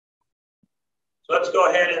So let's go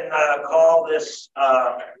ahead and call this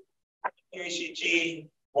PPACG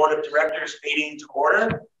Board of Directors meeting to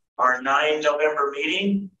order, our 9 November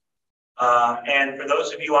meeting. And for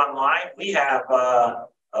those of you online, we have a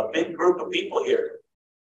big group of people here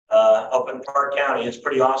up in Park County. It's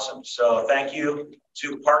pretty awesome. So thank you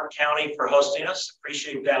to Park County for hosting us.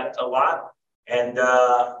 Appreciate that a lot. And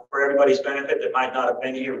for everybody's benefit that might not have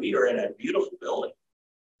been here, we are in a beautiful building.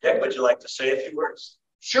 Dick, would you like to say a few words?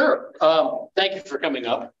 Sure. Thank you for coming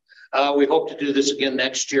up. We hope to do this again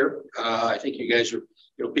next year. I think you guys are,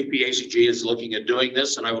 PPACG is looking at doing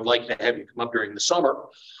this, and I would like to have you come up during the summer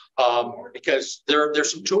because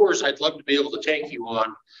there's some tours I'd love to be able to take you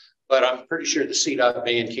on, but I'm pretty sure the CDOT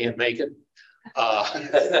van can't make it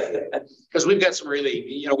because we've got some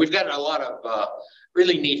really, we've got a lot of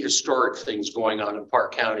really neat historic things going on in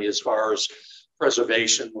Park County as far as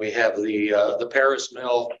preservation. We have the Paris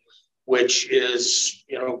Mill, which is,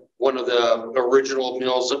 one of the original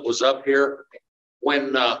mills that was up here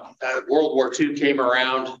when World War II came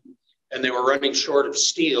around and they were running short of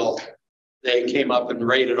steel. They came up and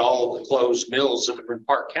raided all of the closed mills that were in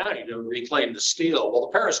Park County to reclaim the steel. Well,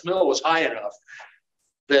 the Paris Mill was high enough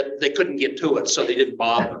that they couldn't get to it, so they didn't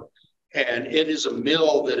bother. And it is a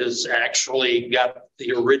mill that has actually got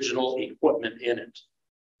the original equipment in it.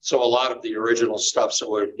 So a lot of the original stuff, so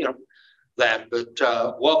we're, that, but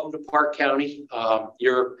welcome to Park County.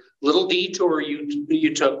 Your little detour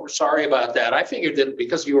you took, we're sorry about that. I figured that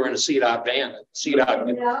because you were in a CDOT van, CDOT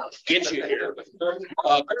would get you here, but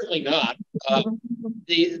apparently not.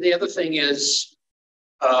 The other thing is,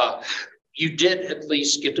 you did at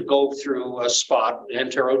least get to go through a spot,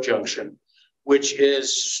 Antero Junction, which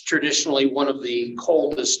is traditionally one of the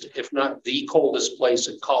coldest, if not the coldest place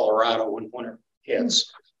in Colorado when winter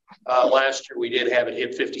hits. Last year we did have it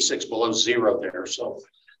hit 56 below zero there. So,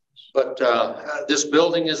 but this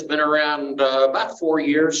building has been around about 4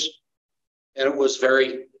 years, and it was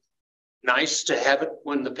very nice to have it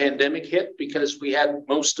when the pandemic hit because we had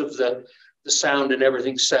most of the sound and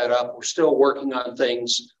everything set up. We're still working on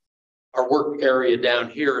things. Our work area down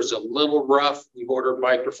here is a little rough. We've ordered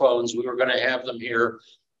microphones. We were going to have them here,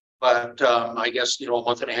 but I guess, a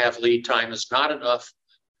month and a half lead time is not enough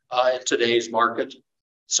in today's market.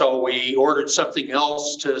 So we ordered something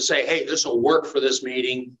else to say, hey, this will work for this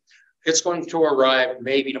meeting. It's going to arrive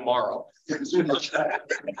maybe tomorrow.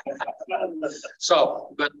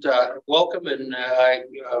 So, but welcome, and I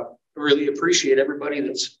really appreciate everybody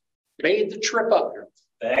that's made the trip up here.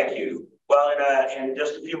 Thank you. Well, in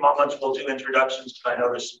just a few moments, we'll do introductions. I know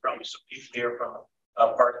there's probably some people here from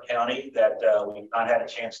Park County that we've not had a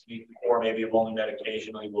chance to meet before. Maybe have only met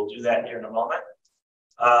occasionally. We'll do that here in a moment.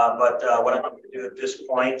 But what I'm going to do at this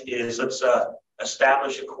point is let's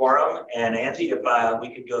establish a quorum. And Auntie, if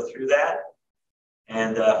we could go through that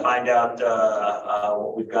and find out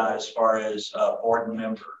what we've got as far as board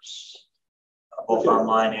members, both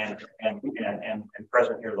online and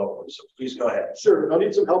present here locally. So please go ahead. Sure. I'll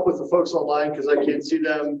need some help with the folks online because I can't see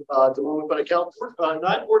them at the moment, but I count 9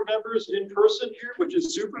 board members in person here, which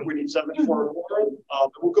is super. We need 7 for a quorum.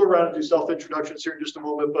 We'll go around and do self-introductions here in just a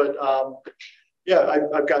moment, but yeah,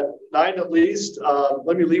 I've got 9 at least.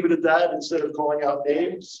 Let me leave it at that instead of calling out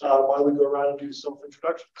names while we go around and do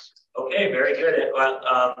self-introductions. Okay, very good.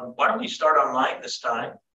 Well, why don't we start online this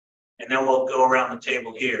time, and then we'll go around the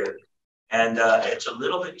table here. And it's a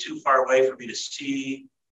little bit too far away for me to see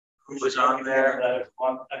who was on there.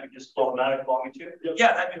 I could just pull them out if you want me to.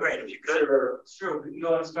 Yeah, that'd be great if you could. Sure. We can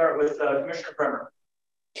go and start with Commissioner Bremer.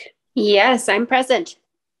 Yes, I'm present.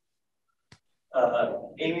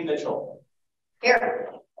 Amy Mitchell. Here.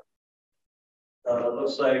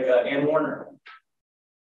 Looks like Ann Warner.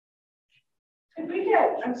 Could we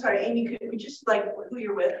get, I'm sorry, Amy, could we just who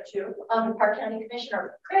you're with too? Park County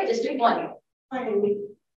Commissioner. Great, District 1. Hi, Amy.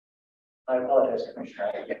 I apologize,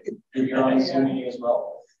 Commissioner. You're on the Zoom meeting as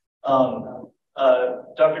well.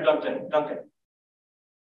 Dr. Duncan.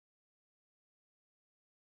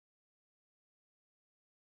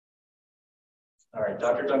 All right,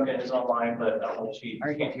 Dr. Duncan is online, but I don't see.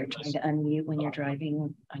 Are you trying to unmute when you're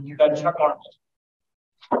driving on your phone? Chuck Arnold.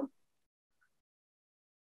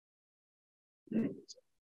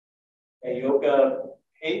 Hey, Yoga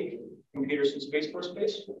Haig from Peterson Space Force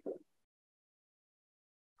Base.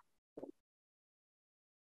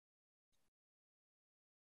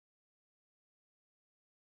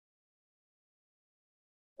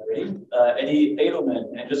 Eddie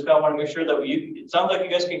Edelman, and just want to make sure that it sounds like you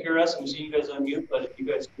guys can hear us and we see you guys on mute, but if you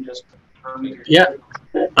guys can just confirm it. Yeah,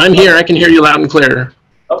 I'm here. I can hear you loud and clear.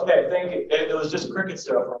 Okay, thank you. It was just crickets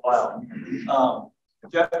there for a while.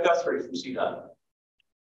 Jeff Guthrie from CDOT.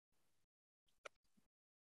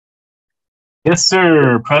 Yes,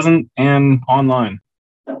 sir. Present and online.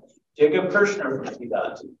 Jacob Kirshner from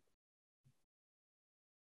CDOT.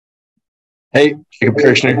 Hey, Jacob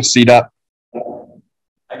Kirshner, CDOT.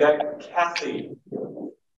 I got Kathy.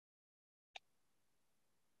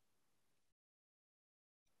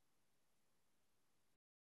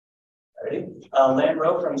 Ready? Land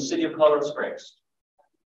Rowe from City of Colorado Springs.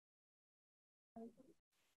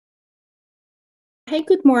 Hey,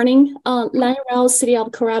 good morning. Lan Rao, City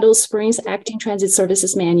of Colorado Springs, Acting Transit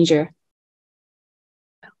Services Manager.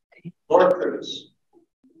 Laura Cruz.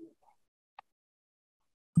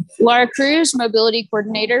 Laura Cruz, Mobility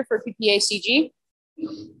Coordinator for PPACG.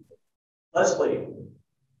 Leslie.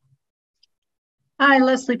 Hi,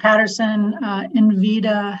 Leslie Patterson,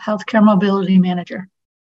 Invita Healthcare Mobility Manager.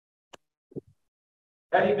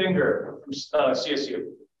 Patty Binger from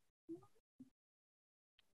CSU.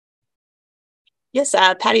 Yes,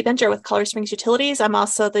 Patty Bender with Colorado Springs Utilities. I'm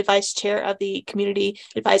also the Vice Chair of the Community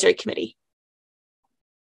Advisory Committee.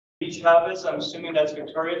 Chavez, I'm assuming that's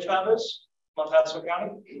Victoria Chavez, El Paso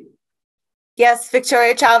County. Yes,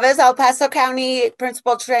 Victoria Chavez, El Paso County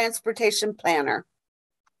Principal Transportation Planner.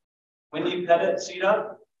 Wendy Pettit,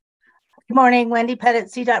 CDOT. Good morning, Wendy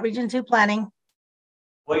Pettit, CDOT Region 2 Planning.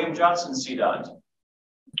 William Johnson, CDOT.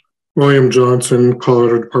 William Johnson,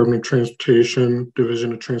 Colorado Department of Transportation,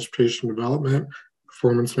 Division of Transportation Development,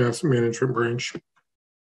 Performance and Asset Management Branch.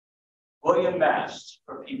 William Mast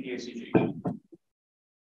for PPACG.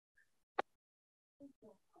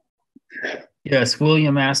 Yes,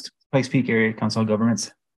 William Mast, Pikes Peak Area Council of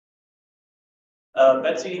Governments.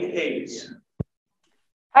 Betsy Hayes.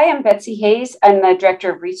 Hi, I'm Betsy Hayes. I'm the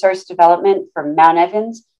Director of Resource Development for Mount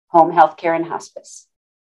Evans Home Healthcare and Hospice.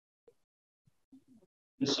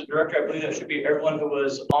 Mr. Director, I believe that should be everyone who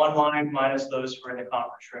was online minus those who are in the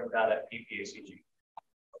conference room down at PPACG.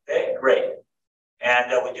 Okay, great.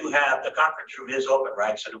 And we do have, the conference room is open,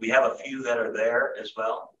 right? So do we have a few that are there as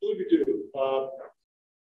well? I believe we do.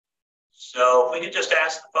 So if we could just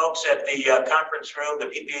ask the folks at the conference room, the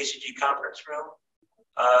PPACG conference room,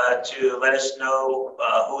 to let us know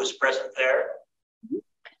who is present there.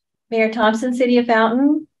 Mayor Thompson, City of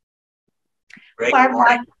Fountain. Great.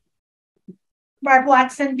 Barb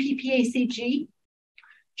Watson, PPACG.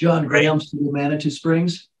 John Graham, City of Manitou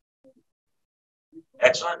Springs.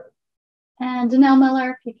 Excellent. And Danelle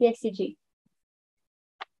Miller, PPACG.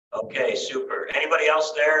 Okay, super. Anybody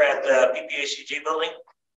else there at the PPACG building?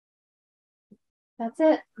 That's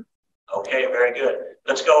it. Okay, very good.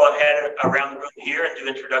 Let's go ahead around the room here and do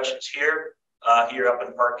introductions here, here up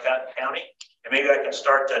in Park County. And maybe I can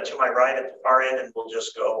start to my right at the far end and we'll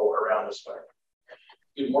just go around this way.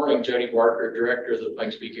 Good morning, Jody Barker, Director of the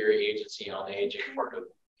Pikes Peak Area Agency on Aging, part of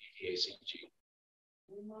PPACG.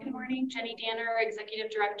 Good morning, Jenny Danner,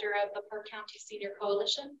 Executive Director of the Park County Senior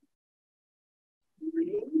Coalition.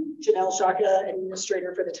 Janelle Shaka,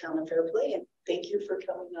 Administrator for the Town of Fairplay, and thank you for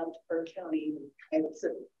coming out to Park County. And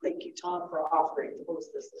thank you, Tom, for offering to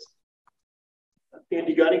host this.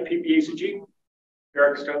 Andy Gunning, PPACG.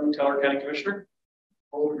 Eric Stone, Teller County Commissioner.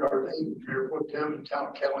 Old Garden, Fairfoot Tim, and Town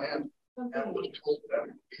of Callahan. And was told that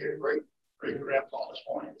we had a great grandpa this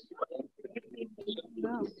morning.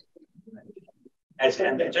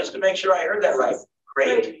 And just to make sure I heard that right,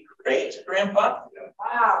 great grandpa.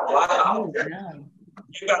 Wow.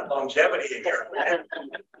 You got longevity in here.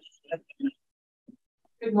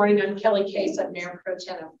 Good morning, I'm Kelly Case. I'm Mayor Pro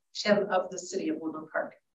Tem of the City of Woodland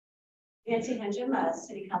Park. Nancy Henjum,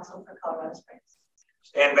 City Council for Colorado Springs.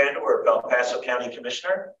 Stan Vanderwerf, El Paso County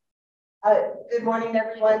Commissioner. Good morning,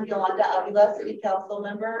 everyone. Yolanda Avila, City Council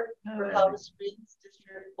Member for Colorado Springs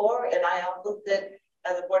District 4, and I also sit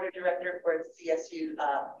as a Board of Director for CSU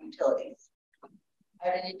Utilities. I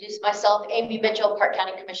would introduce myself, Amy Mitchell, Park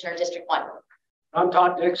County Commissioner, District 1. I'm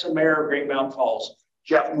Todd Dixon, Mayor of Great Mountain Falls.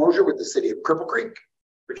 Jeff Mosier with the City of Cripple Creek.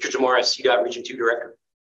 Richard Zamora, CDOT Region 2 Director.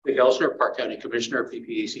 Vic Elsner, Park County Commissioner,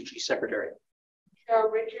 PPACG Secretary.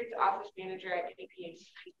 Cheryl Richards, Office Manager at PPACG.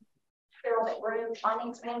 Carol McBroom,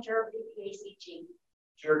 Finance Manager, PPACG.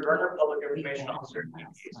 Jared Berger, Public Information Officer,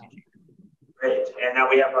 PPACG. Great. And now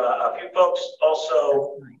we have a few folks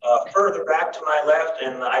also further back to my left,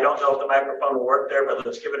 and I don't know if the microphone will work there, but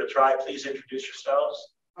let's give it a try. Please introduce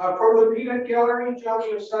yourselves. From the Peanut Gallery,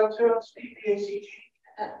 Johnny Santos, PPACG.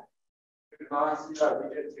 We get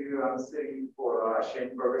to city for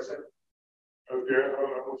Shane Ferguson. Okay,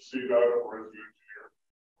 I'm CDOT resident here.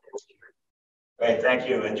 Great, thank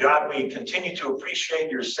you. And John, we continue to appreciate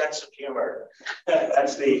your sense of humor.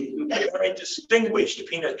 That's the very distinguished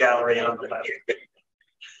Peanut Gallery on the left.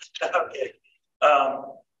 Okay.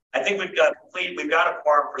 I think we've got a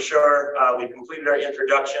quorum for sure. We've completed our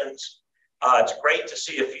introductions. It's great to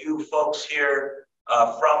see a few folks here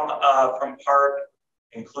from Park,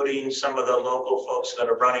 including some of the local folks that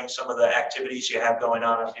are running some of the activities you have going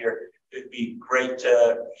on up here. It'd be great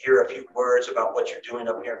to hear a few words about what you're doing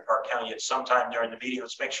up here in Park County at some time during the meeting.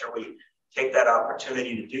 Let's make sure we take that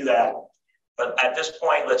opportunity to do that. But at this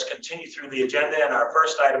point, let's continue through the agenda. And our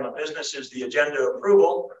first item of business is the agenda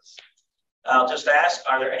approval. I'll just ask,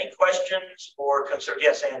 are there any questions or concerns?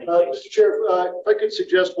 Yes, Andy, please. Mr. Chair, if I could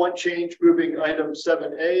suggest one change, moving item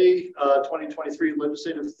 7A, 2023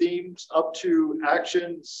 legislative themes up to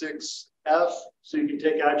action 6F, so you can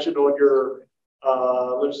take action on your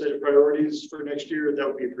legislative priorities for next year. That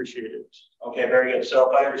would be appreciated. Okay, very good. So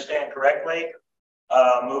if I understand correctly,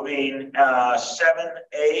 moving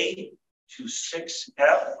 7A to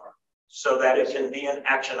 6F so that it can be an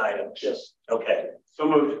action item. Yes. Okay. So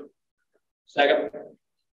moved. Second.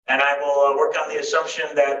 And I will work on the assumption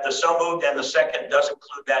that the so moved and the second does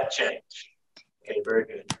include that change. Okay, very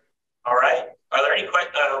good. All right. Are there any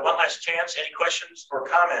one last chance? Any questions or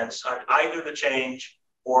comments on either the change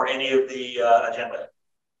or any of the agenda?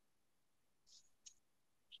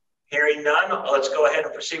 Hearing none, let's go ahead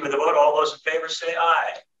and proceed with the vote. All those in favor say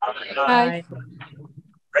aye. Aye.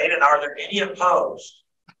 Great. And are there any opposed?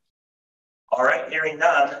 All right, hearing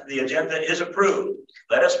none, the agenda is approved.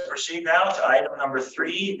 Let us proceed now to item number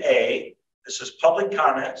 3A. This is public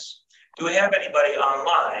comments. Do we have anybody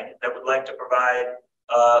online that would like to provide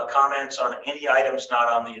comments on any items not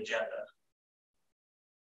on the agenda?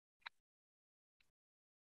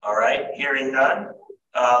 All right, hearing none,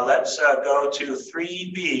 let's go to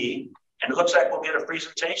 3B. And it looks like we'll get a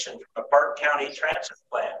presentation from the Park County Transit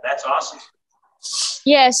Plan. That's awesome.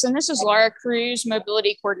 Yes, and this is Laura Cruz,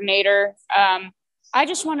 Mobility Coordinator. I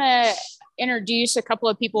just want to introduce a couple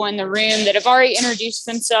of people in the room that have already introduced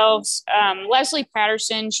themselves. Leslie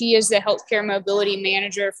Patterson, she is the Healthcare Mobility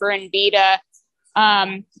Manager for NVIDIA.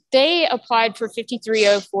 They applied for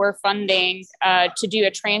 5304 funding to do a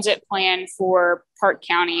transit plan for Park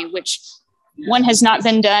County, which one has not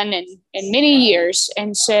been done in many years.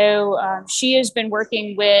 And so she has been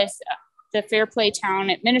working with the Fairplay Town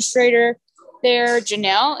Administrator there,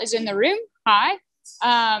 Janelle, is in the room. Hi.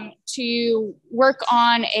 To work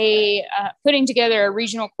on putting together a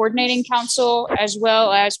regional coordinating council, as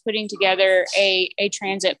well as putting together a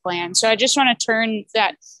transit plan. So I just want to turn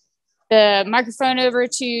the microphone over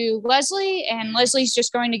to Leslie, and Leslie's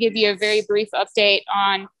just going to give you a very brief update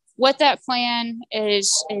on what that plan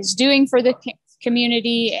is doing for the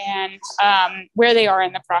community and where they are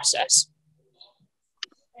in the process.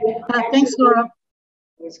 Thanks, Laura.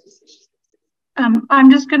 I'm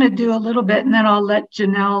just going to do a little bit and then I'll let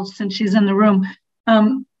Janelle, since she's in the room.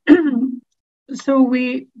 So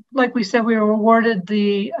like we said, we were awarded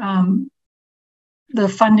the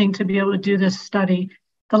funding to be able to do this study.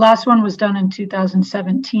 The last one was done in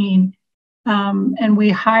 2017. And we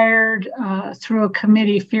hired through a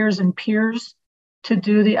committee, Fears and Peers, to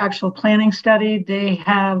do the actual planning study. They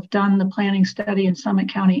have done the planning study in Summit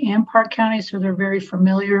County and Park County, so they're very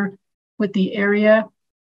familiar with the area.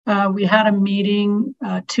 We had a meeting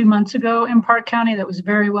 2 months ago in Park County that was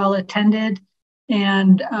very well attended,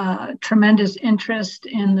 and tremendous interest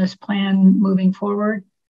in this plan moving forward.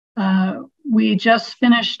 We just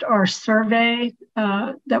finished our survey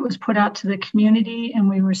that was put out to the community, and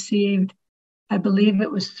we received, I believe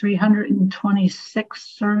it was 326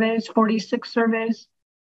 surveys, 46 surveys.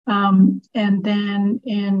 And then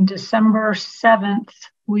in December 7th,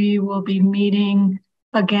 we will be meeting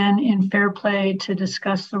again in Fairplay to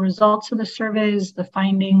discuss the results of the surveys, the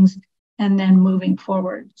findings, and then moving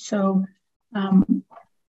forward. So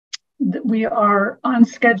we are on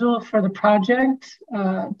schedule for the project.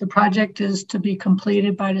 The project is to be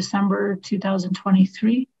completed by December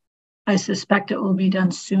 2023. I suspect it will be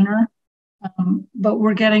done sooner, but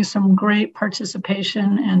we're getting some great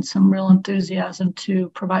participation and some real enthusiasm to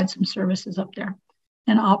provide some services up there.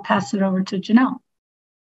 And I'll pass it over to Janelle.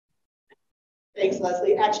 Thanks,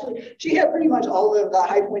 Leslie. Actually, she had pretty much all of the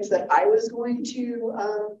high points that I was going to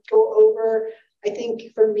go over. I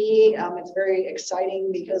think for me, it's very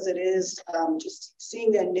exciting because it is just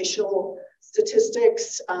seeing the initial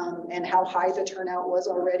statistics and how high the turnout was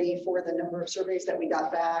already for the number of surveys that we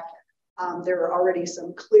got back. There are already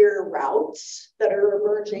some clear routes that are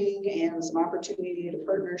emerging and some opportunity to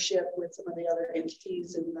partnership with some of the other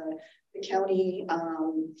entities in the county.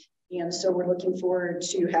 And so we're looking forward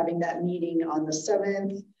to having that meeting on the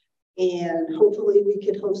 7th, and hopefully we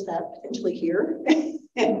could host that potentially here.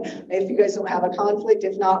 If you guys don't have a conflict,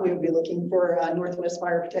 if not, we would be looking for Northwest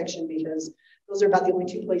Fire Protection, because those are about the only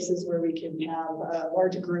two places where we can have a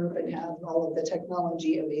large group and have all of the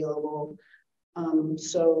technology available.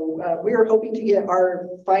 We are hoping to get our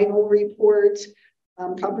final report,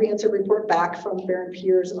 comprehensive report back from Fair and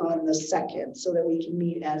Peers on the 2nd, so that we can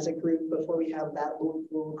meet as a group before we have that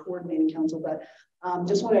local coordinating council. But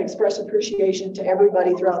just want to express appreciation to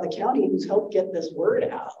everybody throughout the county who's helped get this word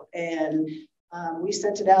out. And we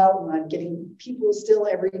sent it out, and I'm getting people still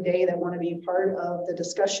every day that want to be part of the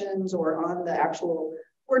discussions or on the actual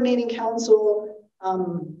coordinating council.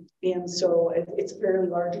 And so it's a fairly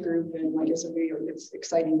large group, and like I said, it's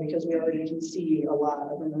exciting because we already can see a lot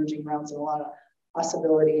of emerging routes and a lot of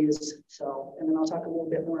possibilities. So, and then I'll talk a little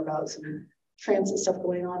bit more about some transit stuff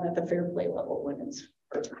going on at the Fair Play level when it's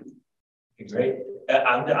our time. Great.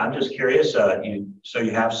 I'm just curious. So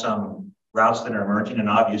you have some routes that are emerging, and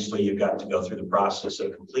obviously you've got to go through the process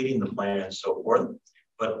of completing the plan and so forth.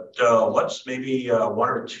 But what's maybe one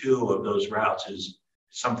or two of those routes? Is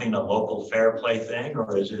something a local Fair Play thing,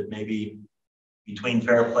 or is it maybe between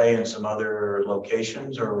Fair Play and some other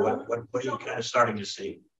locations, or what are you kind of starting to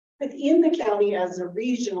see? Within the county as a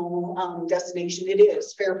regional destination, it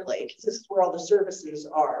is Fair Play because this is where all the services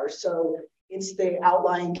are. So it's the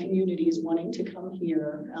outlying communities wanting to come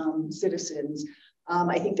here, citizens.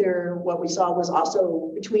 I think what we saw was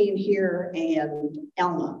also between here and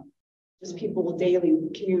Alma, just people, daily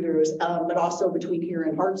commuters, but also between here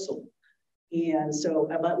and Hartselle. And so,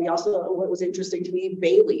 but we also, what was interesting to me,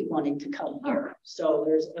 Bailey wanting to come here. So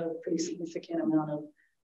there's a pretty significant amount of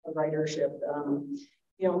ridership.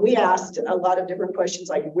 You know, we asked a lot of different questions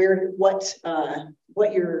like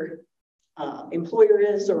what your employer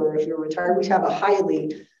is, or if you're retired. We have a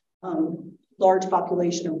highly large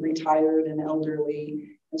population of retired and elderly.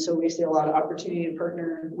 And so we see a lot of opportunity to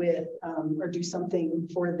partner with or do something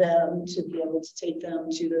for them to be able to take them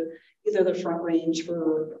to either the Front Range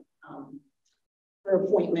for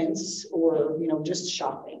appointments or, you know, just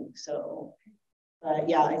shopping. So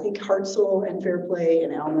yeah, I think Hartselle and Fair Play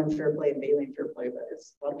and Alma and Fair Play and Bailey and Fair Play, but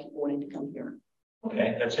it's a lot of people wanting to come here.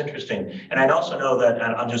 Okay, that's interesting. And I also know that,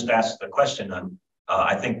 and I'll just ask the question on,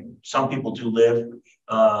 I think some people do live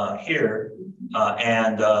here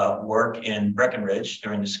and work in Breckenridge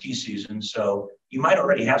during the ski season. So you might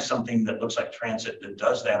already have something that looks like transit that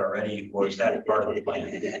does that already, or is that part of the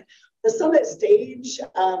plan? The Summit Stage,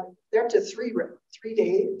 they're up to three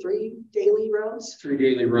daily routes. 3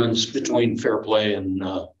 daily runs between Fair Play and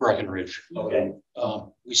Breckenridge. Okay.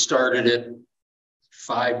 We started it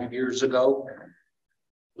 5 years ago. It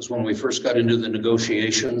was when we first got into the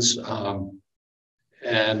negotiations.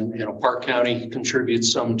 And, you know, Park County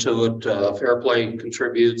contributes some to it. Fair Play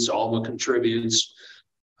contributes, Alma contributes,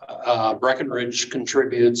 Breckenridge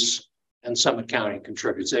contributes, and Summit County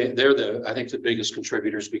contributes. They're I think the biggest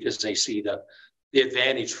contributors because they see the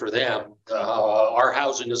advantage for them. Our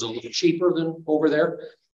housing is a little cheaper than over there,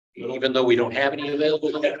 even though we don't have any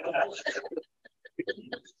available.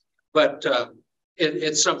 But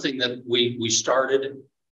it's something that we started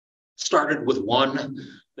with one,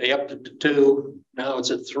 they upped it to 2, now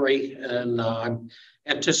it's at 3, and I'm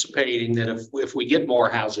anticipating that if we get more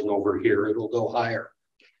housing over here, it'll go higher.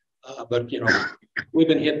 But you know, we've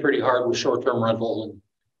been hit pretty hard with short-term rental and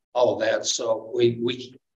all of that, so we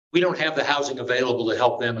don't have the housing available to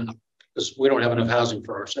help them because we don't have enough housing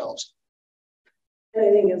for ourselves. And I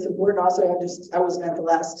think it's important also, I wasn't at the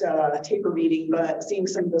last taper meeting, but seeing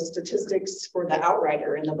some of the statistics for the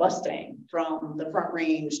Outrider and the Mustang from the Front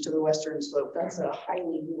Range to the Western Slope, that's a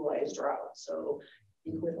highly utilized route. So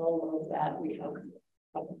I think with all of that, we have an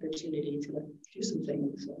opportunity to do some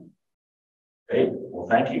things. So. Great. Well,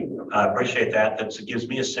 thank you. I appreciate that. That gives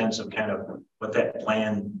me a sense of kind of what that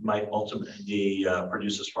plan might ultimately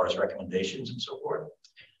produce as far as recommendations and so forth.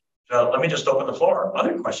 So let me just open the floor.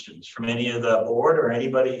 Other questions from any of the board or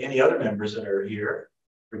any other members that are here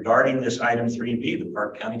regarding this item 3B, the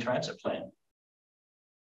Park County Transit Plan?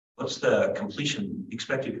 What's the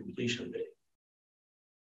expected completion date?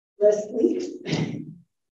 Leslie?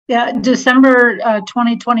 Yeah, December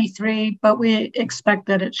 2023, but we expect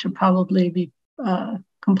that it should probably be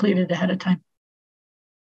completed ahead of time.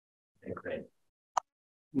 Okay, great.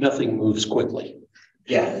 Nothing moves quickly.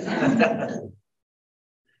 Yeah.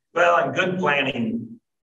 Well, and good planning,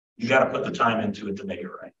 you got to put the time into it to make it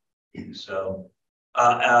right. So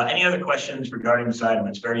any other questions regarding this item?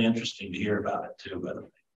 It's very interesting to hear about it too, by the way.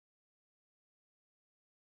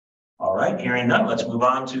 All right, hearing none, let's move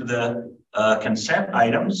on to the consent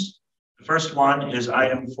items. The first one is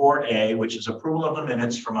item 4A, which is approval of the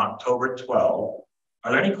minutes from October 12.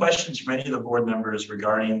 Are there any questions from any of the board members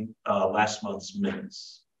regarding last month's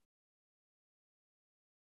minutes?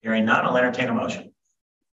 Hearing none, I'll entertain a motion.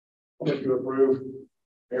 I'll make you approve,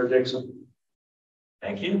 Mayor Dixon.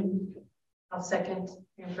 Thank you. I'll second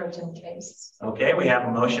your pro tem case. Okay, we have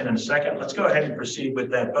a motion and a second. Let's go ahead and proceed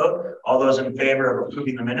with that vote. All those in favor of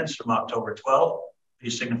approving the minutes from October 12th,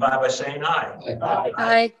 please signify by saying aye. Aye.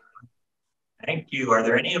 Aye. Thank you. Are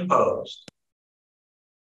there any opposed?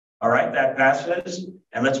 All right, that passes.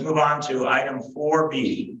 And let's move on to item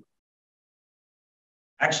 4B.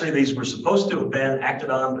 Actually, these were supposed to have been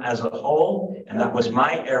acted on as a whole, and that was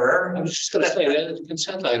my error. I was just going to say that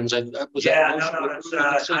consent items. I'm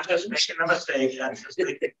just making a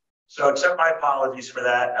mistake. So accept my apologies for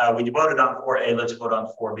that. We voted on 4A. Let's vote on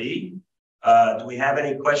 4B. Do we have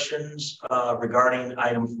any questions regarding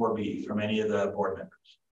item 4B from any of the board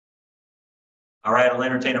members? All right, I'll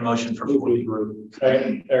entertain a motion for 4B.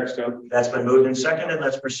 Second, Eric Stone. That's been moved and seconded.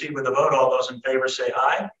 Let's proceed with the vote. All those in favor say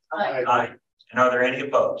aye. Aye. Aye. And are there any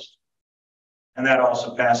opposed? And that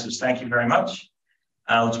also passes. Thank you very much.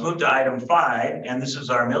 Let's move to item 5, and this is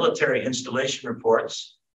our military installation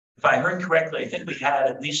reports. If I heard correctly, I think we had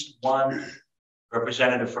at least one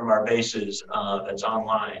representative from our bases that's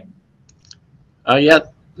online. Yeah,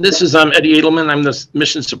 this is Eddie Edelman. I'm the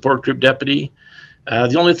Mission Support Group Deputy.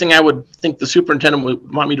 The only thing I would think the superintendent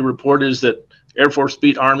would want me to report is that Air Force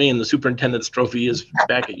beat Army, and the superintendent's trophy is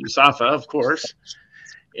back at USAFA, of course.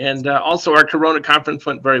 And also our Corona conference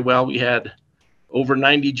went very well. We had over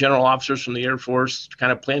 90 general officers from the Air Force kind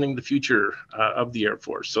of planning the future of the Air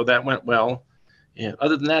Force. So that went well. And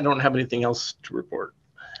other than that, I don't have anything else to report.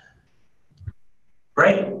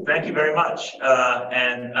 Great, thank you very much.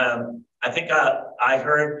 I think I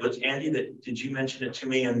heard with Andy that, did you mention it to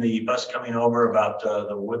me in the bus coming over about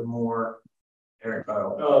the Woodmore? Eric,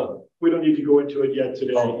 we don't need to go into it yet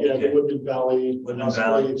today. Oh, yeah, okay. the Woodland Valley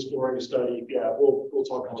exploring study. Yeah, we'll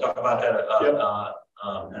talk about that at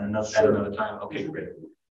another time. Okay, great.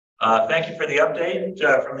 Thank you for the update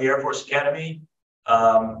from the Air Force Academy.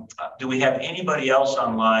 Do we have anybody else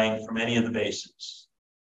online from any of the bases?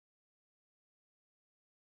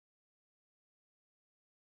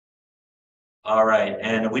 All right,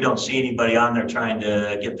 and we don't see anybody on there trying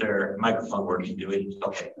to get their microphone working, do we?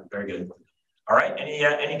 Okay, very good. All right,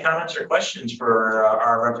 any comments or questions for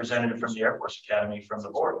our representative from the Air Force Academy from the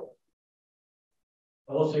board?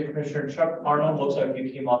 Hello, State Commissioner Chuck Arnold. Looks like you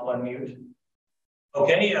came off on mute.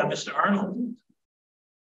 Okay, Mr. Arnold.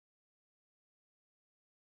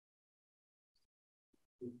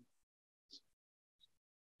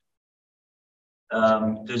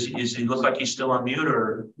 Does he look like he's still on mute,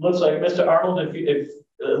 or? Looks like Mr. Arnold, if it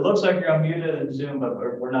looks like you're unmuted in Zoom, but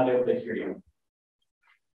we're not able to hear you.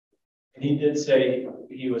 And he did say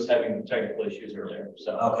he was having technical issues earlier.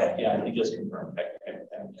 So okay, yeah, he just confirmed.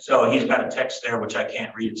 So he's got a text there which I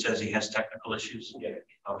can't read. It says he has technical issues. Yeah.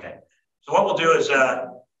 Okay. So what we'll do is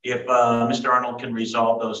if Mr. Arnold can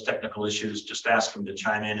resolve those technical issues, just ask him to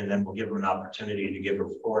chime in, and then we'll give him an opportunity to give a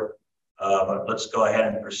report. But let's go ahead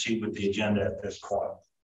and proceed with the agenda at this point.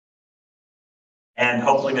 And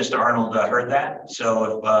hopefully Mr. Arnold heard that.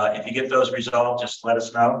 So if you get those resolved, just let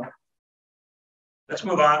us know. Let's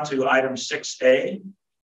move on to item 6A,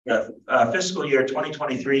 fiscal year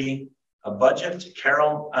 2023 budget,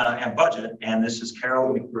 and this is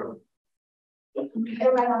Carol McGrew.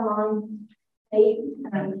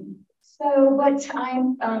 So what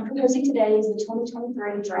I'm proposing today is the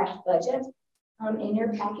 2023 draft budget. In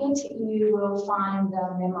your packet, you will find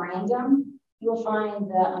the memorandum. You will find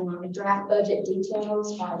the draft budget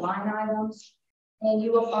details by line items, and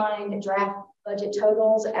you will find draft budget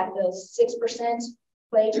totals at the 6%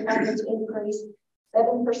 wage package increase,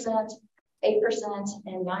 7%, 8%,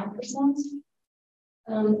 and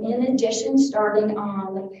 9%. In addition, starting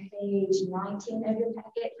on page 19 of your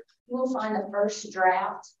packet, you will find the first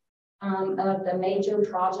draft of the major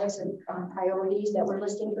projects and priorities that we're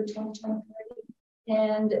listing for 2023.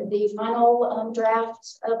 And the final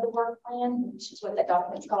draft of the work plan, which is what that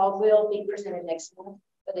document's called, will be presented next month,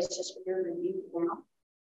 but it's just for your review now.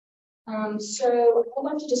 So I'd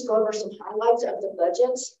like to just go over some highlights of the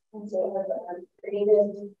budgets. And so I have a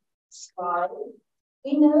creative slide.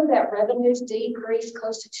 We know that revenues decreased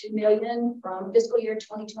close to $2 million from fiscal year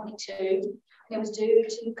 2022. It was due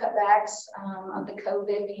to cutbacks of the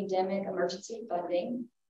COVID pandemic emergency funding.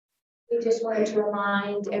 We just wanted to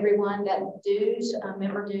remind everyone that dues,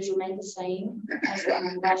 member dues remain the same as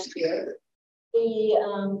last year. We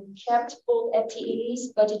kept full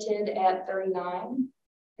FTEs budgeted at 39,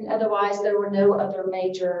 and otherwise there were no other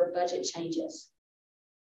major budget changes.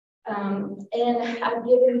 And I've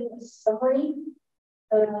given a summary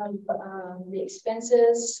of the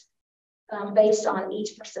expenses based on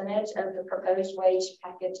each percentage of the proposed wage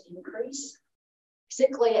package increase.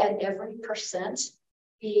 Basically, at every percent,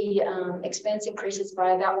 the expense increases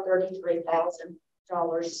by about $33,000.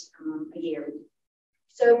 a year.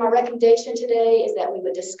 So my recommendation today is that we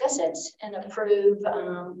would discuss it and approve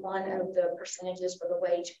one of the percentages for the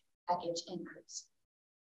wage package increase.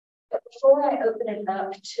 But before I open it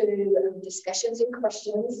up to discussions and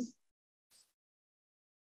questions,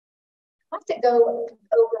 I'd like to go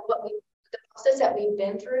over the process that we've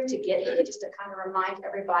been through to get here, just to kind of remind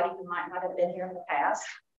everybody who might not have been here in the past.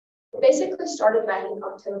 It basically started back in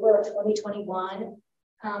October of 2021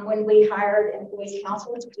 when we hired Employees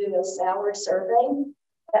Council to do a salary survey.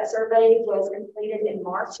 That survey was completed in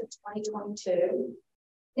March of 2022.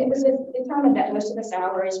 It was determined that most of the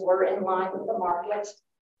salaries were in line with the market,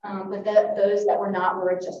 but those that were not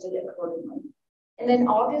were adjusted accordingly. And then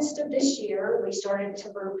August of this year, we started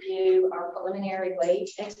to review our preliminary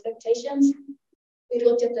wage expectations. We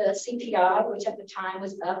looked at the CPI, which at the time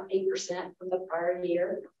was up 8% from the prior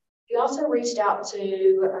year. We also reached out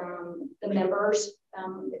to the members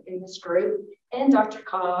in this group and Dr.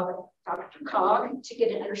 Cog to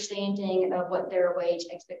get an understanding of what their wage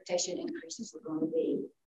expectation increases were going to be.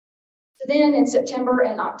 So then in September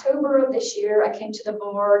and October of this year, I came to the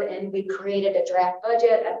board and we created a draft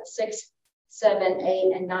budget at 6, 7,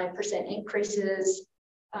 8, and 9% increases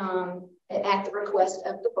at the request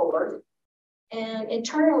of the board. And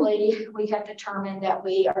internally, we have determined that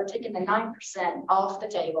we are taking the 9% off the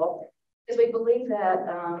table because we believe that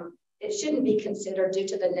it shouldn't be considered due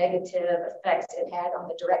to the negative effects it had on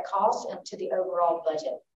the direct costs and to the overall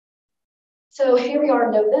budget. So here we are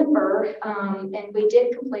in November, and we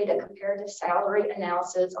did complete a comparative salary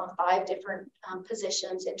analysis on 5 different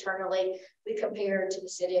positions internally. We compared to the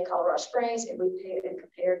city of Colorado Springs and we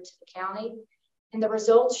compared to the county. And the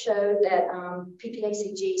results showed that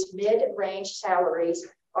PPACG's mid-range salaries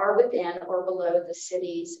are within or below the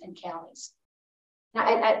cities and counties.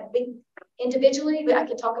 Now, individually, I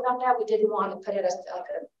could talk about that. We didn't want to put it as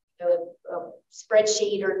a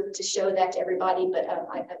spreadsheet or to show that to everybody, but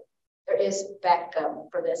there is backup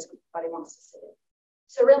for this if anybody wants to see it.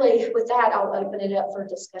 So really, with that, I'll open it up for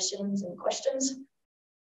discussions and questions.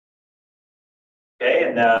 Okay,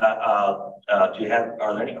 and are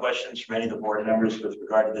there any questions from any of the board members with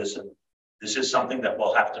regard to this? And this is something that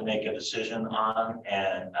we'll have to make a decision on,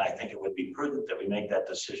 and I think it would be prudent that we make that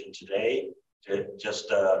decision today, to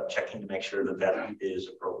just checking to make sure that that is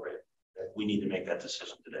appropriate. We need to make that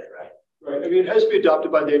decision today, right? Right. I mean, it has to be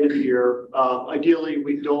adopted by the end of the year. Ideally,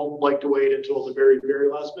 we don't like to wait until the very, very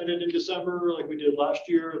last minute in December, like we did last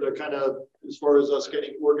year. They're kind of, as far as us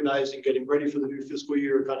getting organized and getting ready for the new fiscal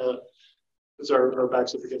year, kind of puts our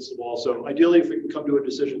backs up against the wall. So ideally, if we can come to a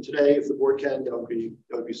decision today, if the board can, that would be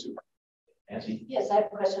super. Nancy? Yes, I have a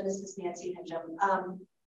question. This is Nancy Hinjum.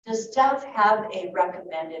 Does staff have a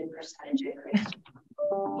recommended percentage increase?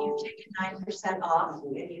 You've taken 9% off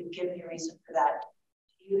and you've given a reason for that.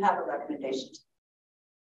 Do you have a recommendation?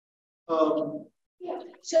 Yeah,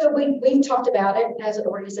 so we've talked about it as an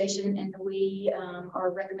organization and we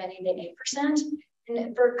are recommending the 8%.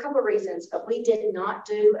 And for a couple of reasons, but we did not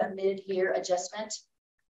do a mid-year adjustment.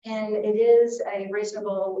 And it is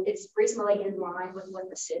it's reasonably in line with what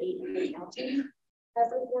the city and the county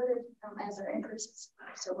have reported as our increases.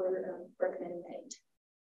 So we're recommending 8.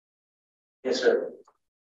 Yes, sir.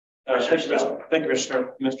 Thank you,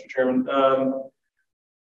 Mr. Chairman.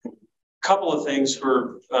 Couple of things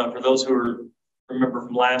for those who remember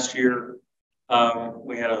from last year.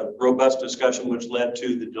 We had a robust discussion which led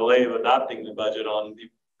to the delay of adopting the budget on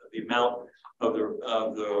the amount of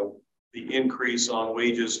the increase on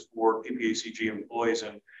wages for PPACG employees.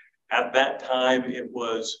 And at that time, it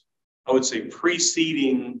was, I would say,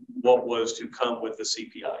 preceding what was to come with the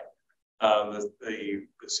CPI. The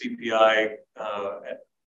CPI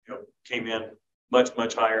came in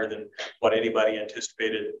much higher than what anybody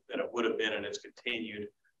anticipated that it would have been, and it's continued.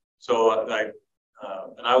 So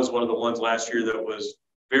I was one of the ones last year that was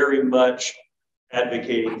very much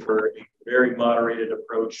advocating for a very moderated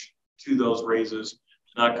approach to those raises,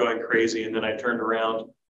 not going crazy. And then I turned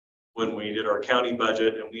around when we did our county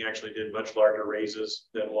budget, and we actually did much larger raises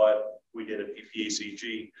than what we did at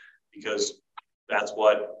PPACG, because that's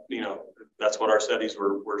what our studies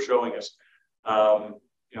were showing us.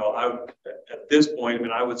 At this point, I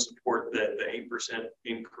mean, I would support the 8%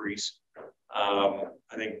 increase. I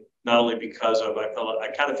think not only because of, I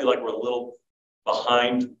kind of feel like we're a little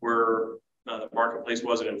behind where the marketplace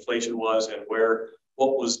was and inflation was, and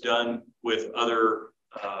what was done with other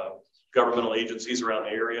governmental agencies around the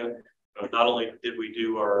area. Not only did we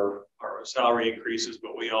do our salary increases,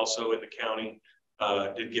 but we also in the county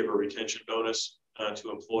did give a retention bonus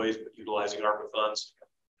to employees utilizing ARPA funds.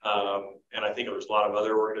 And I think there was a lot of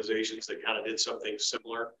other organizations that kind of did something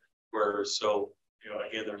similar, so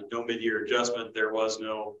again, there was no mid-year adjustment. There was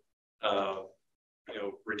no,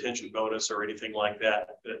 retention bonus or anything like that,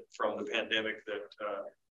 from the pandemic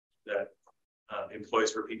that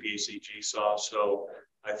employees for PPACG saw. So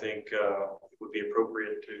I think it would be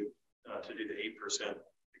appropriate to do the 8%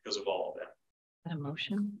 because of all of that. A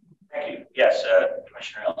motion. Thank you. Yes,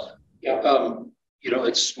 Commissioner Elson. Yeah,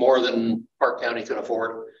 it's more than Park County can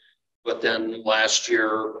afford. But then last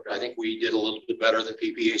year, I think we did a little bit better than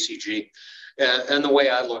PPACG. And the way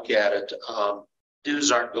I look at it,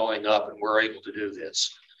 dues aren't going up and we're able to do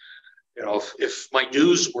this. If my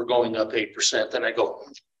dues were going up 8%, then I go.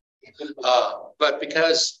 But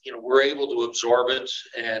because, we're able to absorb it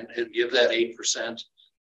and give that 8%.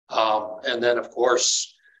 And then, of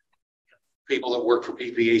course, people that work for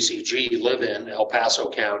PPACG live in El Paso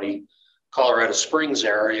County, Colorado Springs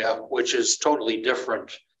area, which is totally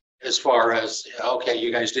different as far as, okay,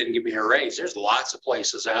 you guys didn't give me a raise. There's lots of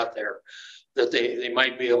places out there that they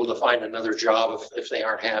might be able to find another job if they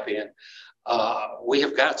aren't happy. And we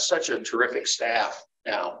have got such a terrific staff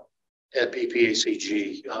now at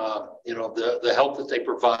PPACG. The help that they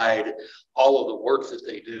provide, all of the work that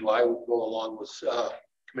they do, I would go along with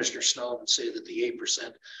Commissioner Snow and say that the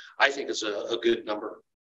 8%, I think, is a good number.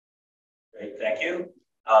 Great, thank you.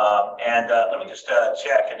 Let me just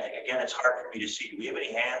check, and again, it's hard for me to see. Do we have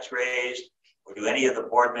any hands raised, or do any of the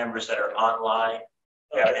board members that are online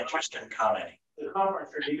have an interest in commenting? The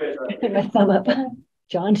conference, or do you guys Put my thumb up.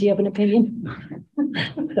 John, do you have an opinion?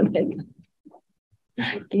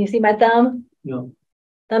 Can you see my thumb? No.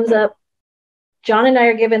 Thumbs up. John and I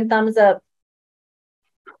are giving thumbs up.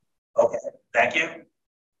 Okay, thank you.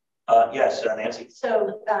 Yes, Nancy.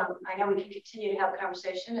 So I know we can continue to have a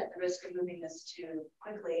conversation at the risk of moving this too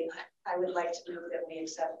quickly. I would like to move that we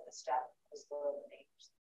accept the staff as below the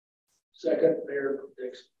names. Second, Mayor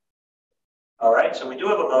Dix. All right, so we do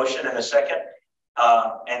have a motion and a second.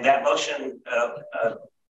 And that motion,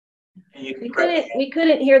 we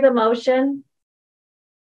couldn't hear the motion.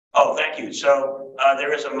 Oh, thank you. So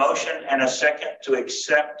there is a motion and a second to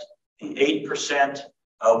accept the 8%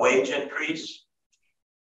 wage increase.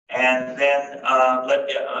 And then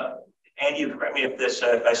Andy, correct me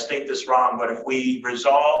if I state this wrong, but if we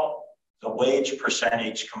resolve the wage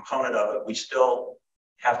percentage component of it, we still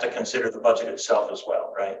have to consider the budget itself as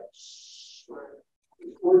well, right?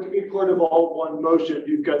 Or it can be part of all one motion.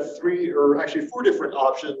 You've got 3 or actually 4 different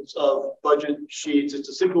options of budget sheets. It's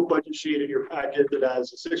a single budget sheet in your packet that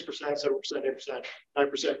has a 6%, 7%, 8%,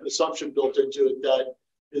 9% assumption built into it that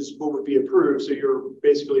is what would be approved. So you're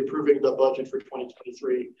basically approving the budget for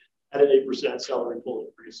 2023 at an 8% salary pool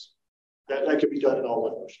increase. That could be done in all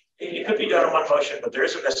one motion. It could be done in one motion, but there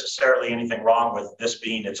isn't necessarily anything wrong with this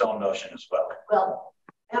being its own motion as well. Well,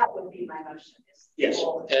 that would be my motion. Yes,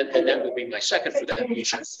 and that would be my second for that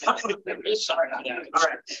motion. Sorry. All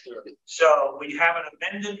right. So we have an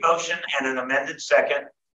amended motion and an amended second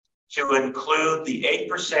to include the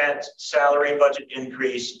 8% salary budget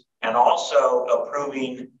increase and also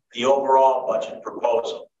approving the overall budget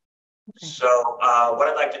proposal. Okay. So what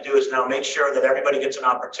I'd like to do is now make sure that everybody gets an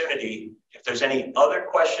opportunity. If there's any other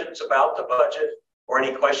questions about the budget or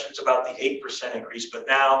any questions about the 8% increase, but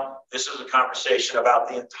now this is a conversation about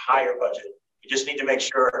the entire budget. You just need to make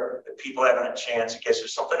sure that people have a chance in case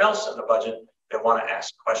there's something else in the budget they want to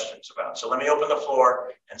ask questions about. So let me open the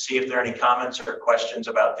floor and see if there are any comments or questions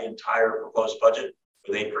about the entire proposed budget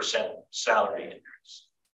with 8% salary increase.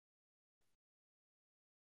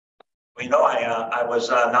 We know I was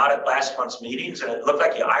not at last month's meetings, and it looked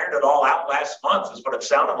like you ironed it all out last month is what it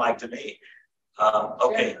sounded like to me.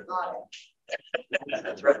 Okay.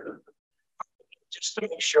 That's right. Just to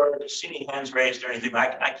make sure, do you see any hands raised or anything?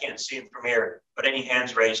 I can't see them from here, but any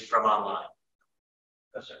hands raised from online?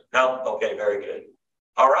 No? Okay, very good.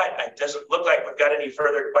 All right, it doesn't look like we've got any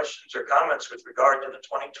further questions or comments with regard to the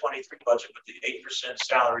 2023 budget with the 8%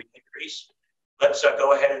 salary increase. Let's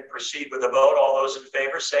go ahead and proceed with the vote. All those in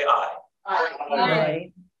favor say aye. Aye.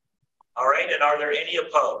 Aye. All right, and are there any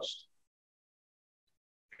opposed?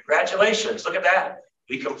 Congratulations, look at that.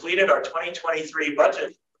 We completed our 2023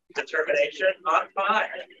 budget determination on time.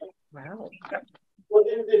 Wow. Well,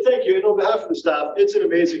 and thank you. And on behalf of the staff, it's an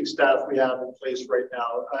amazing staff we have in place right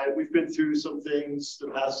now. We've been through some things the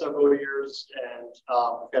past several years, and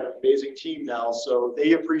we've got an amazing team now. So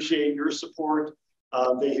they appreciate your support.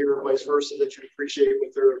 They hear vice versa that you appreciate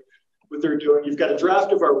what they're doing. You've got a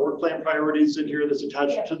draft of our work plan priorities in here that's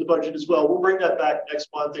attached to the budget as well. We'll bring that back next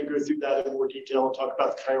month and go through that in more detail and talk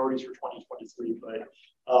about the priorities for 2023. But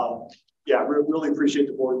yeah, we really appreciate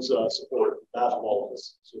the board's support on behalf of all of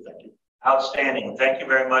us. So thank you. Outstanding. Thank you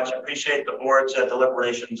very much. I appreciate the board's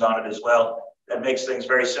deliberations on it as well. that makes things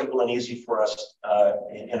very simple and easy for us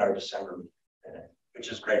in our December meeting, which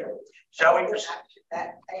is great. Shall we proceed?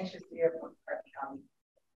 That anxious to hear from Park County.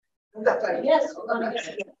 Yes.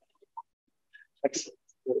 Excellent.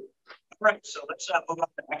 Right, so let's move on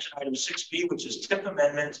to action item 6B, which is tip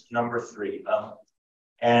amendment number 3.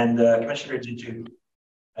 Commissioner,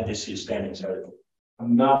 I did see you standing, so.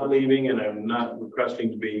 I'm not leaving and I'm not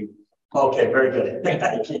requesting to be. Okay, very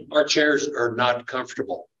good. Our chairs are not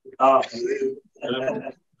comfortable. I'm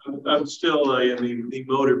still in the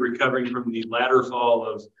mode of recovering from the latter fall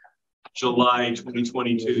of July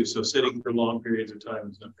 2022. So sitting for long periods of time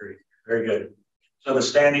is not great. Very good. So the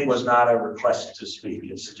standing was not a request to speak.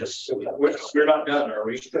 It's just. We're not done, are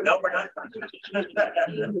we? No, we're not.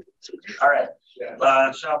 All right.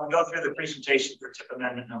 Shall we go through the presentation for tip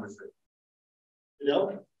amendment number 3?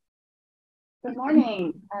 No. Good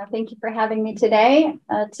morning. Thank you for having me today.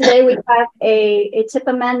 Today we have a tip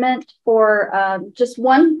amendment for just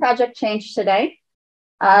one project change today.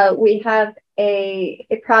 We have a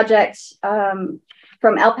project from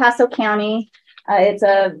El Paso County. It's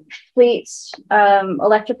a fleet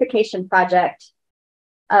electrification project.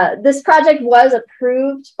 This project was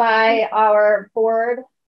approved by our board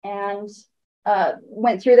and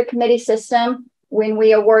went through the committee system when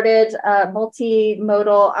we awarded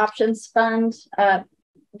multimodal options fund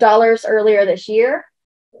dollars earlier this year.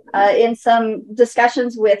 In some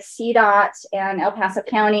discussions with CDOT and El Paso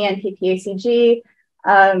County and PPACG,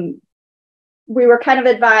 we were kind of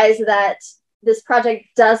advised that this project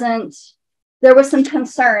there was some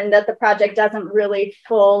concern that the project doesn't really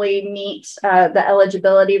fully meet the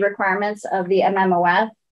eligibility requirements of the MMOF.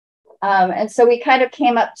 And so we kind of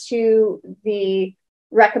came up to the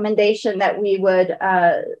recommendation that we would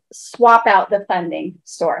swap out the funding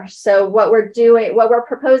source. So what we're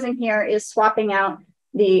proposing here is swapping out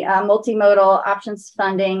the multimodal options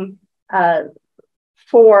funding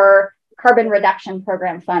for carbon reduction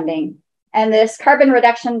program funding. And this carbon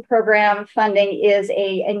reduction program funding is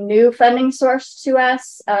a new funding source to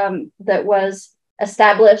us that was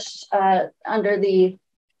established under the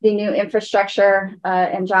new Infrastructure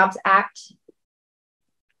and Jobs Act.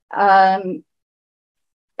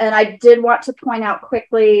 And I did want to point out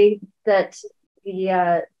quickly that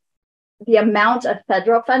the amount of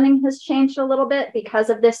federal funding has changed a little bit because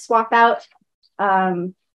of this swap out.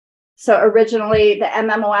 So originally the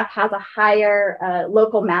MMOF has a higher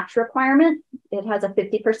local match requirement. It has a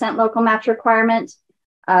 50% local match requirement.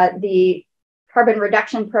 The carbon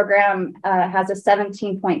reduction program has a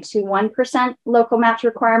 17.21% local match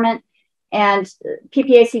requirement. And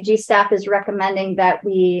PPACG staff is recommending that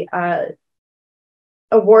we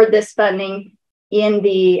award this funding in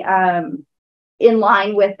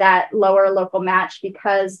line with that lower local match,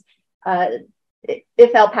 because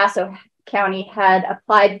if El Paso County had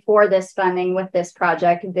applied for this funding with this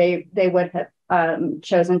project, they would have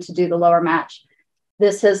chosen to do the lower match.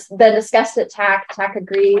 This has been discussed at TAC. TAC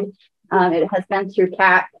agreed. It has been through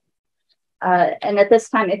CAC. And at this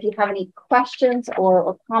time, if you have any questions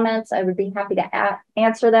or comments, I would be happy to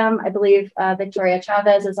answer them. I believe Victoria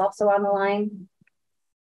Chavez is also on the line.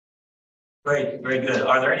 Great, very good.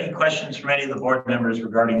 Are there any questions from any of the board members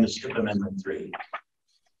regarding this tip amendment 3?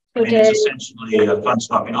 I mean, it's essentially a fund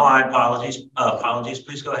swapping. Oh, I apologies. Apologies.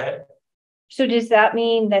 Please go ahead. So does that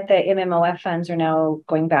mean that the MMOF funds are now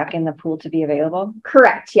going back in the pool to be available?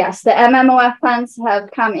 Correct. Yes, the MMOF funds have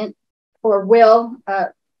come in, or will,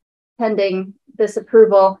 pending this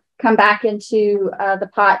approval, come back into the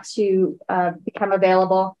pot to become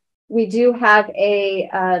available. We do have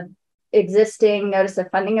a existing notice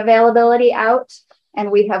of funding availability out,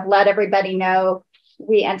 and we have let everybody know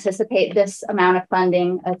we anticipate this amount of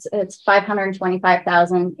funding. It's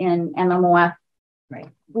 $525,000 in MMOF. Right.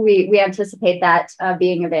 We anticipate that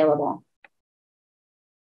being available.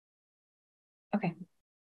 Okay.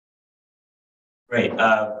 Great.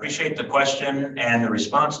 Appreciate the question and the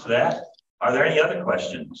response to that. Are there any other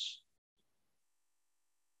questions?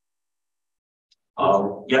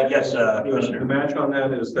 Yes, Commissioner. The match on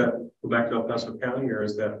that, is that go back to El Paso County, or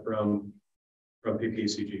is that from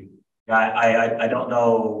PPACG? I don't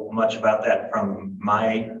know much about that from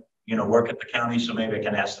my work at the county, so maybe I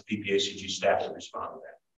can ask the PPACG staff to respond to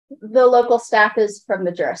that. The local staff is from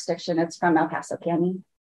the jurisdiction. It's from El Paso County.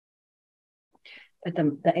 But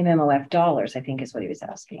the MMOF dollars, I think, is what he was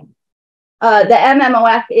asking. The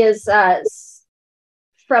MMOF is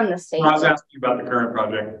from the state. I was asking about the current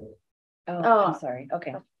project. Oh, I'm sorry.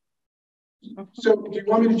 Okay. So do you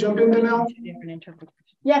want me to jump in there now?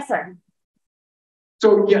 Yes, sir.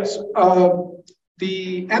 So yes,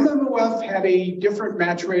 The MMOF had a different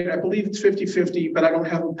match rate. I believe it's 50-50, but I don't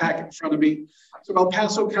have a packet in front of me. So El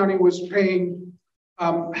Paso County was paying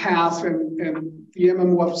half and the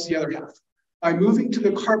MMOF is the other half. By moving to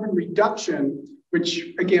the carbon reduction, which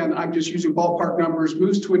again, I'm just using ballpark numbers,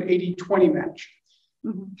 moves to an 80-20 match.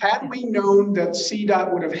 Had we known that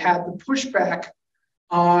CDOT would have had the pushback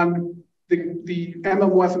on the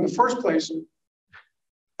MMOF in the first place,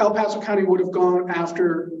 El Paso County would have gone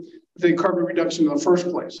after the carbon reduction in the first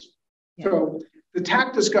place. Yeah. So the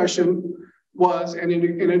TAC discussion was, and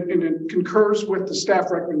it concurs with the staff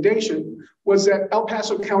recommendation, was that El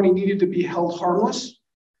Paso County needed to be held harmless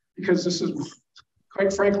because this is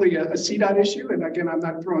quite frankly a CDOT issue. And again, I'm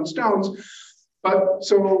not throwing stones, but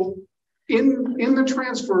so in the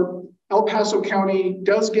transfer, El Paso County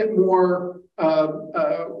does get more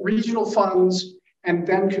regional funds and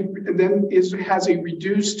then has a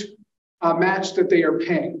reduced match that they are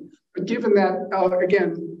paying. But given that,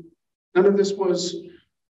 again, none of this was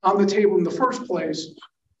on the table in the first place,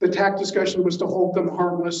 the TAC discussion was to hold them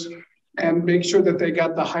harmless and make sure that they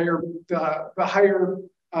got the higher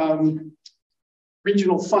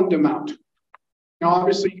regional fund amount. Now,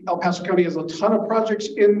 obviously, El Paso County has a ton of projects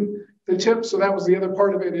in the tip, so that was the other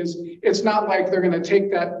part of it. Is it's not like they're going to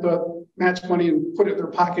take the match money and put it in their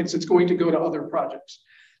pockets. It's going to go to other projects.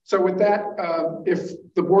 So with that, if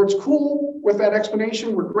the board's cool with that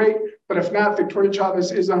explanation, we're great. But if not, Victoria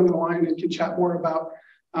Chavez is on the line and can chat more about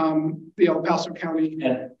the El Paso County.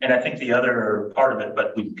 And I think the other part of it,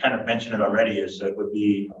 but we kind of mentioned it already, is that would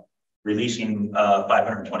be releasing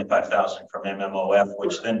 $525,000 from MMOF,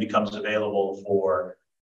 which then becomes available for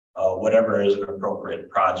whatever is an appropriate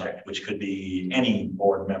project, which could be any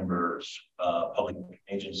board member's public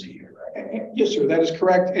agency here, right? Yes, sir, that is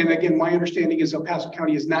correct. And again, my understanding is El Paso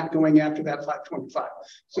County is not going after that 525.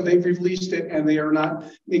 So they've released it and they are not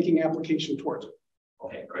making application towards it.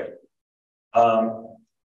 Okay, great.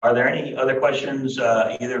 Are there any other questions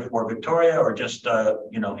either for Victoria or just,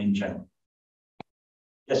 in general?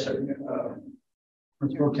 Yes, sir.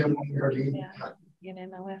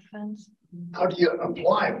 MMOF funds. How do you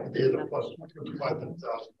apply for the other plus 25,000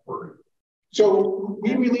 per? So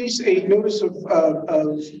we release a notice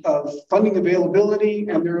of funding availability,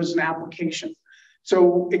 and there is an application.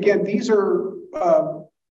 So again, these are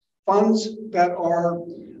funds that are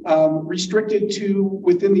restricted to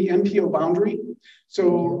within the MPO boundary.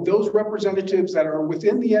 So those representatives that are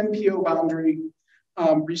within the MPO boundary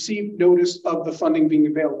receive notice of the funding being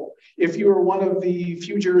available. If you are one of the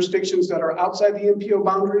few jurisdictions that are outside the MPO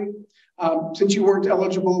boundary, since you weren't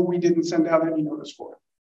eligible, we didn't send out any notice for it.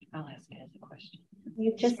 I'll ask you a question.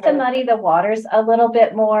 Just to muddy the waters a little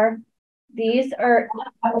bit more, these are,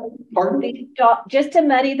 just to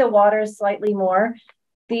muddy the waters slightly more,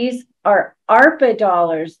 these are ARPA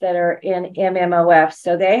dollars that are in MMOF.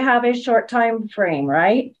 So they have a short time frame,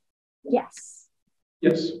 right? Yes.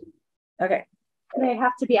 Yes. Okay. They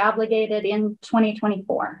have to be obligated in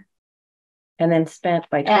 2024. And then spent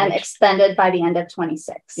by and expended by the end of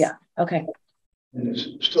 26. Yeah. Okay. And it's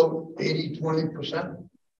still 80-20%.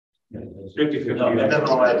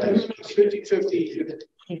 50-50.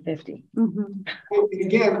 50-50.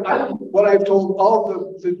 Again, what I've told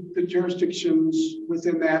all the jurisdictions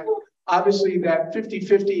within that, obviously that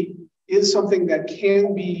 50-50 is something that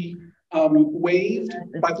can be waived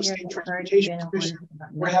by the State Transportation Commission.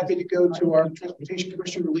 We're happy to go to our Transportation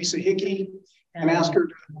Commissioner, Lisa Hickey, and ask her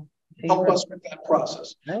to help us with that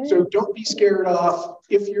process. So don't be scared off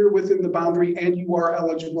if you're within the boundary and you are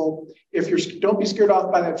eligible. Don't be scared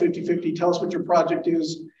off by that 50-50. Tell us what your project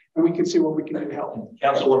is, and we can see what we can do to help.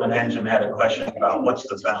 Councilwoman Hanson had a question about what's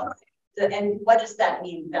the boundary. And what does that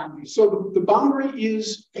mean, boundary? So the boundary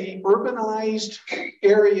is the urbanized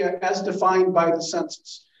area as defined by the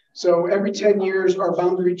census. So every 10 years, our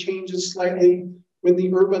boundary changes slightly when the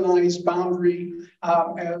urbanized boundary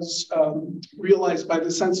as realized by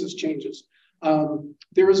the census changes.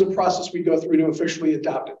 There is a process we go through to officially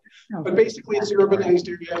adopt it. But basically, it's the urbanized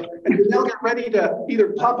area. And they'll get ready to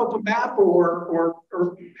either pop up a map or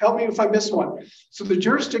help me if I miss one. So the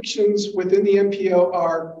jurisdictions within the MPO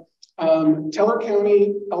are Teller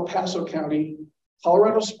County, El Paso County,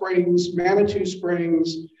 Colorado Springs, Manitou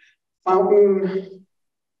Springs,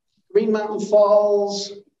 Green Mountain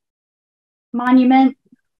Falls, Monument.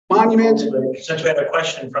 Since we had a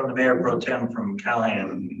question from the Mayor Pro Tem from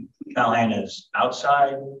Callahan, Callahan is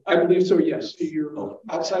outside? I believe so, yes. You're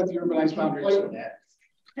outside the urbanized boundaries.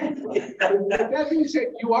 That being said,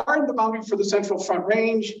 you are in the boundary for the Central Front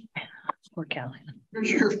Range. Or Callahan.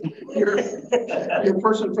 You're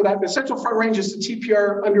person for that. The Central Front Range is the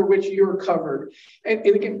TPR under which you're covered. And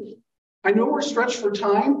again, I know we're stretched for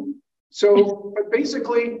time, So, but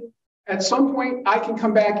basically, at some point, I can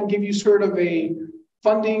come back and give you sort of a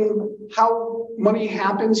funding, how money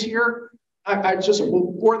happens here. I just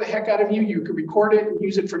will bore the heck out of you. You can record it and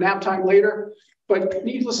use it for nap time later. But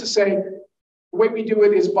needless to say, the way we do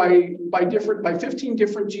it is by 15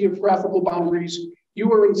 different geographical boundaries.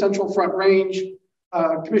 You are in Central Front Range.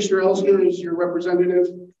 Commissioner Elsner is your representative.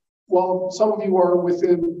 Well, some of you are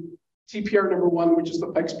within TPR number 1, which is the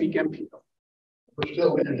Pikes Peak MPO. We're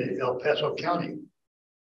still in the El Paso County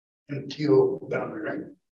MTO boundary, right?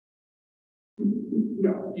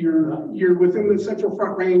 No, you're within the Central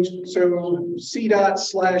Front Range. So CDOT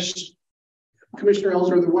 / Commissioner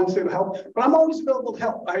Elsner are the ones that help. But I'm always available to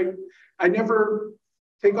help. I never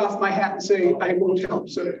take off my hat and say I won't help.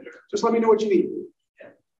 So just let me know what you need.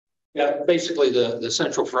 Yeah, basically the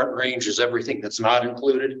Central Front Range is everything that's not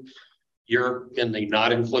included. You're in the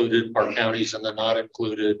not included. Park County's in the not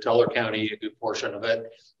included. Teller County, a good portion of it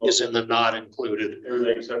is in the not included.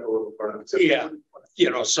 Everything except for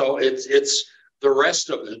yeah, so it's the rest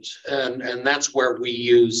of it, and that's where we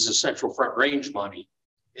use the Central Front Range money,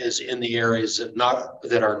 is in the areas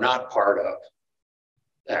that are not part of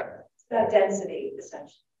that. That density,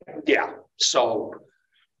 essentially. Yeah. So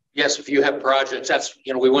yes, if you have projects, that's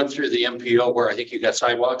we went through the MPO where I think you got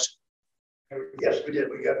sidewalks. Yes, we did.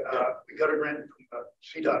 We got a grant from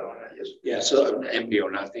CDOT on that. Yes. Yeah. So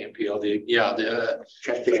MPO, not the MPO. The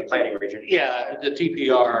Transportation Planning Region. Yeah, the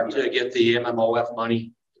TPR to get the MMOF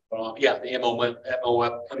money. The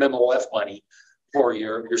MMOF money for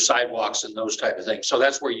your sidewalks and those type of things. So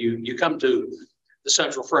that's where you come to the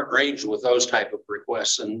Central Front Range with those type of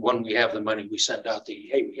requests. And when we have the money, we send out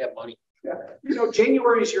hey, we have money. Yeah.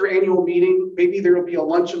 January is your annual meeting. Maybe there will be a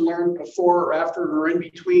lunch and learn before or after or in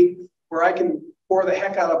between, where I can bore the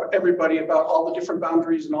heck out of everybody about all the different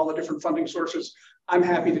boundaries and all the different funding sources. I'm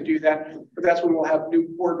happy to do that, but that's when we'll have new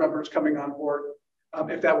board members coming on board.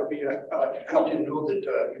 If that would be a help. I didn't know that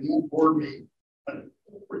you won't board me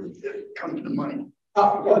when it comes to money.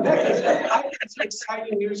 Well, that's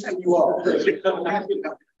exciting news for you all. I'm happy to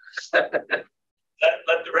help.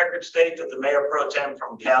 Let the record state that the Mayor Pro Tem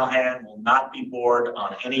from Calhan will not be bored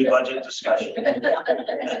on any budget discussion.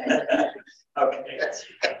 Okay.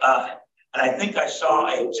 And I think I saw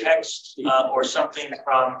a text or something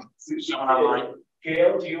from someone online.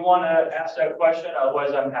 Gail, do you want to ask that question?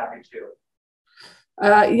 Otherwise, I'm happy to.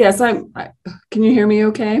 Yes, can you hear me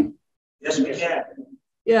okay? Yes, we can.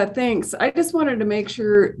 Yeah, thanks. I just wanted to make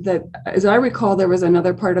sure that, as I recall, there was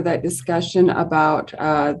another part of that discussion about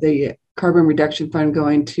the carbon reduction fund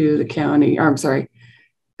going to the county, or I'm sorry,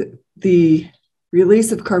 the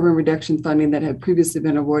release of carbon reduction funding that had previously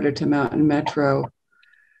been awarded to Mountain Metro.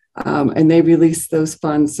 And they released those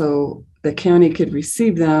funds so the county could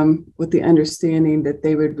receive them with the understanding that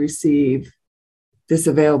they would receive this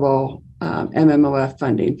available MMOF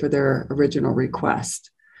funding for their original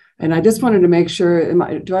request. And I just wanted to make sure,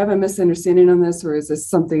 do I have a misunderstanding on this, or is this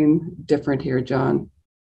something different here, John?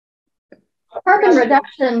 Carbon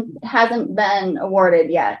reduction hasn't been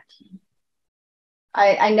awarded yet.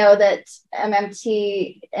 I know that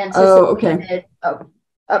MMT anticipated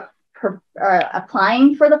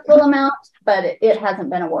applying for the full amount, but it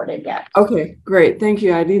hasn't been awarded yet. Okay, great. Thank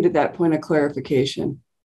you. I needed that point of clarification.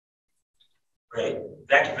 Great.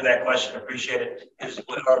 Thank you for that question. Appreciate it.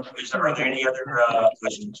 Are there any other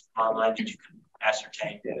questions online that you can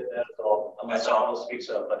ascertain? Yeah, that's all. That's all speaks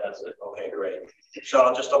up, but that's it. Okay, great. So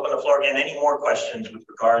I'll just open the floor again. Any more questions with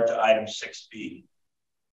regard to item 6B?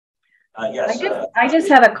 Yes. I just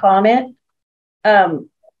have a comment.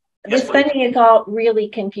 This funding is all really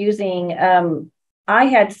confusing. I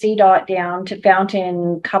had CDOT down to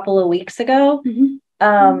Fountain a couple of weeks ago.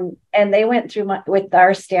 And they went through with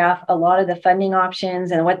our staff a lot of the funding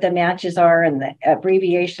options and what the matches are and the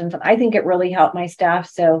abbreviations. I think it really helped my staff.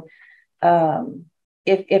 So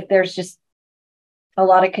if there's just a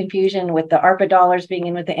lot of confusion with the ARPA dollars being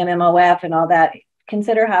in with the MMOF and all that,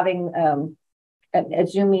 consider having a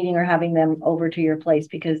Zoom meeting or having them over to your place,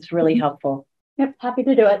 because it's really helpful. Yep, happy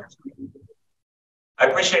to do it. I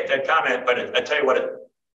appreciate that comment, but I tell you what it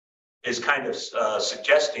is kind of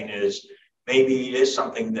suggesting is maybe it is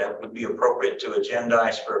something that would be appropriate to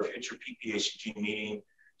agendize for a future PPACG meeting,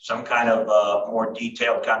 some kind of more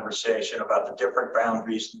detailed conversation about the different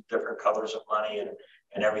boundaries, and different colors of money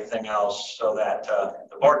and everything else, so that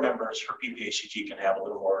the board members for PPACG can have a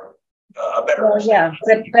little more, a better yeah,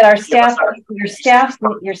 but our staff, your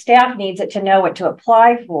staff needs it to know what to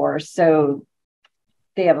apply for, so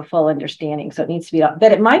they have a full understanding. So it needs to be,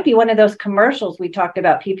 but it might be one of those commercials we talked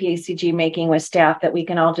about PPACG making with staff that we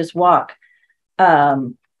can all just walk. That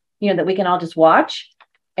we can all just watch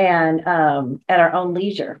and at our own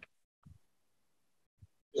leisure.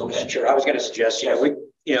 Okay. Sure. I was going to suggest,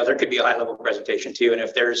 yeah, there could be a high level presentation too. And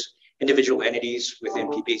if there's individual entities within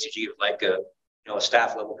PPACG like a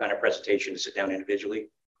staff level kind of presentation to sit down individually,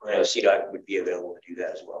 CDOT would be available to do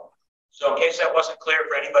that as well. So in case that wasn't clear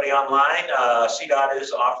for anybody online, CDOT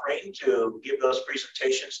is offering to give those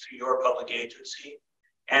presentations to your public agency.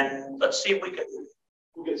 And let's see if we can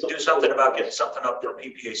do something about getting something up for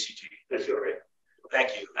PPACG. That's great.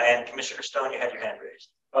 Thank you. And Commissioner Stone, you had your hand raised.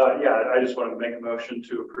 Yeah, I just wanted to make a motion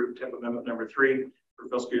to approve TIP Amendment number 3 for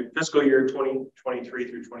fiscal year 2023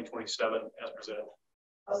 through 2027 as presented.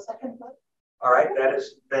 I'll second that. All right, that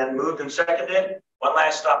has been moved and seconded. One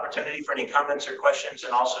last opportunity for any comments or questions,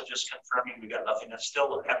 and also just confirming we got nothing,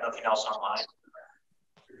 still have nothing else online.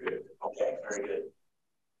 Okay, very good.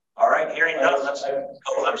 All right, hearing none. I'm sorry.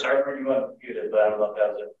 You unmuted, but I don't know if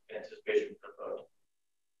that was an anticipation for the vote.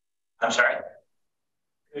 I'm sorry.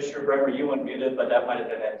 Commissioner Bremer, you unmuted, but that might have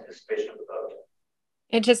been anticipation of the vote.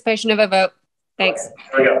 Anticipation of a vote. Thanks.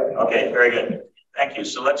 Okay. There we go. Okay, very good. Thank you.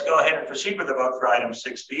 So let's go ahead and proceed with the vote for item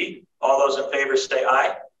 6B. All those in favor say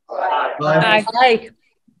aye. Aye. Aye. Aye.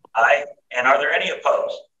 Aye. And are there any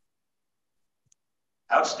opposed?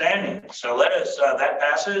 Outstanding. So let us, that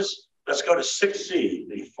passes. Let's go to 6C,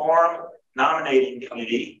 the form nominating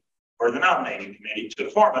committee, or the nominating committee, to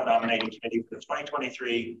form a nominating committee for the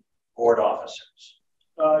 2023 board officers.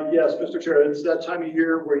 Yes, Mr. Chair, it's that time of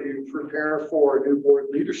year where you prepare for new board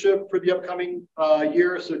leadership for the upcoming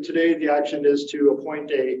year. So today the action is to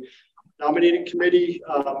appoint a nominating committee.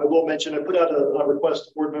 I will mention I put out a request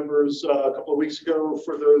to board members a couple of weeks ago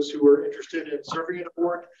for those who were interested in serving in a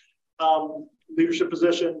board leadership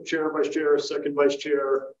position, chair, vice chair, second vice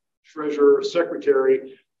chair, treasurer,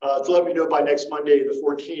 secretary, to let me know by next Monday, the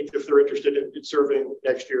 14th, if they're interested in serving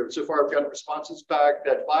next year. So far, I've gotten responses back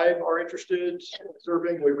that 5 are interested in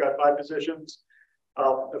serving. We've got 5 positions.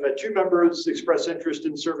 I've had 2 members express interest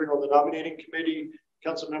in serving on the nominating committee,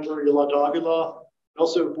 Councilmember Yolanda Aguilar,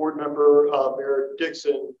 also board member Mayor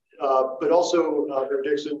Dixon, but also Mayor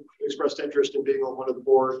Dixon expressed interest in being on one of the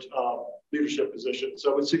board leadership positions.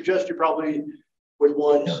 So I would suggest you probably would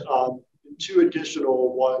want 2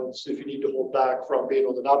 additional ones if you need to hold back from being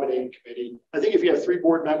on the nominating committee. I think if you have 3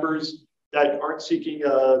 board members that aren't seeking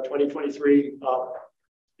a 2023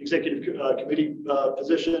 executive committee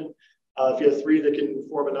position, if you have 3 that can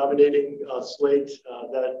form a nominating slate,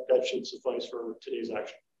 that should suffice for today's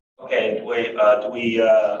action. Okay, do we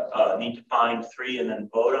need to find 3 and then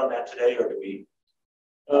vote on that today, or do we?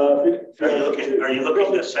 Are you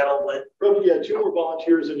looking to settle it? Probably, yeah, 2 more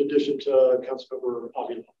volunteers in addition to Councilmember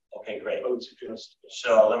Aguilar. Okay, great. I would suggest.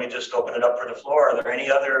 So let me just open it up for the floor. Are there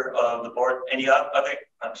any other the board, any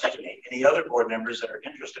other board members that are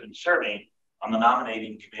interested in serving on the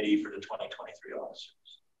nominating committee for the 2023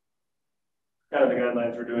 officers? Kind of the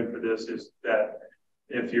guidelines we're doing for this is that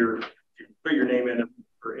if you put your name in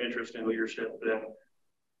for interest in leadership, then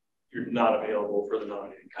you're not available for the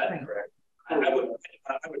nominating committee, correct? I would recommend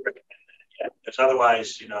that, yeah, because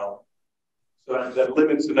otherwise, so that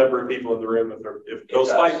limits the number of people in the room. If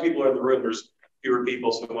those 5 people are in the room, there's fewer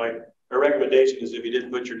people. So my recommendation is if you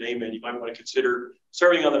didn't put your name in, you might want to consider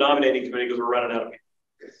serving on the nominating committee because we're running out of people.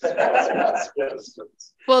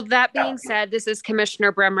 Well, that being said, this is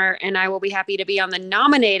Commissioner Bremer, and I will be happy to be on the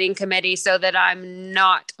nominating committee so that I'm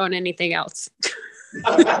not on anything else. She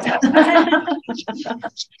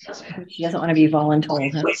doesn't want to be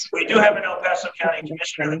voluntold. Huh? We do have an El Paso County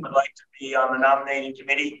commissioner that would like to be on the nominating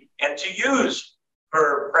committee and to use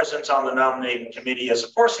her presence on the nominating committee as a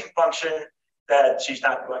forcing function that she's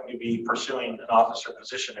not going to be pursuing an officer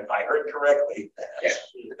position, if I heard correctly. Yes.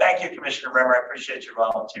 Thank you, Commissioner Bremer. I appreciate your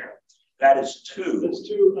volunteering. That is 2. That's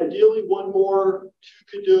 2. Ideally, 1 more.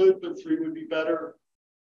 2 could do it, but 3 would be better.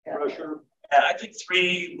 Pressure. I think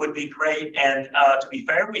 3 would be great. And to be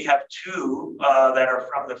fair, we have 2 that are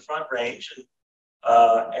from the Front Range.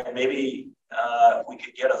 And maybe if we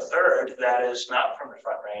could get a 3rd that is not from the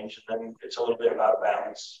Front Range, then it's a little bit out of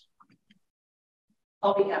balance.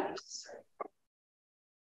 I'll be happy to serve.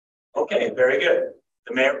 Okay, very good.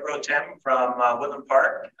 The Mayor Pro Tem from Woodland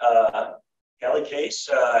Park, Kelly Case.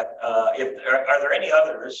 Are there any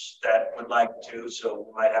others that would like to? So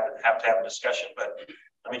we might have to have a discussion, but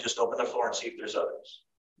let me just open the floor and see if there's others.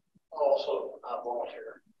 Also,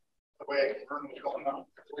 volunteer. The way I can learn what's going on.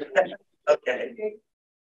 Okay.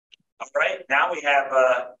 All right. Now we have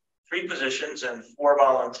 3 positions and 4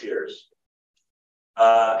 volunteers.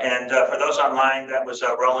 And for those online, that was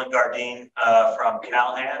Roland Gardine from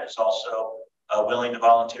Calhan is also willing to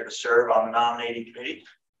volunteer to serve on the nominating committee.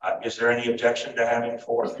 Is there any objection to having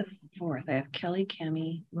 4? 4. They have Kelly,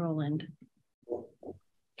 Cammie, Roland.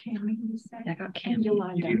 Cammie, I got Cammie.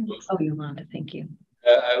 Yolanda. Oh, Yolanda, thank you.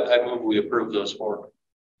 I move we approve those four.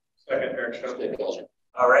 Second, Eric Stone.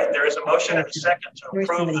 All right, there is a motion and a second to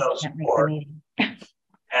approve those four.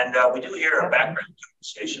 And we do hear a background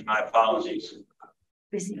station. My apologies.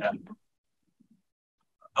 Yeah.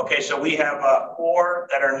 Okay, so we have 4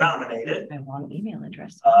 that are nominated. My wrong email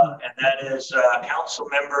address. And that is Council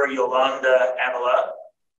Member Yolanda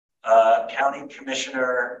Avila, County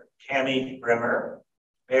Commissioner Tammy Brimmer,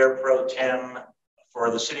 Mayor Pro Tem for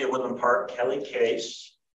the City of Woodland Park, Kelly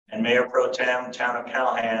Case, and Mayor Pro Tem, Town of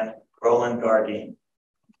Callahan, Roland Gardine.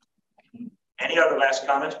 Any other last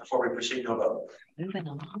comments before we proceed to a vote? Moving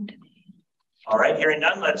along today. All right, hearing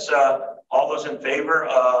none, let's all those in favor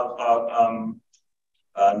of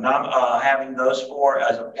having those 4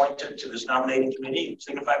 as appointed to this nominating committee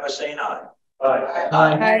signify by saying aye. Aye.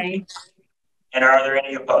 Aye. And are there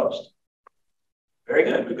any opposed? Very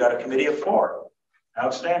good. We've got a committee of 4.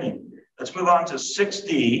 Outstanding. Let's move on to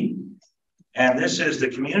 6D. And this is the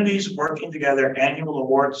Communities Working Together Annual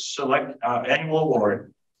Award Annual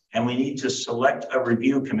Award. And we need to select a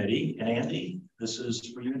review committee. And Andy, this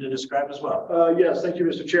is for you to describe as well. Yes, thank you,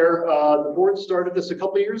 Mr. Chair. The board started this a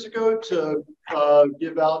couple of years ago to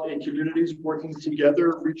give out a Communities Working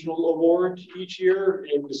Together Regional Award each year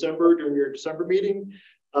in December during your December meeting.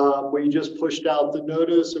 We just pushed out the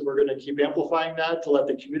notice, and we're going to keep amplifying that to let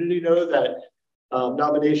the community know that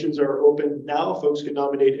nominations are open now. Folks can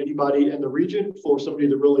nominate anybody in the region for somebody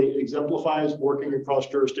that really exemplifies working across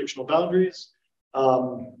jurisdictional boundaries.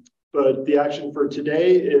 But the action for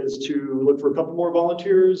today is to look for a couple more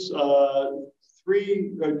volunteers, 2 or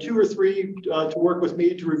 3 to work with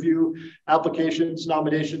me to review applications,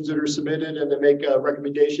 nominations that are submitted, and then make a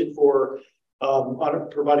recommendation for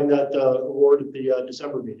providing that award at the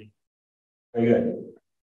December meeting. Very good.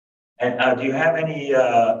 And do you have any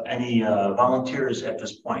volunteers at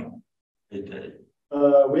this point?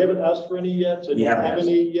 We haven't asked for any yet, so I don't have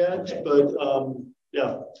any yet, okay. But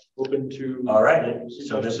yeah, open to. All right,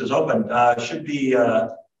 so this is open. Should be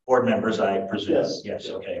board members, I presume. Yes. Yes.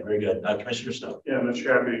 Okay. Very good. Commissioner Stowe. Yeah, Mr.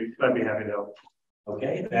 Chair, I'd be happy to help.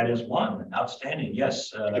 Okay, that is 1. Outstanding.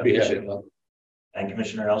 Yes. I'd be happy to help. And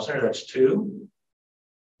Commissioner Elser, that's 2.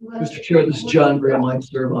 Mr. Chair, this is John Graham. I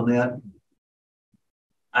serve on that.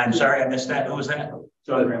 I'm sorry, I missed that. Who was that?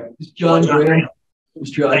 John Graham. John Graham.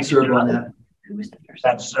 Mr. I serve on that. Who was the first?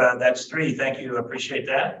 That's 3. Thank you. Appreciate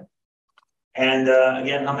that. And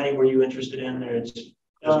again, how many were you interested in? It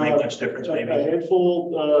doesn't make much difference, maybe. A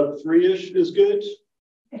handful, 3-ish is good.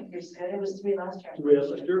 It was 3 last year. 3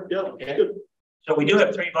 last year, yeah, okay. Good. So we do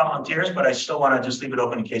have 3 volunteers, but I still want to just leave it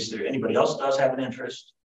open in case anybody else does have an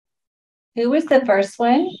interest. Who was the first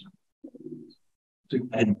one?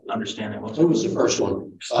 I didn't understand that. Who was the first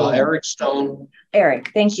one? Eric Stone.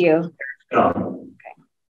 Eric, thank you.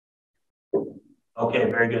 Okay,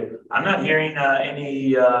 very good. I'm not hearing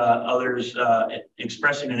any others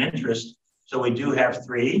expressing an interest. So we do have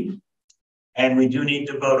 3, and we do need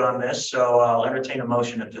to vote on this. So I'll entertain a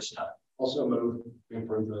motion at this time. Also move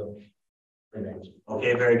for the names.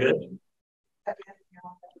 Okay, very good.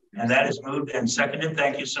 And that is moved and seconded.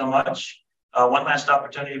 Thank you so much. One last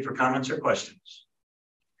opportunity for comments or questions.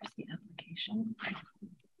 The application.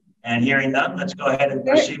 And hearing none, let's go ahead and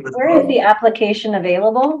proceed with. Where is the application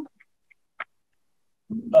available?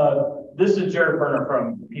 This is Jared Berner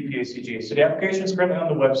from PPACG. So the application is currently on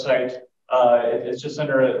the website. It's just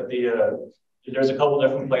under there's a couple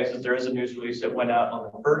different places. There is a news release that went out on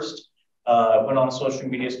the 1st. Went on social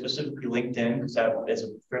media, specifically LinkedIn, because that is a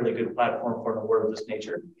fairly good platform for an award of this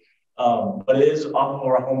nature. But it is on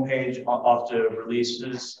our homepage, off to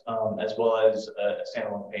releases, as well as a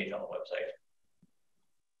standalone page on the website.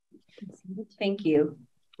 Thank you.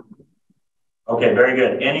 Okay, very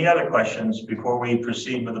good. Any other questions before we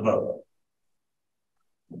proceed with the vote?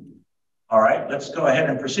 All right, let's go ahead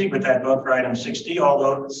and proceed with that vote for item 6D.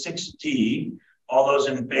 All those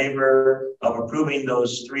in favor of approving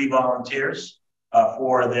those 3 volunteers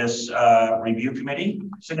for this review committee,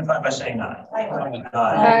 signify by saying aye.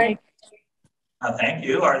 Aye. Aye. Thank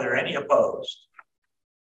you. Are there any opposed?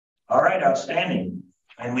 All right, outstanding.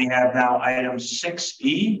 And we have now item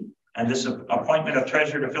 6E, and this is appointment of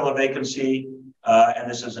treasurer to fill a vacancy. And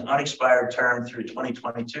this is an unexpired term through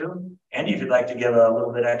 2022. Andy, if you'd like to give a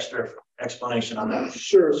little bit extra explanation on that.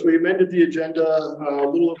 Sure. So we amended the agenda a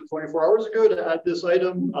little over 24 hours ago to add this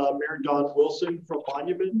item. Mayor Don Wilson from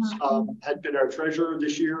Monuments had been our treasurer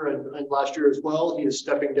this year and last year as well. He is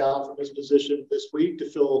stepping down from his position this week to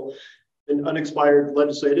fill an unexpired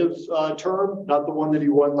legislative term, not the one that he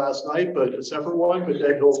won last night, but a separate one. But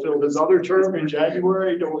then he'll fill his other term in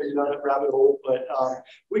January. Don't want to go down that rabbit hole. But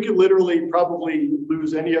we could literally probably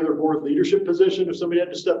lose any other board leadership position if somebody had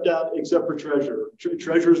to step down, except for treasurer.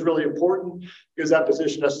 Treasurer is really important because that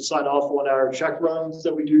position has to sign off on our check runs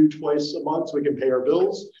that we do twice a month so we can pay our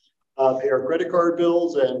bills. Pay our credit card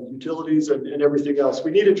bills and utilities and everything else. We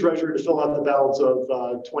need a treasurer to fill out the balance of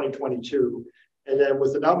 2022. And then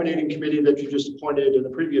with the nominating committee that you just appointed in the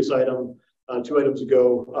previous item, 2 items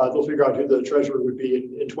ago, they'll figure out who the treasurer would be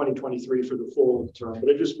in 2023 for the full term.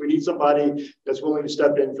 But we need somebody that's willing to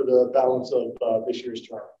step in for the balance of this year's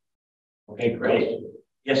term. Okay, great.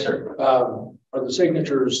 Yes, sir. Are the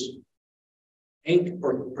signatures ink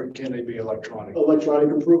or can they be electronic? Electronic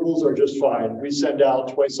approvals are just fine. We send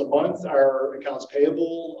out twice a month our accounts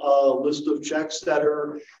payable list of checks that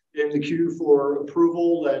are in the queue for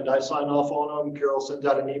approval, and I sign off on them. Carol sends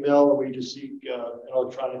out an email, and we just seek an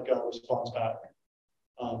electronic response back.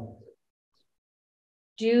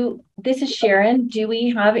 This is Sharon. Do we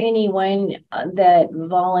have anyone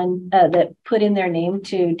that put in their name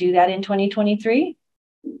to do that in 2023?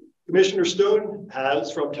 Commissioner Stone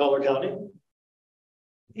has from Teller County.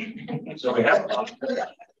 So we have.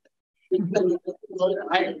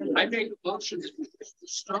 I make a motion to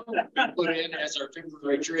put in as our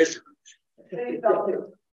temporary treasurer.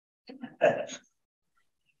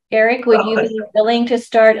 Eric, would you be willing to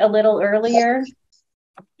start a little earlier?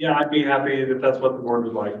 Yeah, I'd be happy if that's what the board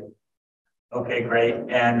would like. Okay, great.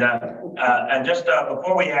 And just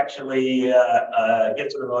before we actually get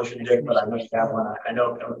to the motion, Dick, but I know you have one. I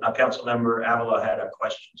know Council Member Avila had a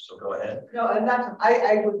question, so go ahead. No, and that's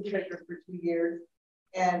I was treasurer for 2 years,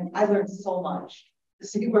 and I learned so much to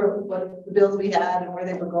see what the bills we had and where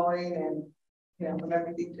they were going, and from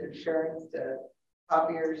everything to insurance to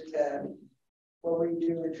copiers to what we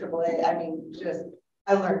do with AAA. I mean,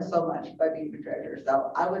 I learned so much by being the treasurer.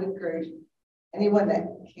 So I would encourage anyone that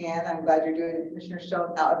can. I'm glad you're doing it, Commissioner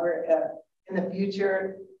Stone. However, in the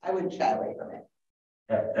future, I wouldn't shy away from it.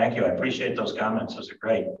 Yeah, thank you. I appreciate those comments. Those are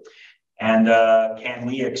great. And can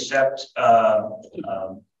we accept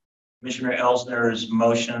Commissioner Elsner's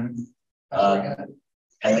motion? We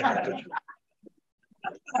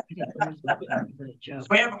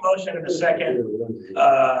have a motion in a second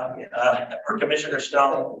for Commissioner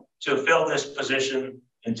Stone to fill this position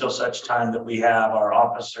until such time that we have our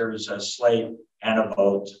officers slate and a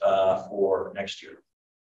vote for next year.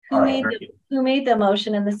 Who made the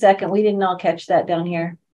motion in the second? We didn't all catch that down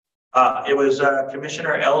here. It was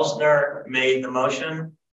Commissioner Elsner made the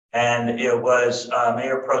motion, and it was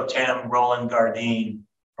Mayor Pro Tem Roland Gardine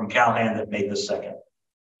from Calhan that made the second.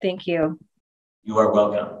 Thank you. You are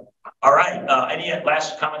welcome. All right. Any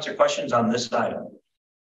last comments or questions on this item?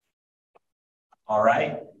 All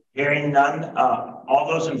right. Hearing none. All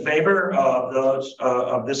those in favor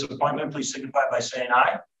of this appointment, please signify by saying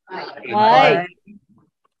aye. Aye. Aye.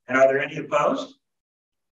 And are there any opposed?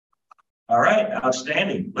 All right.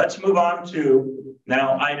 Outstanding. Let's move on to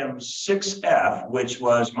now item 6F, which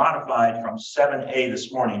was modified from 7A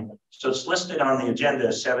this morning. So it's listed on the agenda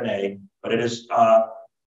as 7A, but it is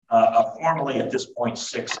formally at this point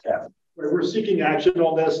 6F. We're seeking action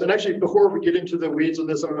on this. And actually, before we get into the weeds on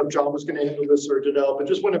this, I don't know if John was going to handle this or Janelle, but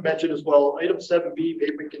just want to mention as well, item 7B,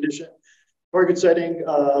 pavement condition, target setting.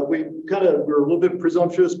 We're a little bit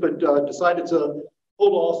presumptuous, but decided to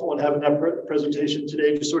hold off on having that presentation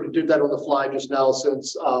today. Just sort of did that on the fly just now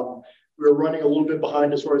since we were running a little bit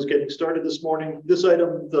behind as far as getting started this morning. This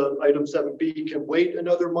item, the item 7B, can wait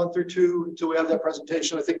another month or two until we have that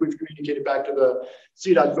presentation. I think we've communicated back to the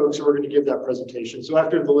CDOT folks who are going to give that presentation. So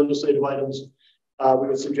after the legislative items, we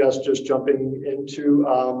would suggest just jumping into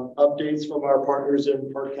updates from our partners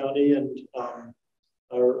in Park County and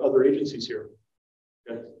our other agencies here.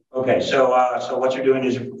 Okay. Okay, so what you're doing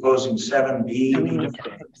is you're proposing 7B.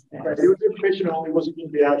 Right, it was information only, wasn't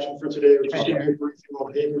going to be action for today. It was just a briefing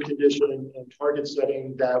on pavement condition and target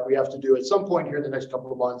setting that we have to do at some point here in the next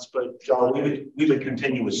couple of months. But John, we would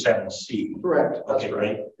continue with 7C. Correct. That's okay,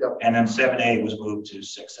 great. Yep. And then 7A was moved to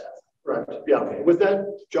 6F. Right. Yeah. Okay. With that,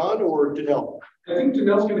 John or Janelle? I think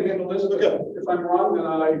Janelle's going to handle this. Okay. If I'm wrong, then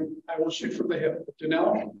I will shoot from the hip.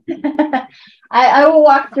 Janelle? I will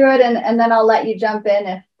walk through it and then I'll let you jump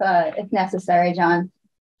in if necessary, John.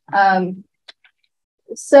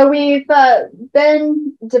 So we've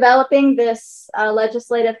been developing this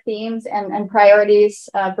legislative themes and priorities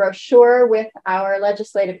brochure with our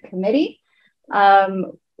legislative committee,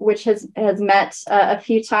 which has met a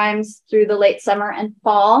few times through the late summer and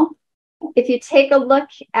fall. If you take a look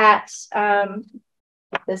at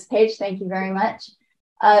this page, thank you very much.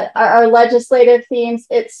 Our legislative themes,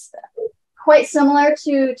 quite similar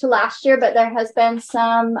to last year, but there has been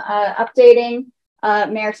some updating.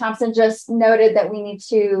 Mayor Thompson just noted that we need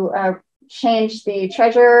to change the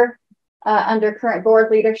treasurer under current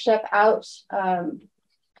board leadership out.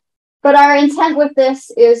 But our intent with this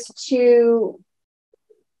is to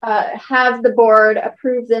have the board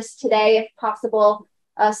approve this today if possible,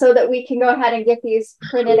 so that we can go ahead and get these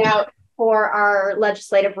printed out for our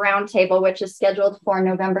legislative roundtable, which is scheduled for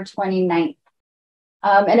November 29th.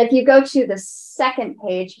 And if you go to the second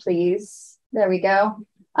page, please, there we go.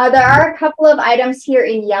 There are a couple of items here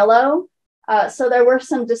in yellow. So there were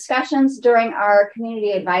some discussions during our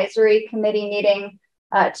community advisory committee meeting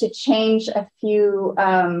to change a few,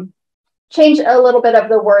 change a little bit of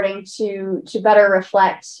the wording to better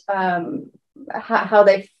reflect how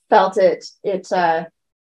they felt it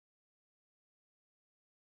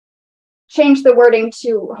change the wording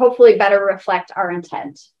to hopefully better reflect our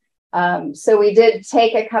intent. So we did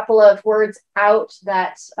take a couple of words out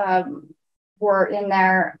that were in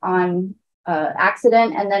there on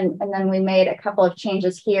accident, and then we made a couple of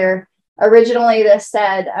changes here. Originally, this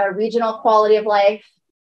said regional quality of life,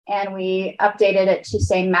 and we updated it to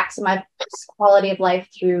say maximize quality of life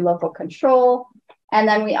through local control. And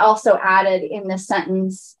then we also added in this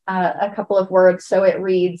sentence a couple of words, so it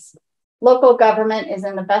reads, local government is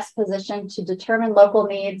in the best position to determine local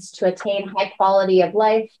needs to attain high quality of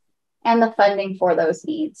life and the funding for those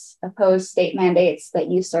needs, oppose state mandates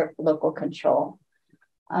that usurp local control.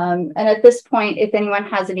 And at this point, if anyone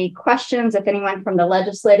has any questions, if anyone from the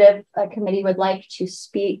legislative committee would like to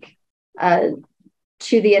speak to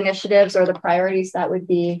the initiatives or the priorities, that would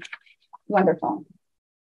be wonderful.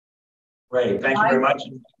 Great, thank you very much.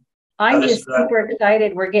 I'm just super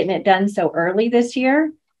excited we're getting it done so early this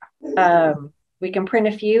year. We can print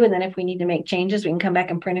a few, and then if we need to make changes, we can come back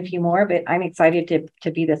and print a few more, but I'm excited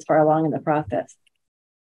to be this far along in the process.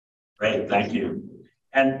 Great, thank you.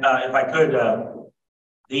 And if I could,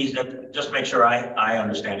 these, just make sure I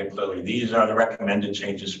understand it clearly. These are the recommended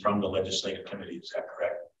changes from the legislative committee, is that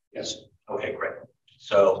correct? Yes. Okay, great.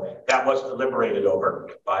 So that was deliberated over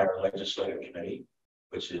by our legislative committee,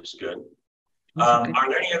 which is good. Are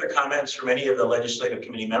there any other comments from any of the legislative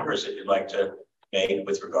committee members that you'd like to make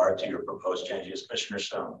with regard to your proposed changes, Commissioner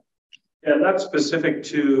Stone? Yeah, not specific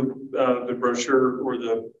to the brochure or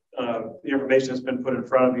the information that's been put in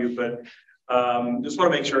front of you, but just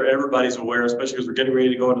want to make sure everybody's aware, especially because we're getting ready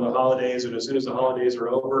to go into the holidays, and as soon as the holidays are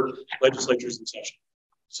over, legislature's in session.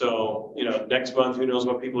 So, you know, next month, who knows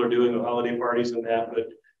what people are doing with holiday parties and that, but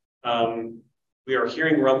we are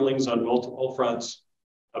hearing rumblings on multiple fronts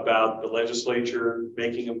about the legislature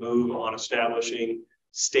making a move on establishing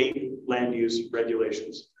state land use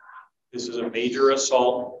regulations. This is a major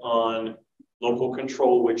assault on local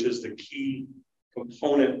control, which is the key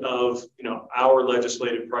component of, you know, our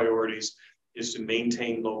legislative priorities, is to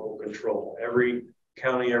maintain local control. Every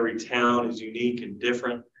county, every town is unique and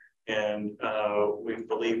different, and we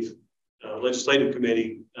believe legislative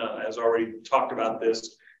committee has already talked about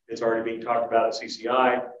this. It's already being talked about at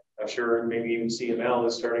CCI. I'm sure maybe even CML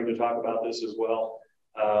is starting to talk about this as well.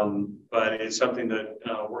 But it's something that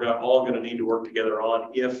we're all going to need to work together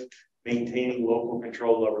on if maintaining local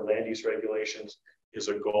control over land use regulations is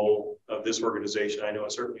a goal of this organization. I know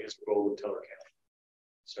it certainly is a goal of Teller County.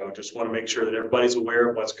 So just want to make sure that everybody's aware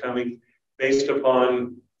of what's coming based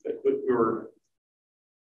upon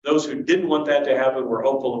those who didn't want that to happen. We're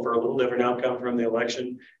hopeful for a little different outcome from the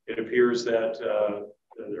election. It appears that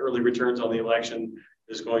the early returns on the election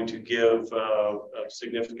is going to give a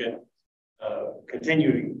significant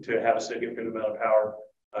continuing to have a significant amount of power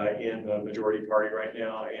in the majority party right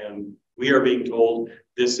now. And we are being told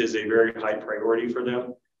this is a very high priority for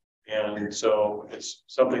them. And so it's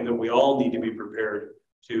something that we all need to be prepared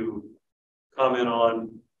to comment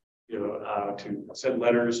on, you know, to send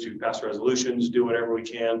letters, to pass resolutions, do whatever we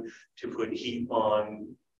can to put heat on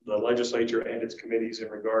the legislature and its committees in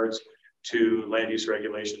regards to land use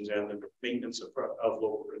regulations and the maintenance of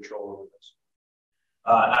local control over this.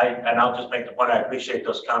 I'll just make the point, I appreciate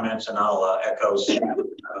those comments, and I'll echo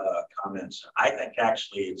comments. I think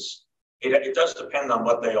actually it does depend on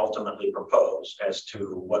what they ultimately propose as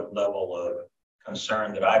to what level of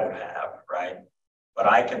concern that I would have, right? But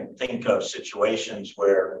I can think of situations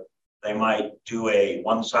where they might do a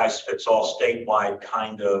one-size-fits-all statewide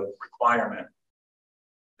kind of requirement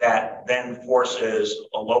that then forces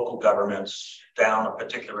a local governments down a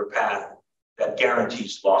particular path that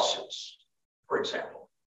guarantees lawsuits, for example.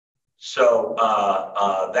 So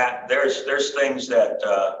that there's things that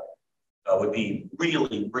would be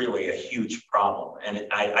really a huge problem. And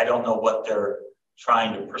I don't know what they're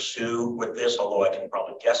trying to pursue with this, although I can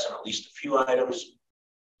probably guess on at least a few items.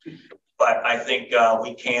 But I think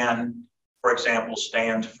we can, for example,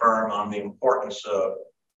 stand firm on the importance of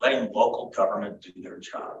letting local government do their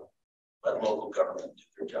job. Let local government do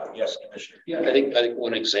their job. Yes, Commissioner. Yeah, I think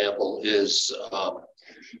one example is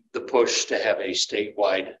the push to have a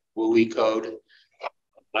statewide WUI code.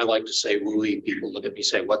 I like to say WUI. People look at me and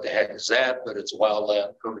say, "What the heck is that?" But it's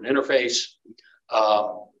Wildland Urban Interface.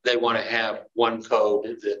 They want to have one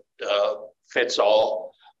code that fits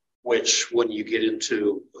all. Which, when you get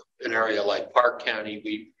into an area like Park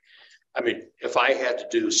County, I mean, if I had to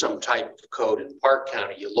do some type of code in Park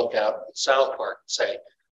County, you look out at South Park and say,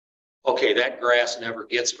 okay, that grass never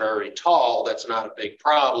gets very tall. That's not a big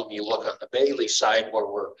problem. You look on the Bailey side where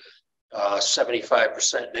we're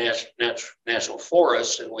 75% national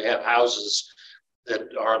forest, and we have houses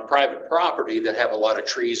that are on private property that have a lot of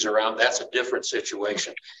trees around. That's a different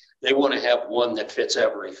situation. They want to have one that fits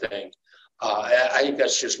everything. I think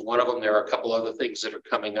that's just one of them. There are a couple other things that are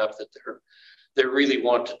coming up that they really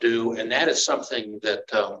want to do. And that is something that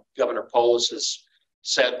Governor Polis has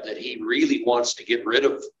said that he really wants to get rid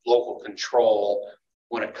of local control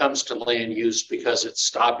when it comes to land use, because it's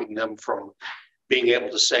stopping them from being able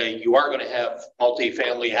to say, you are going to have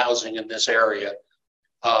multifamily housing in this area.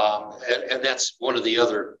 And that's one of the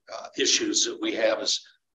other issues that we have is,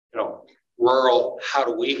 rural, how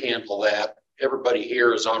do we handle that? Everybody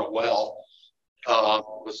here is on a well.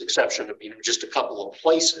 With the exception of just a couple of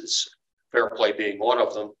places, Fairplay being one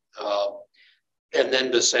of them, and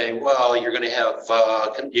then to say, well, you're going to have,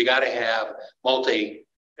 you got to have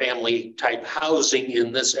multi-family type housing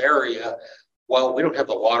in this area. Well, we don't have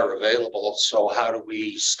the water available, so how do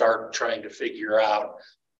we start trying to figure out?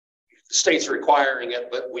 The state's requiring it,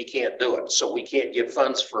 but we can't do it, so we can't get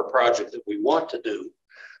funds for a project that we want to do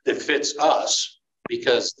that fits us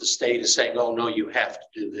because the state is saying, oh no, you have to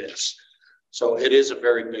do this. So it is a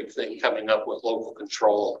very big thing coming up with local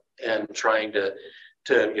control and trying to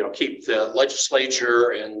keep the legislature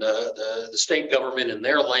and the state government in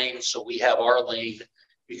their lane, so we have our lane,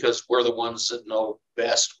 because we're the ones that know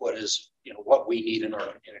best what is what we need in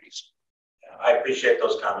our communities. I appreciate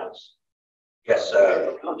those comments. Yes.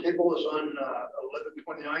 The table is on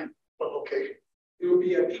 11/29. What location? It will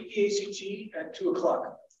be at PPACG at 2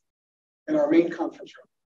 o'clock in our main conference room.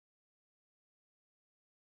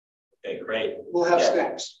 Okay, great. We'll have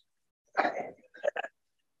snacks.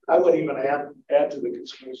 I would even add to the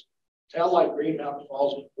concerns. Town like Green Mountain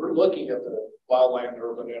Falls, we're looking at the wildland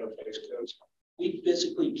urban interface codes. We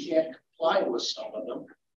physically can't comply with some of them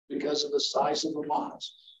because of the size of the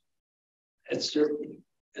lots. It's a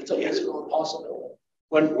physical impossibility.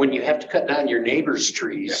 When you have to cut down your neighbor's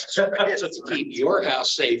trees to keep your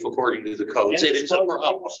house safe according to the codes, it is a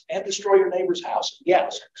problem. And destroy your neighbor's house.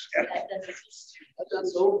 Yes.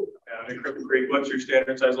 That's over. In Cripple Creek, what's your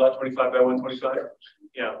standard size lot? 25 by 125?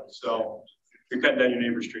 Yeah, so you're cutting down your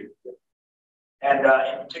neighbor's tree. And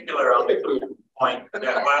in particular, on the point that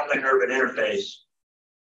wildland urban interface,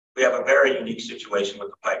 we have a very unique situation with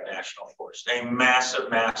the Pike National Forest, a massive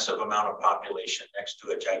amount of population next to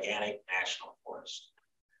a gigantic national forest.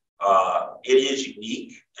 It is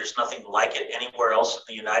unique. There's nothing like it anywhere else in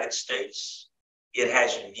the United States. It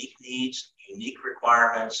has unique needs, unique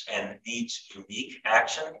requirements, and needs unique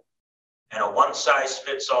action. And a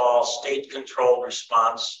one-size-fits-all state-controlled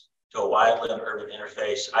response to a wildland urban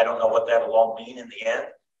interface, I don't know what that'll all mean in the end,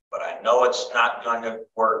 but I know it's not going to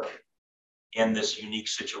work in this unique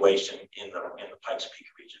situation in the Pikes Peak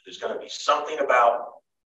region. There's going to be something about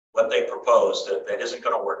what they propose that isn't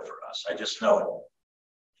going to work for us. I just know it.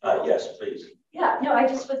 Yes, please. Yeah, no, I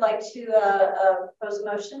just would like to propose a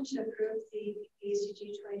motion to approve the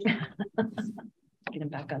PPACG 2020. Get him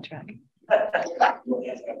back on track.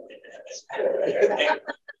 Second.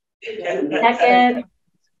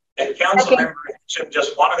 And council member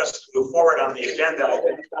just wanted us to move forward on the agenda.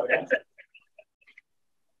 Thank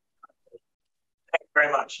you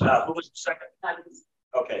very much. Who was the second?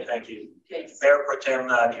 Okay, thank you. Mayor Pro Tem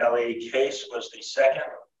Kelly Case was the second.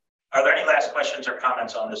 Are there any last questions or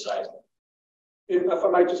comments on this item? If I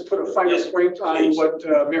might just put a final point on what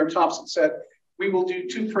Mayor Thompson said, we will do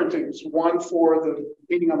 2 printings, one for the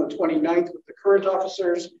meeting on the 29th with the current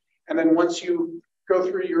officers. And then once you go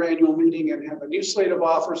through your annual meeting and have a new slate of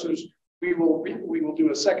officers, we will do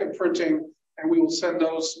a second printing, and we will send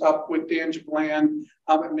those up with Dan Jablan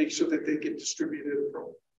and make sure that they get distributed.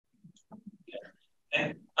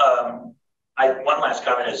 And one last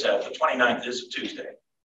comment is the 29th is a Tuesday.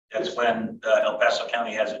 That's when El Paso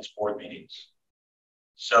County has its board meetings.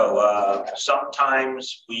 So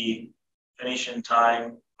sometimes we finish in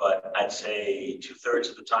time, but I'd say 2/3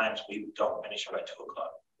 of the times we don't finish by 2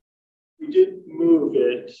 o'clock. We did move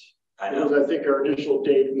it Because I think our initial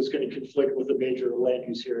date was going to conflict with the major land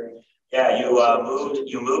use hearing. Yeah,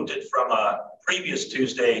 you moved it from a previous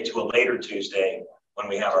Tuesday to a later Tuesday when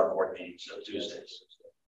we have our board meetings on Tuesdays.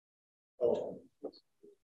 Oh.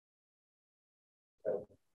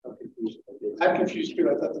 I'm confused too.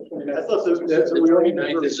 I thought the 29th. I thought the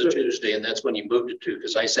 29th is a Tuesday, and that's when you moved it to,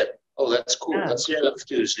 because I said, oh, that's cool. That's the 5th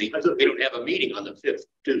Tuesday. We don't have a meeting on the 5th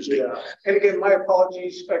Tuesday. Yeah. And again, my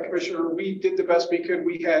apologies, Commissioner. We did the best we could.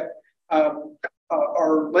 We had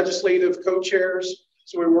our legislative co-chairs.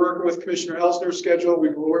 So we were working with Commissioner Elsner's schedule. We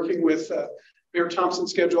were working with Mayor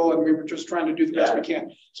Thompson's schedule, and we were just trying to do the best we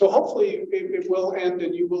can. So hopefully it will end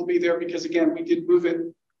and you will be there, because again, we did move it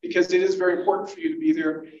because it is very important for you to be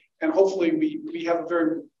there. And hopefully we have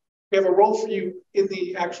a role for you in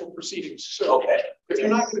the actual proceedings. So if you're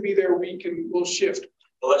not going to be there, we'll shift.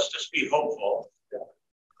 Well, let's just be hopeful.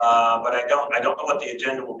 But I don't know what the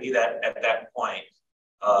agenda will be at that point.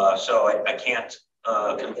 So I can't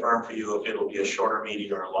confirm for you if it'll be a shorter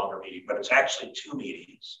meeting or a longer meeting, but it's actually 2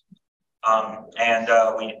 meetings.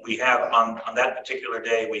 We have on that particular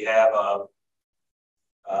day, we have well,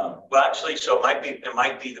 actually, so it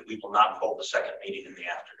might be that we will not hold the second meeting in the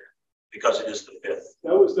afternoon because it is the 5th.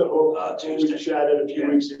 That was the hope. Tuesday. We chatted a few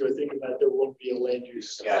weeks ago thinking that there won't be a land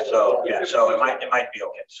use. Yeah, so it might be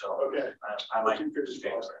okay. So I might keep fingers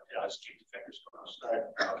crossed. Yeah, let's keep the fingers crossed.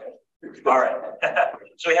 Okay. All right.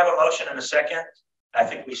 So we have a motion and a second. I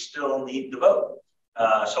think we still need the vote.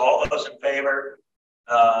 So all those in favor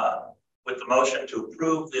with the motion to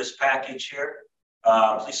approve this package here,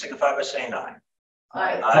 please signify by saying aye.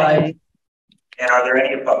 Aye. Aye. And are there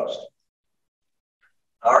any opposed?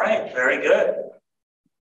 All right, very good.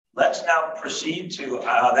 Let's now proceed to,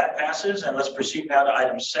 that passes, and let's proceed now to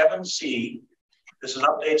item 7C. This is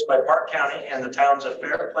updates by Park County and the towns of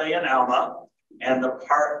Fairplay and Alma and the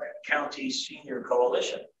Park County Senior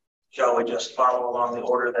Coalition. Shall we just follow along the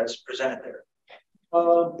order that's presented there?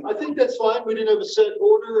 I think that's fine. We didn't have a set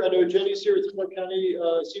order. I know Jenny's here at the Park County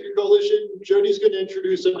Senior Coalition. Jody's going to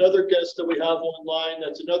introduce another guest that we have online.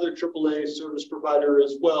 That's another AAA service provider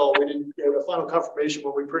as well. We didn't have a final confirmation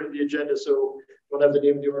when we printed the agenda, so we don't have the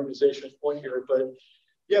name of the organization at point here. But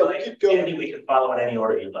yeah, we could go. Andy, we can follow in any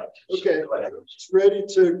order you'd like to. Okay, so it's ready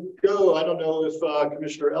to go. I don't know if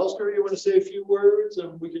Commissioner Elster, you want to say a few words,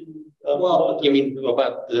 and we can. Well, you mean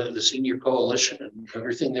about the Senior Coalition and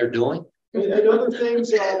everything they're doing? And other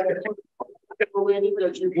things related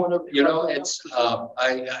that you want to. You know, it's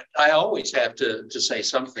I always have to say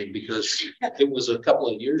something, because it was a couple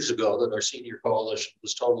of years ago that our Senior Coalition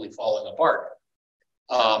was totally falling apart,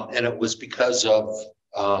 and it was because of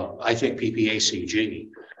I think PPACG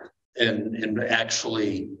and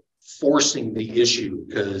actually forcing the issue,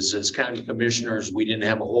 because as county commissioners we didn't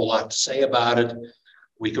have a whole lot to say about it.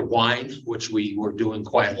 We could whine, which we were doing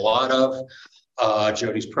quite a lot of.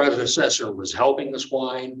 Jody's predecessor was helping us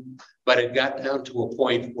whine, but it got down to a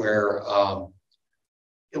point where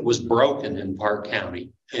it was broken in Park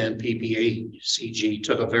County, and PPACG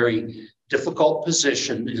took a very difficult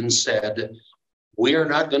position and said, we are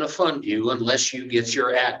not going to fund you unless you get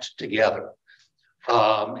your act together.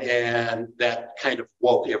 And that kind of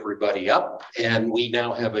woke everybody up. And we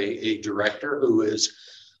now have a director who is,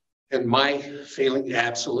 in my feeling,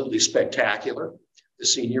 absolutely spectacular. The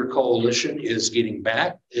Senior Coalition is getting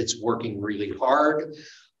back. It's working really hard.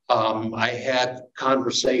 I had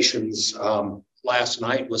conversations last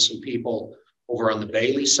night with some people over on the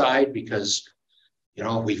Bailey side, because, you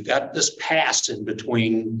know, we've got this pass in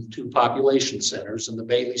between 2 population centers, and the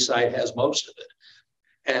Bailey side has most of it.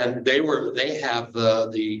 And they have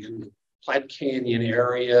the Platte Canyon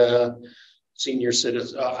area senior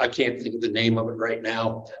citizens, I can't think of the name of it right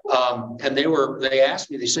now. And they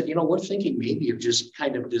asked me, they said, you know, we're thinking maybe of just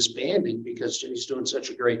kind of disbanding because Jenny's doing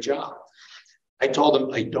such a great job. I told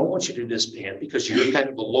them, I don't want you to disband because you're kind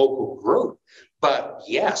of a local group, but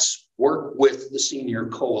yes, work with the Senior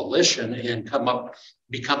Coalition and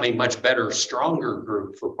become a much better, stronger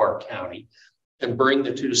group for Park County, and bring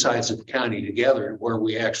the 2 sides of the county together where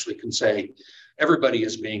we actually can say everybody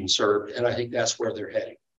is being served. And I think that's where they're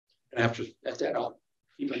heading. And after that, I'll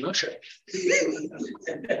keep my mouth shut.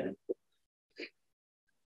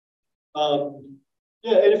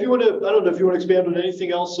 Yeah, and if you want to, I don't know if you want to expand on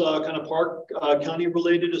anything else kind of Park County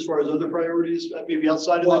related as far as other priorities, maybe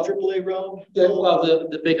outside of the AAA realm?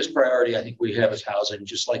 The biggest priority I think we have is housing,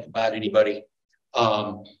 just like about anybody.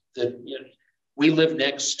 We live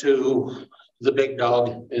next to the big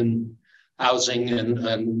dog in housing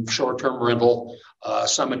and short-term rental,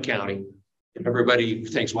 Summit County. And everybody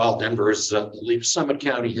thinks, well, Denver is Summit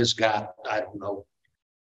County has got, I don't know,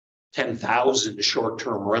 10,000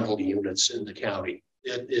 short-term rental units in the county.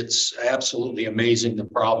 It's absolutely amazing the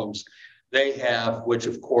problems they have, which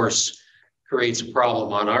of course creates a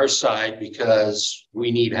problem on our side because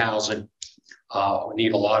we need housing. We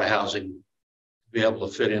need a lot of housing to be able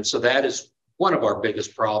to fit in. So that is one of our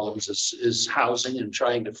biggest problems is housing and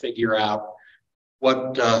trying to figure out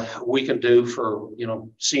what we can do for,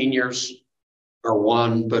 seniors are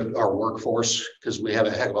one, but our workforce, because we have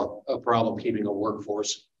a heck of a problem keeping a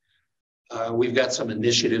workforce. We've got some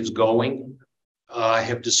initiatives going. I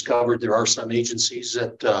have discovered there are some agencies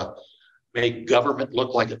that make government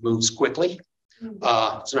look like it moves quickly.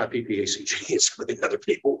 It's not PPACG, it's for the other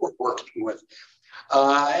people we're working with.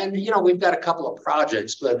 And, we've got a couple of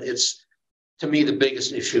projects, but to me, the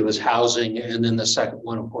biggest issue is housing. And then the second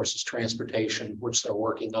one, of course, is transportation, which they're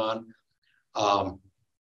working on.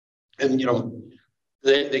 And,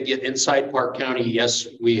 they get inside Park County. Yes,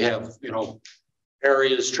 we have,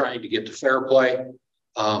 areas trying to get to Fairplay.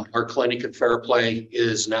 Our clinic at Fairplay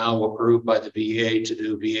is now approved by the VA to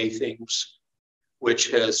do VA things,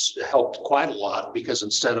 which has helped quite a lot because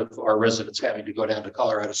instead of our residents having to go down to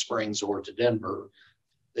Colorado Springs or to Denver,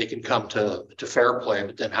 they can come to Fairplay,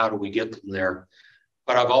 but then how do we get them there?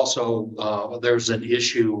 But I've also, there's an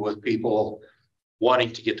issue with people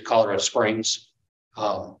wanting to get to Colorado Springs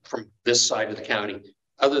from this side of the county.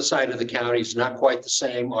 Other side of the county is not quite the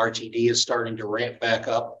same. RTD is starting to ramp back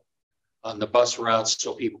up on the bus routes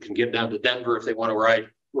so people can get down to Denver if they want to ride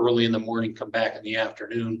early in the morning, come back in the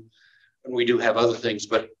afternoon. And we do have other things,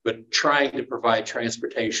 but trying to provide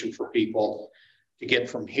transportation for people to get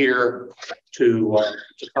from here to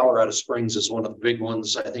Colorado Springs is one of the big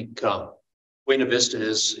ones. I think Buena Vista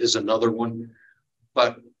is another one.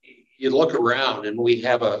 But you look around and we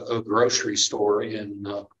have a grocery store in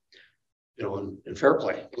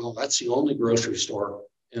Fairplay. Well, that's the only grocery store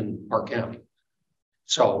in Park County.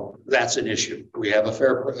 So that's an issue. We have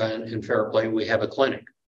in Fairplay, we have a clinic.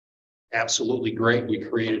 Absolutely great. We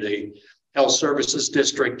created a health services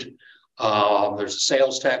district. There's a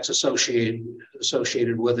sales tax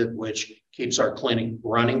associated with it, which keeps our clinic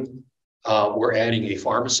running. We're adding a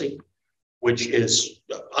pharmacy, which is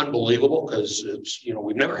unbelievable because it's,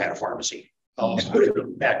 we've never had a pharmacy.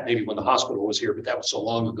 Back maybe when the hospital was here, but that was so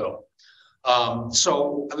long ago.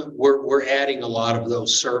 So we're adding a lot of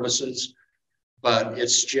those services, but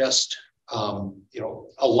it's just,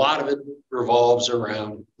 a lot of it revolves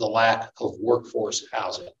around the lack of workforce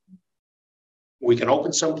housing. We can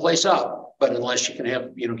open someplace up, but unless you can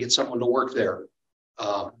have, get someone to work there,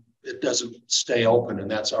 it doesn't stay open, and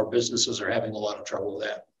that's our businesses are having a lot of trouble with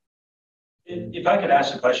that. If I could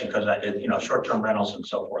ask a question, because short-term rentals and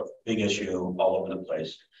so forth, big issue all over the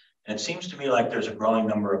place. And it seems to me like there's a growing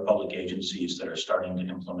number of public agencies that are starting to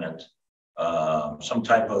implement some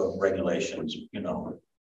type of regulations,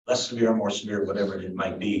 less severe, more severe, whatever it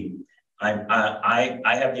might be.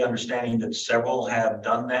 I have the understanding that several have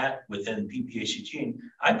done that within PPACG.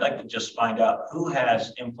 I'd like to just find out who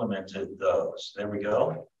has implemented those. There we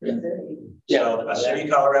go. Yeah. So the city of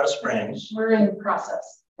Colorado Springs. We're in the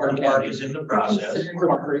process. Park is in the process.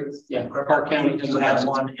 Park County has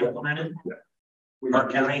one implemented.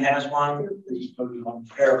 Park County has one.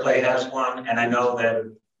 Fairplay has one, and I know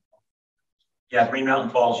that Green Mountain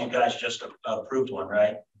Falls, you guys just approved one,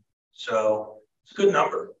 right? So it's a good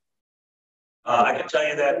number. I can tell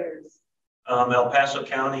you that El Paso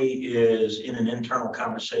County is in an internal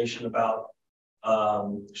conversation about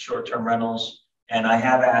short-term rentals, and I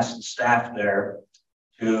have asked the staff there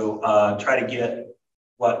to try to get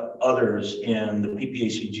what others in the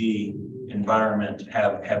PPACG environment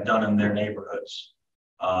have done in their neighborhoods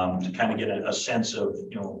to kind of get a sense of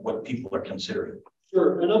what people are considering.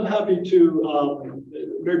 Sure, and I'm happy to,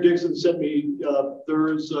 Mayor Dixon sent me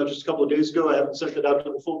theirs just a couple of days ago. I haven't sent it out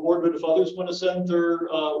to the full board, but if others want to send their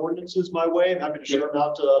ordinances my way, I'm happy to share them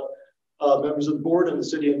out to members of the board and the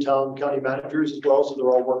city and town county managers as well, so they're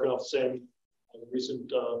all working off the same recent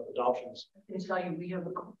adoptions. I can tell you, we have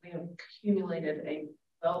accumulated a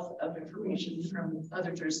wealth of information from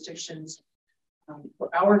other jurisdictions for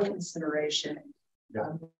our consideration.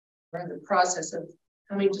 We're in the process of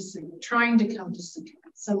trying to come to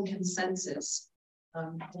some consensus.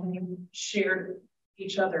 And we shared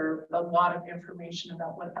each other a lot of information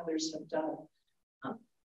about what others have done.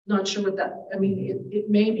 Not sure what that, it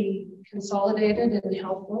may be consolidated and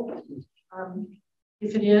helpful.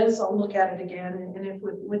 If it is, I'll look at it again, and if it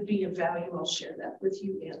would be of value, I'll share that with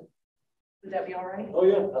you, Ian. Would that be all right? Oh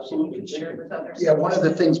yeah, absolutely. You can share it with others. Yeah, one of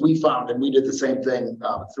the things we found, and we did the same thing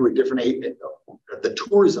through a different, the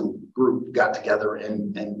tourism group got together,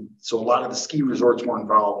 and so a lot of the ski resorts were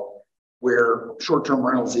involved, where short-term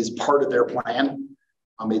rentals is part of their plan.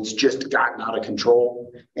 It's just gotten out of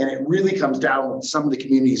control. And it really comes down with some of the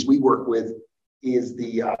communities we work with is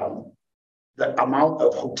the amount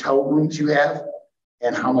of hotel rooms you have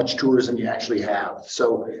and how much tourism you actually have.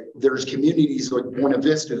 So there's communities like Buena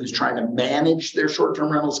Vista who's trying to manage their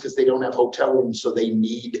short-term rentals because they don't have hotel rooms, so they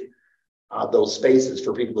need those spaces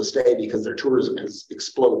for people to stay because their tourism has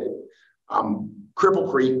exploded. Cripple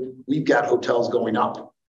Creek, we've got hotels going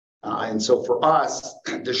up. And so for us,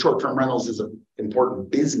 the short-term rentals is an important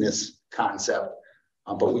business concept,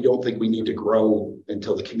 but we don't think we need to grow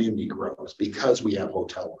until the community grows because we have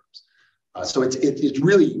hotel rooms. So it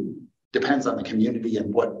really depends on the community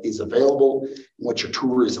and what is available and what your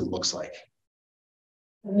tourism looks like.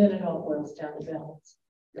 And then it all boils down to balance.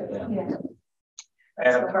 Yeah.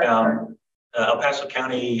 And El Paso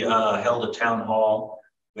County held a town hall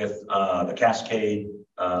with the Cascade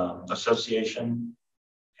Association.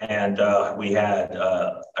 And we had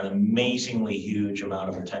an amazingly huge amount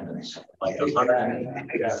of attendance, like about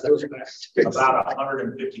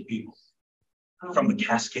 150 people from the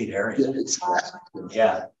Cascade area.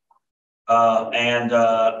 Yeah. And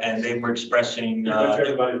they were expressing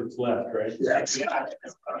everybody was left, right?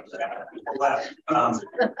 Left.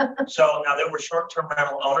 So now there were short-term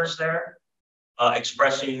rental owners there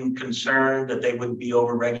expressing concern that they would be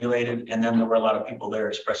overregulated, and then there were a lot of people there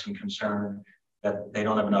expressing concern that they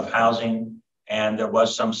don't have enough housing. And there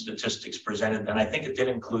was some statistics presented, and I think it did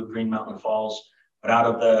include Green Mountain Falls,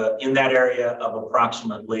 but in that area of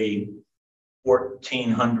approximately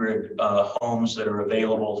 1,400 homes that are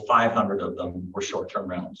available, 500 of them were short-term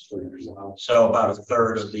rentals. So about a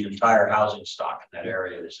third of the entire housing stock in that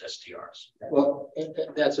area is STRs. Well,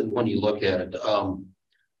 that's when you look at it,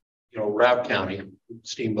 Route County,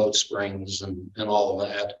 Steamboat Springs and all of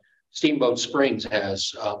that. Steamboat Springs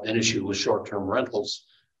has an issue with short-term rentals.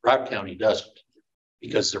 Route County doesn't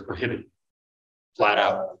because they're prohibited. Flat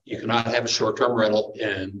out, you cannot have a short-term rental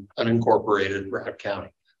in unincorporated Route County.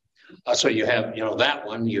 So you have, that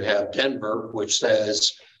one, you have Denver, which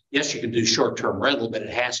says, yes, you can do short-term rental, but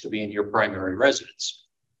it has to be in your primary residence.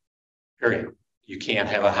 Period. You can't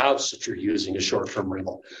have a house that you're using a short-term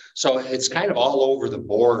rental. So it's kind of all over the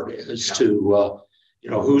board as to,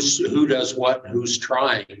 who does what, and who's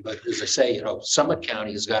trying. But as I say, Summit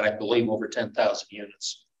County has got, I believe, over 10,000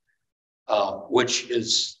 units, which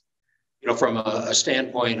is, from a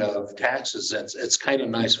standpoint of taxes, it's kind of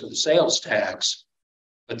nice for the sales tax.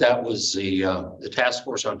 But that was the task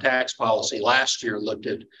force on tax policy last year looked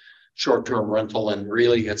at short-term rental, and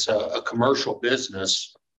really it's a commercial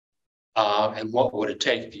business. And what would it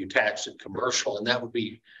take if you taxed it commercial? And that would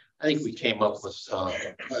be, I think we came up with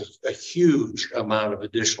a huge amount of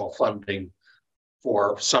additional funding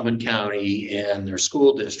for Summit County and their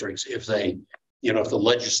school districts if they, if the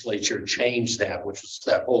legislature changed that, which was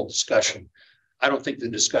that whole discussion. I don't think the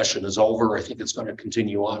discussion is over. I think it's going to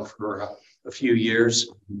continue on for a few years.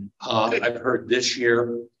 I've heard this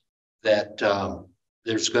year that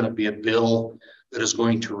there's going to be a bill that is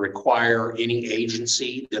going to require any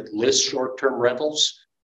agency that lists short-term rentals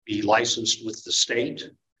be licensed with the state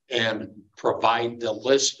and provide the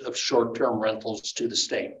list of short-term rentals to the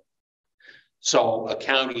state. So a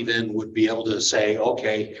county then would be able to say,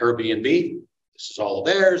 okay, Airbnb, this is all of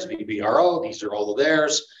theirs, VBRO, these are all of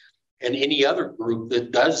theirs. And any other group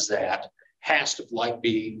that does that has to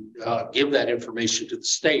give that information to the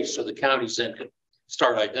state so the counties then can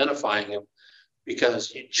start identifying them,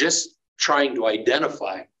 because just trying to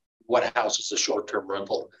identify what house is a short-term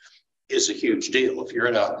rental is a huge deal. If you're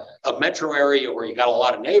in a metro area where you got a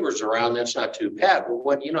lot of neighbors around, that's not too bad. But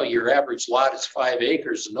when your average lot is 5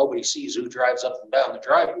 acres and nobody sees who drives up and down the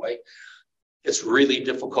driveway, it's really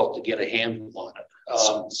difficult to get a handle on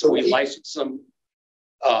it. So we license them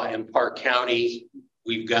in Park County.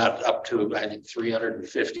 We've got up to, I think,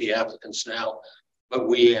 350 applicants now, but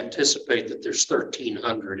we anticipate that there's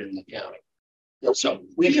 1,300 in the county. So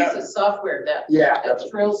we use a software that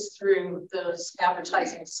drills through those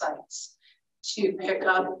advertising sites to pick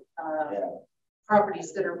up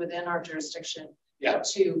properties that are within our jurisdiction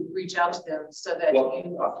to reach out to them so that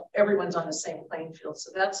everyone's on the same playing field. So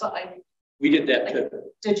that's we did that too.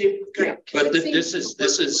 Did you? Great. But this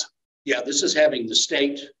is having the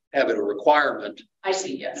state have it a requirement. I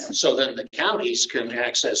see. Yes. So then the counties can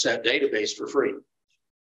access that database for free.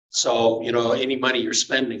 So, any money you're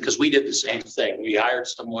spending, because we did the same thing. We hired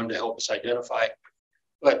someone to help us identify,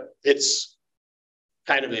 but it's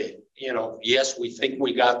kind of a, yes, we think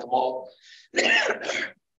we got them all,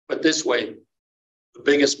 but this way, the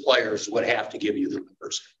biggest players would have to give you the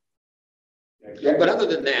numbers. But other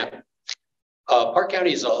than that, Park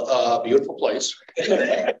County is a beautiful place.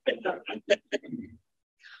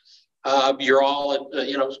 you're all at,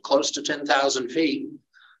 you know, close to 10,000 feet.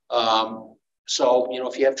 So, you know,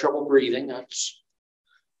 if you have trouble breathing, that's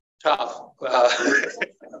tough.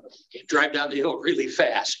 You drive down the hill really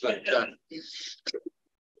fast, but.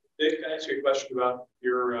 Dave, can I ask you a question about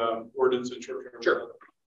your ordinance and short-term? Sure.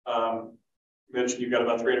 You mentioned you've got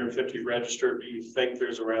about 350 registered. Do you think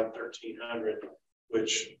there's around 1,300,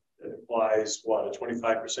 which implies what, a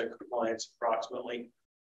 25% compliance approximately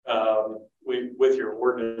with your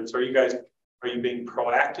ordinance? Are you being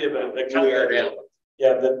proactive?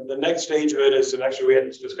 Yeah, the next stage of it is, and actually we had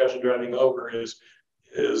this discussion driving over, is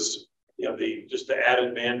you know, just the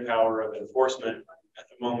added manpower of enforcement at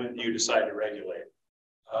the moment you decide to regulate.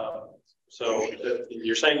 So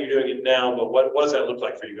you're saying you're doing it now, but what does that look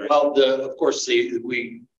like for you guys? Well, of course,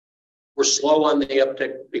 we're slow on the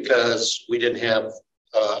uptick because we didn't have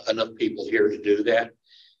enough people here to do that.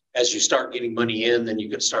 As you start getting money in, then you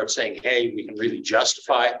can start saying, hey, we can really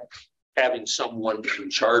justify having someone in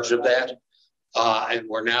charge of that. And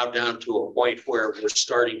we're now down to a point where we're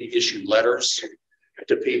starting to issue letters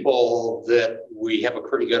to people that we have a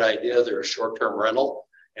pretty good idea they're a short-term rental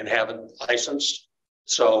and haven't licensed.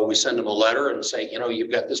 So we send them a letter and say, you know,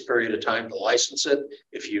 you've got this period of time to license it.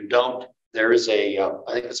 If you don't, there is I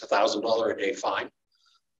think it's $1,000 a day fine,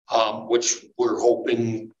 which we're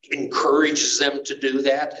hoping encourages them to do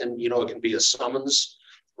that. And, you know, it can be a summons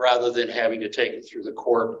rather than having to take it through the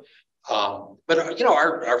court. But, you know,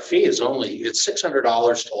 our fee is it's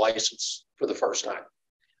 $600 to license for the first time.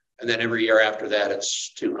 And then every year after that,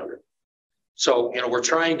 it's $200. So, you know, we're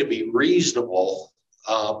trying to be reasonable.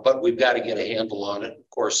 But we've got to get a handle on it. Of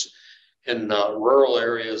course, in rural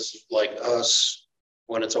areas like us,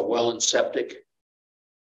 when it's a well and septic,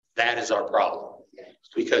 that is our problem.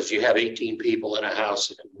 Because you have 18 people in a house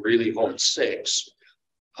that can really hold 6.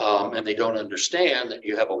 And they don't understand that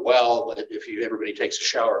you have a well, but if everybody takes a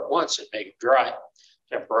shower at once, it may get dry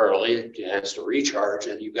temporarily. It has to recharge.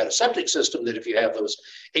 And you've got a septic system that if you have those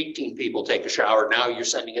 18 people take a shower, now you're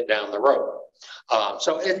sending it down the road.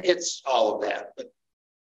 So it's all of that. But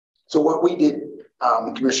so what we did,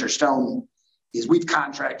 Commissioner Stone, is we've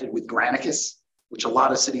contracted with Granicus, which a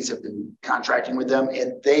lot of cities have been contracting with them,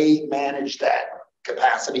 and they manage that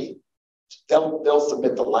capacity. They'll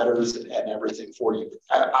submit the letters and everything for you.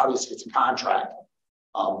 Obviously, it's a contract,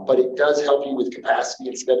 but it does help you with capacity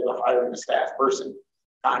instead of hiring a staff person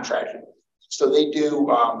contracting. So they do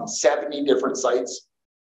 70 different sites.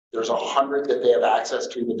 There's 100 that they have access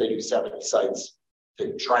to, but they do 70 sites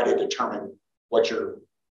to try to determine what your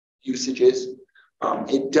usage is.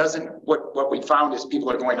 It doesn't, what we found is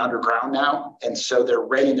people are going underground now. And so they're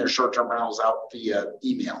renting their short-term rentals out via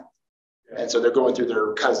email. And so they're going through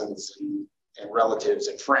their cousins and relatives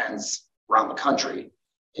and friends around the country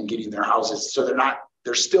and getting their houses. So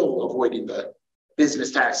they're still avoiding the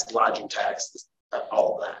business tax, lodging tax,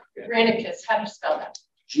 all of that. Granicus, how do you spell that?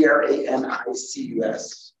 Granicus.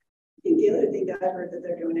 I think the other thing that I've heard that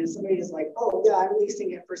they're doing is somebody is like, oh yeah, I'm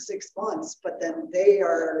leasing it for 6 months, but then they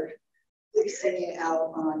are leasing it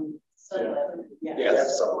out on Sunday.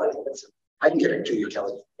 Yes. I can get it to you,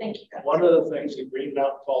 Kelly. Thank you. One of the things that Green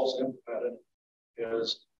Mountain Falls implemented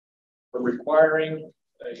is we're requiring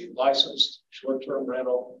a licensed short-term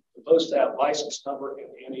rental supposed to have license number in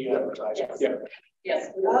any advertisement. Yes,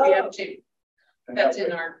 we have to. That's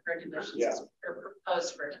in our regulations, yeah. or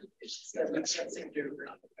proposed regulations. And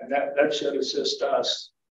that should assist us.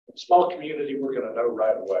 Small community, we're going to know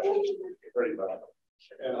right away. Pretty much.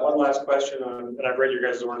 And one last question on, and I've read your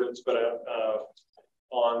guys' ordinance, but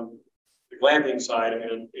on the glamping side, I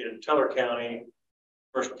mean, in Teller County,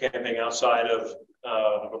 commercial camping outside of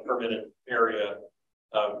a permitted area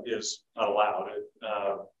is not allowed.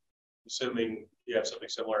 Assuming you have something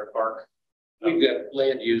similar at Park. We've got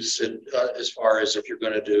land use as far as if you're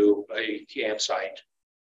going to do a campsite,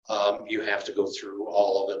 you have to go through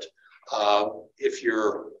all of it. If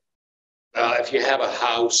you have a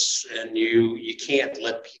house and you can't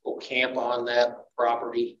let people camp on that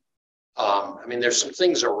property, I mean, there's some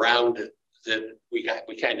things around it that we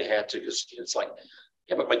kind of had to, because it's like,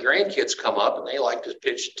 yeah, but my grandkids come up and they like to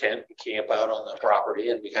pitch a tent and camp out on the property,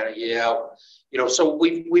 and we kind of, you know, so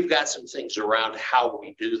we've got some things around how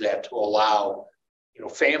we do that to allow, you know,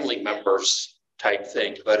 family members type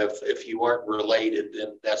thing. But if you aren't related,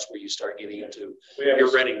 then that's where you start getting into,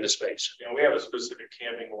 you're renting the space. You know, we have a specific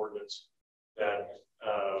camping ordinance that,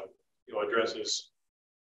 you know, addresses,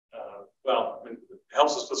 well, it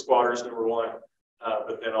helps us with squatters, number one,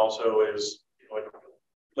 but then also is, you know, it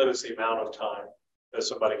limits the amount of time that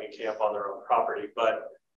somebody can camp on their own property, but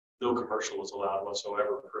no commercial is allowed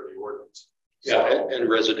whatsoever per the ordinance. Yeah, so, and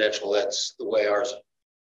residential, that's the way ours.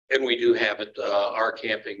 And we do have it, our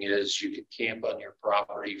camping is you can camp on your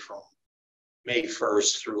property from May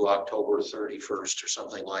 1st through October 31st or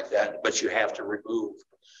something like that, but you have to remove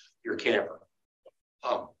your camper.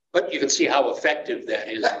 But you can see how effective that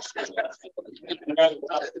is.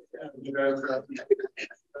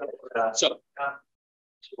 So,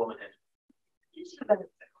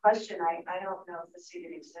 question, I don't know if this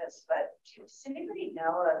even exists, but does anybody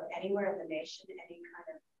know of anywhere in the nation any kind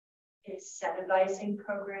of incentivizing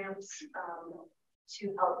programs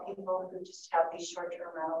to help people who just have these short-term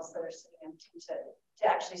rentals that are sitting empty to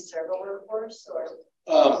actually serve a workforce?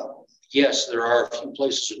 Or yes, there are a few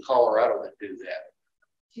places in Colorado that do that.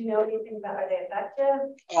 Do you know anything about, are they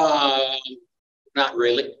effective? Not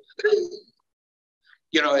really.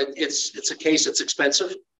 You know, it's a case that's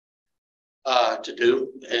expensive to do,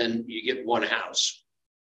 and you get one house.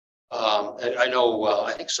 I know,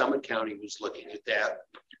 I think Summit County was looking at that.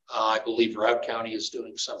 I believe Route County is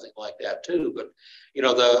doing something like that too, but you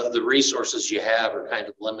know, the resources you have are kind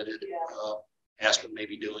of limited. Yeah. Aspen may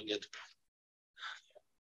be doing it.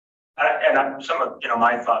 Some of, you know,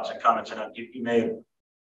 my thoughts and comments, and you may have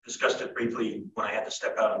discussed it briefly when I had to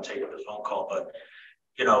step out and take this phone call, but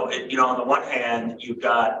you know, on the one hand, you've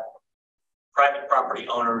got private property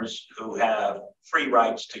owners who have free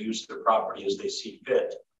rights to use their property as they see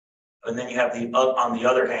fit. And then you have on the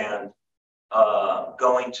other hand,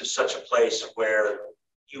 going to such a place where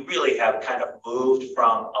you really have kind of moved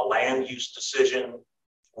from a land use decision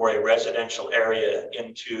for a residential area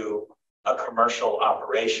into a commercial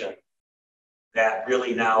operation that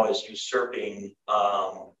really now is usurping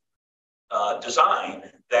design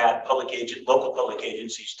that local public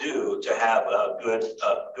agencies do to have good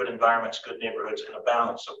environments, good neighborhoods, and a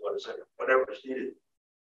balance of whatever is needed.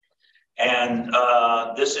 And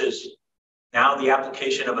this is now the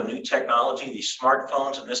application of a new technology, these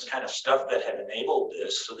smartphones and this kind of stuff that have enabled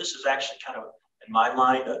this. So this is actually kind of, in my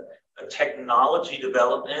mind, a technology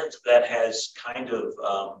development that has kind of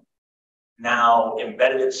now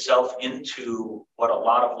embedded itself into what a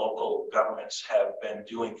lot of local governments have been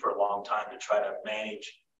doing for a long time to try to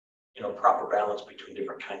manage, you know, proper balance between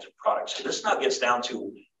different kinds of products. So this now gets down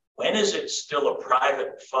to, when is it still a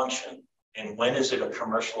private function and when is it a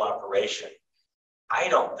commercial operation? I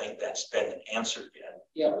don't think that's been answered yet.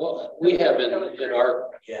 Yeah, well, we have in our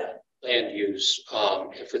land use,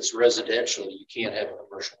 if it's residential, you can't have a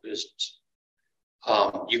commercial business.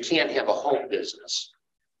 You can't have a home business,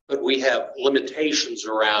 but we have limitations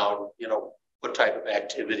around, you know, what type of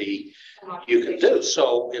activity you can do.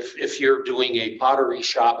 So if you're doing a pottery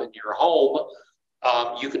shop in your home,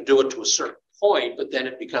 you can do it to a certain point, but then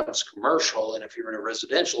it becomes commercial. And if you're in a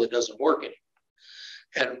residential, it doesn't work anymore.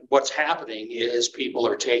 And what's happening is people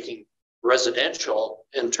are taking residential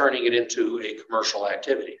and turning it into a commercial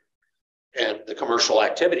activity. And the commercial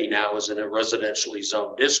activity now is in a residentially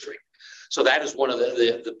zoned district. So that is one of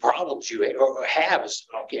the problems you have is,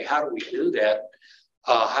 okay, how do we do that?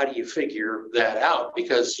 How do you figure that out?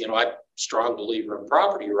 Because, you know, I'm a strong believer in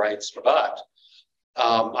property rights, but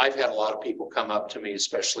I've had a lot of people come up to me,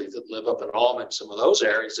 especially that live up in Almond, some of those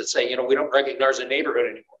areas, that say, you know, we don't recognize a neighborhood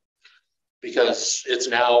anymore because it's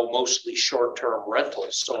now mostly short-term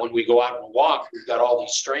rentals. So when we go out and walk, we've got all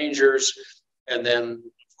these strangers. And then,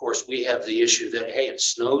 of course, we have the issue that, hey, it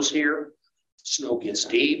snows here. Snow gets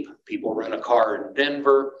deep. People rent a car in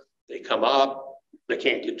Denver. They come up. They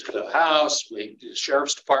can't get to the house. The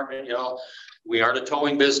sheriff's department, you know, we aren't a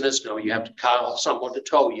towing business. No, you have to call someone to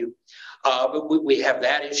tow you. But we have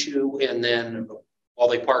that issue. And then while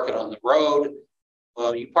they park it on the road,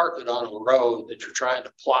 well, you park it on a road that you're trying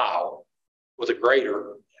to plow with a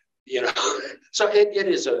grader, you know. So it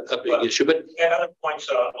is a big issue. But and other points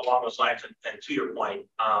along those lines, and to your point,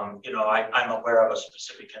 you know, I'm aware of a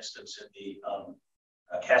specific instance in the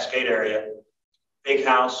Cascade area. Big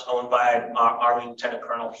house owned by an Army Lieutenant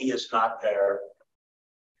Colonel. He is not there.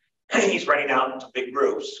 He's renting out to big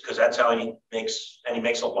groups because that's how he makes, and he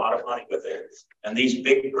makes a lot of money with it. And these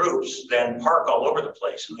big groups then park all over the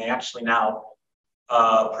place, and they actually now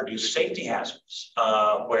produce safety hazards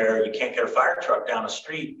where you can't get a fire truck down the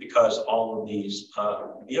street because all of these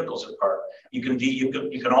vehicles are parked. You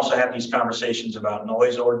can also have these conversations about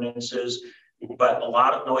noise ordinances, but a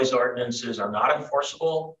lot of noise ordinances are not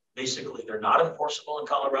enforceable. Basically, they're not enforceable in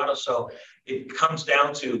Colorado. So it comes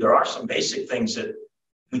down to, there are some basic things that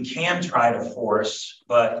we can try to force,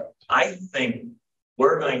 but I think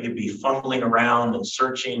we're going to be fumbling around and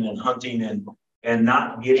searching and hunting and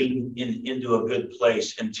not getting into a good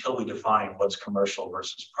place until we define what's commercial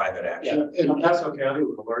versus private action. Yeah, in El Paso County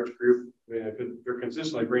with a large group, I mean, if they're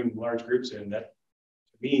consistently bringing large groups in, that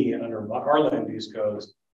to me, under our land use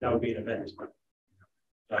codes, that would be an event.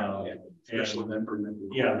 Special member.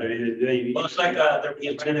 Yeah, well, it's like they're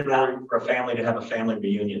being intended for a family to have a family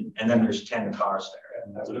reunion, and then there's 10 cars there.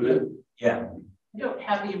 That's what it is. Yeah. I don't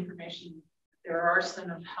have the information. There are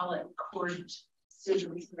some appellate court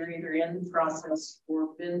decisions that are either in process or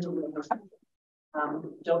been delivered.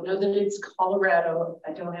 Don't know that it's Colorado.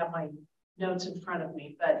 I don't have my notes in front of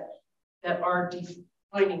me, but that are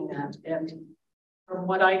defining that. And from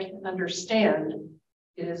what I can understand,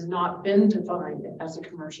 it has not been defined as a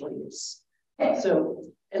commercial use. So,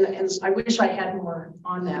 and I wish I had more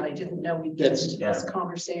on that. I didn't know we'd get into this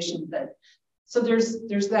conversation, but so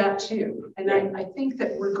there's that too. And I think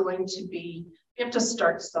that we're going to we have to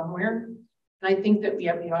start somewhere. And I think that we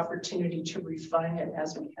have the opportunity to refine it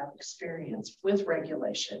as we have experience with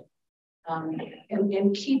regulation,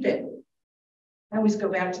 and keep it. I always go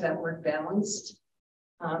back to that word balanced.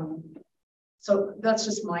 So that's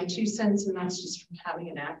just my 2 cents, and that's just from having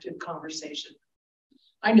an active conversation.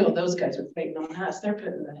 I know those guys are waiting on us. They're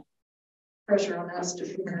putting the pressure on us to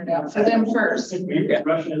figure it out for them first. We got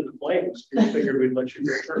rushing into the flames. We figured we'd let you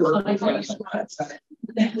get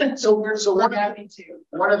So we're happy to.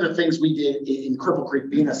 One of the things we did in Cripple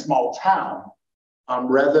Creek, being a small town,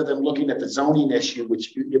 rather than looking at the zoning issue,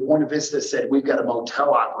 which Buena Vista said we've got a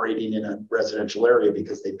motel operating in a residential area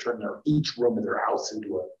because they've turned each room in their house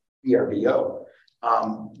into a VRBO.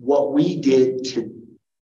 What we did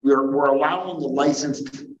we're allowing the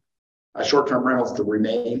licensed short-term rentals to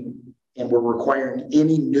remain, and we're requiring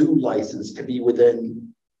any new license to be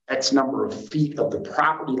within X number of feet of the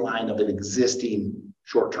property line of an existing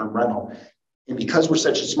short-term rental. And because we're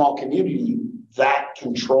such a small community, that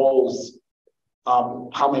controls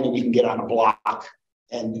how many we can get on a block.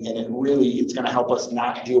 And it's going to help us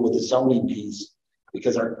not deal with the zoning piece,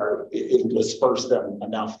 because it'll disperse them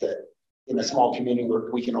enough that in a small community where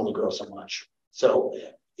we can only grow so much. So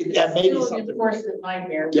that may be something. Enforcement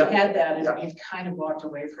nightmare. We had that, and we've kind of walked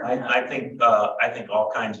away from it. I think all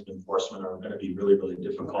kinds of enforcement are going to be really, really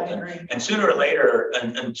difficult. And sooner or later,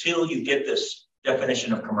 until you get this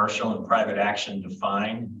definition of commercial and private action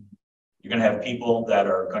defined, you're going to have people that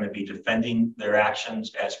are going to be defending their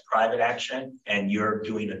actions as private action, and you're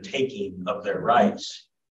doing a taking of their rights.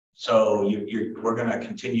 So we're going to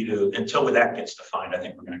continue to, until that gets defined, I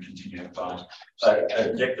think we're going to continue to find. But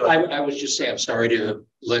I would just say, I'm sorry to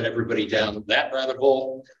let everybody down that rabbit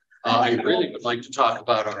hole. I really would like to talk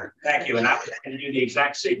about our. Thank you. And I was going to do the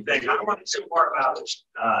exact same thing. I want to hear more about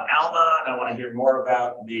Alma, and I want to hear more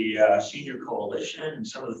about the Senior Coalition and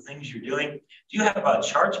some of the things you're doing. Do you have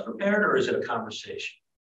charts prepared, or is it a conversation?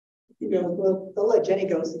 We'll let Jenny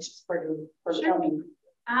go since she's part of the county.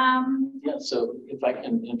 Yeah, so if I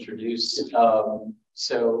can introduce,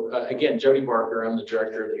 again, Jody Barker, I'm the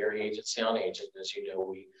director of the Area Agency on Aging. As you know,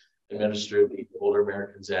 we administer the Older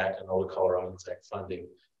Americans Act and Older Coloradans Act funding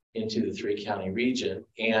into the 3-county region.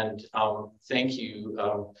 And thank you,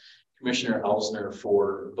 Commissioner Elsner,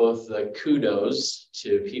 for both the kudos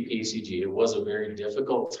to PPACG. It was a very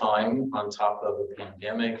difficult time on top of the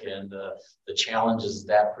pandemic and the challenges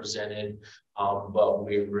that presented, but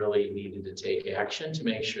we really needed to take action to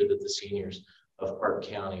make sure that the seniors of Park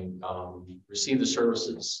County receive the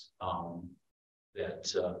services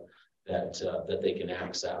that they can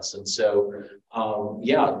access. And so,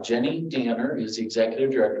 Jenny Danner is the Executive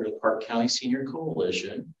Director of the Park County Senior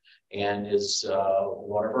Coalition and is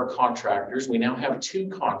one of our contractors. We now have 2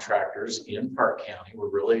 contractors in Park County. We're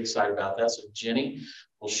really excited about that. So Jenny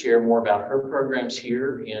will share more about her programs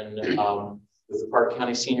here with the Park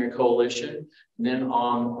County Senior Coalition. And then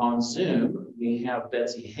on Zoom, we have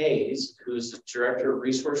Betsy Hayes, who is the Director of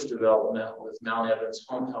Resource Development with Mount Evans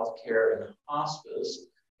Home Health Care and Hospice.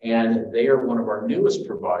 And they are one of our newest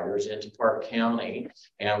providers into Park County.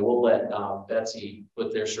 And we'll let Betsy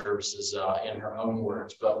put their services in her own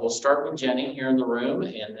words. But we'll start with Jenny here in the room,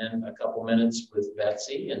 and then a couple minutes with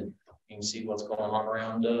Betsy, and you can see what's going on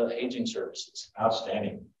around aging services.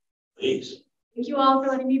 Outstanding. Please. Thank you all for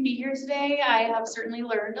letting me be here today. I have certainly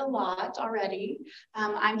learned a lot already.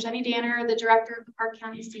 I'm Jenny Danner, the director of the Park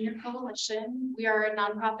County Senior Coalition. We are a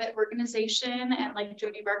nonprofit organization, and like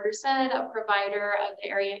Jody Barker said, a provider of the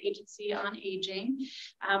Area Agency on Aging.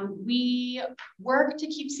 We work to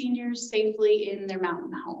keep seniors safely in their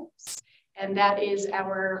mountain homes, and that is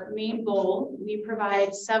our main goal. We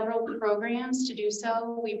provide several programs to do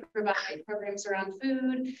so. We provide programs around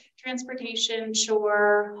food, transportation,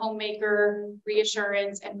 chore, homemaker,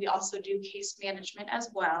 reassurance, and we also do case management as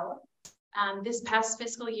well. This past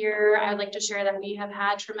fiscal year, I'd like to share that we have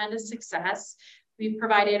had tremendous success. We've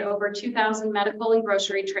provided over 2,000 medical and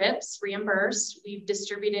grocery trips reimbursed. We've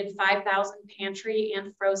distributed 5,000 pantry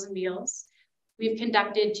and frozen meals. We've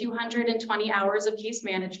conducted 220 hours of case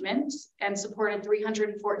management and supported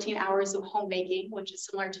 314 hours of homemaking, which is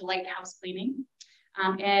similar to lighthouse cleaning.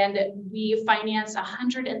 And we finance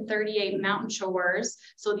 138 mountain chores.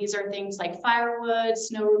 So these are things like firewood,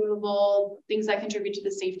 snow removal, things that contribute to the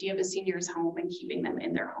safety of a senior's home and keeping them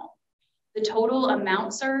in their home. The total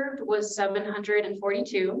amount served was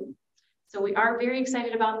 742. So we are very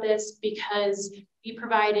excited about this because we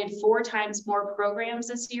provided 4 times more programs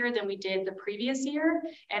this year than we did the previous year,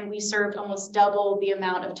 and we served almost double the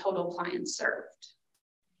amount of total clients served.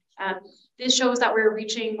 This shows that we're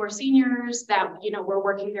reaching more seniors, that we're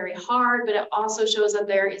working very hard, but it also shows that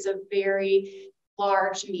there is a very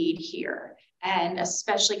large need here. And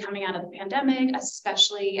especially coming out of the pandemic,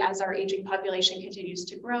 especially as our aging population continues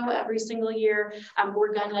to grow every single year,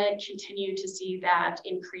 we're gonna continue to see that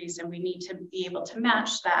increase, and we need to be able to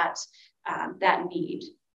match that, that need.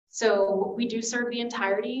 So we do serve the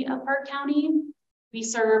entirety of Park County. We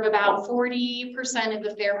serve about 40% of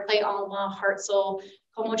the Fairplay, Alma, Hartselle,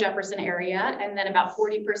 Como Jefferson area, and then about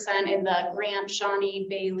 40% in the Grant, Shawnee,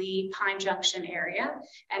 Bailey, Pine Junction area,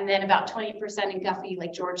 and then about 20% in Guffey,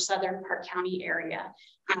 Lake George, Southern Park County area.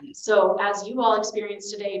 So as you all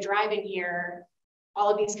experienced today driving here,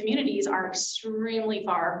 all of these communities are extremely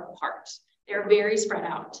far apart. They're very spread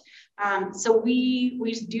out. So we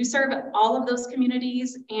do serve all of those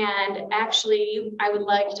communities, and actually I would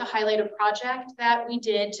like to highlight a project that we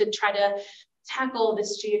did to try to tackle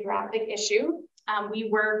this geographic issue. We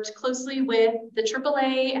worked closely with the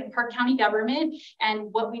AAA and Park County government,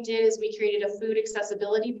 and what we did is we created a food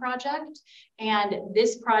accessibility project, and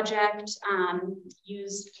this project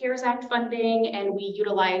used CARES Act funding, and we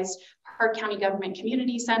utilized Park County government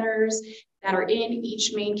community centers that are in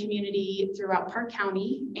each main community throughout Park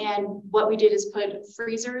County. And what we did is put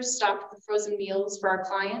freezers stocked with frozen meals for our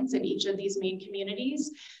clients in each of these main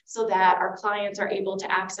communities so that our clients are able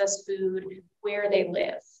to access food where they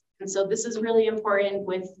live. And so this is really important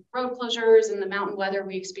with road closures and the mountain weather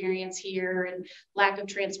we experience here and lack of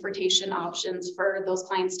transportation options for those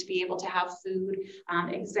clients to be able to have food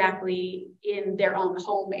exactly in their own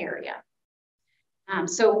home area.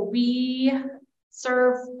 So we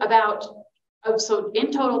serve about, so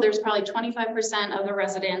in total, there's probably 25% of the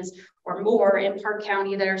residents or more in Park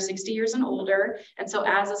County that are 60 years and older. And so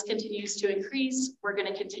as this continues to increase, we're going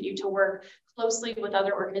to continue to work closely with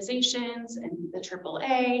other organizations and the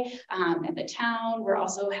AAA and the town. We're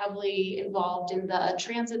also heavily involved in the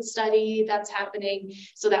transit study that's happening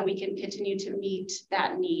so that we can continue to meet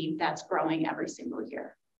that need that's growing every single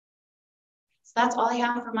year. So that's all I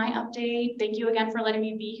have for my update. Thank you again for letting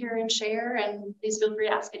me be here and share, and please feel free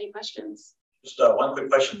to ask any questions. Just one quick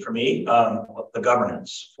question for me. The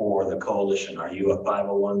governance for the coalition, are you a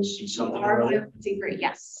 501c something? We are 501c3,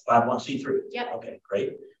 yes. 501c3? Yep. Okay,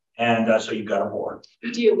 great. And so you've got a board.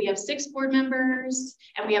 We do. We have 6 board members,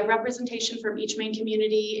 and we have representation from each main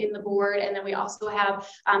community in the board. And then we also have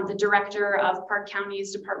the director of Park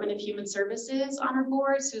County's Department of Human Services on our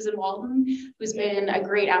board, Susan Walton, who's been a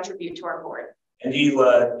great attribute to our board. And you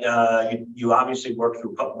obviously work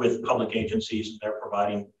with public agencies, and they're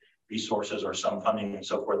providing resources or some funding and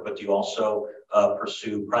so forth, but do you also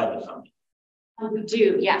pursue private funding? We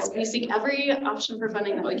do, yes. Okay. We seek every option for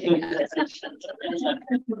funding that we can get.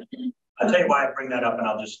 I'll tell you why I bring that up, and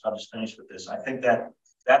I'll just finish with this. I think that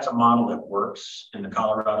that's a model that works in the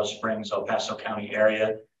Colorado Springs, El Paso County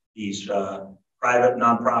area. These private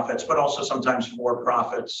nonprofits, but also sometimes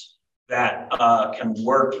for-profits that can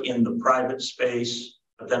work in the private space,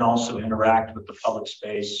 but then also interact with the public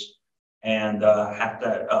space. And have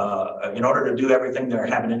to, in order to do everything they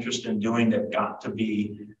have an interest in doing, they've got to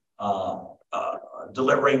be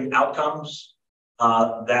delivering outcomes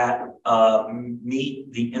that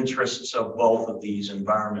meet the interests of both of these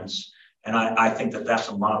environments. And I think that that's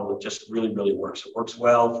a model that just really, really works. It works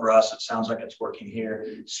well for us. It sounds like it's working here.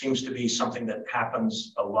 It seems to be something that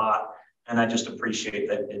happens a lot. And I just appreciate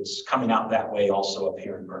that it's coming out that way also up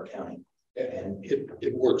here in Park County. And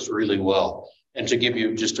it works really well. And to give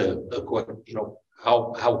you just a quick,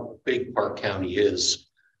 how big Park County is,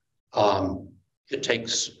 it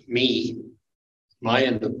takes me, my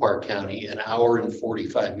end of Park County, 1 hour and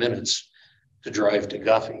 45 minutes to drive to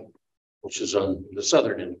Guffey, which is on the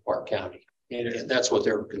southern end of Park County. And that's what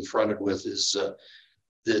they're confronted with is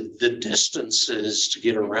the distances to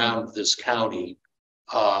get around this county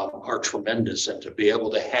are tremendous. And to be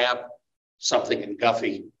able to have something in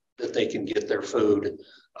Guffey that they can get their food,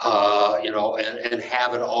 and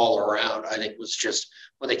have it all around, I think was just,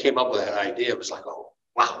 when they came up with that idea, it was like, oh,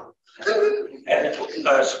 wow. And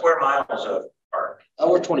square miles of park?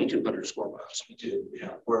 We're 2,200 square miles. We do, yeah.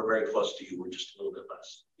 We're very close to you. We're just a little bit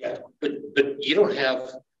less. Yeah, but you don't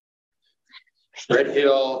have Red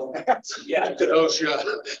Hill, yeah, Kenosha.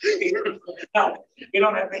 No, you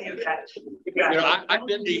don't have any of that. You know, I've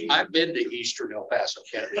been to Eastern El Paso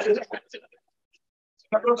County.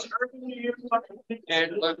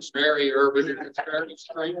 And it looks very urban and it's very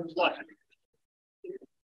strange. I think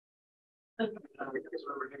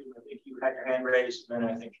you had your hand raised, and then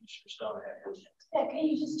I think Commissioner Stone had hers. Yeah, can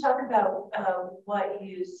you just talk about what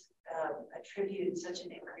you attribute such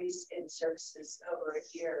an increase in services over a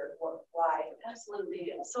year, or why?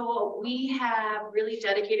 Absolutely. So we have really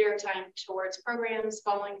dedicated our time towards programs,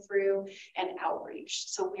 following through, and outreach.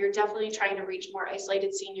 So we're definitely trying to reach more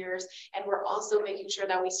isolated seniors, and we're also making sure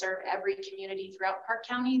that we serve every community throughout Park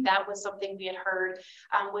County. That was something we had heard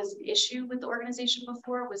was an issue with the organization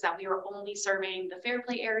before, was that we were only serving the Fair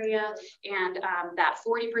Play area, and that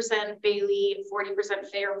 40% Bailey, 40%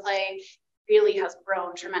 Fair Play really has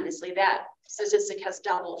grown tremendously. That statistic has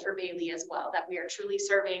doubled for Bailey as well, that we are truly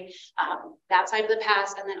serving that side of the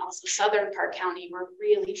pass. And then also Southern Park County, we're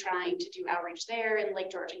really trying to do outreach there in Lake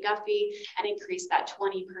George and Guffey and increase that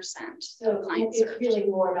 20%. So it's really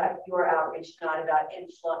more about your outreach, not about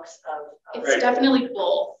influx of it's definitely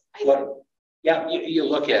both. Yeah, you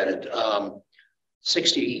look at it,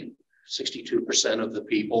 62% of the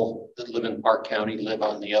people that live in Park County live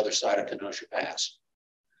on the other side of Kenosha Pass.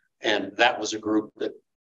 And that was a group that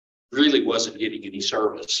really wasn't getting any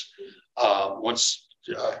service. Once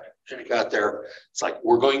Jenny got there, it's like,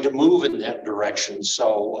 we're going to move in that direction.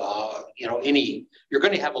 So, you know, you're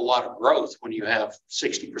going to have a lot of growth when you have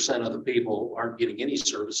 60% of the people aren't getting any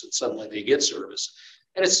service and suddenly they get service.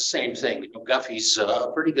 And it's the same thing. You know, Guffey's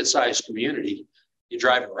a pretty good sized community. You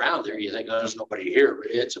drive around there, you think, oh, there's nobody here,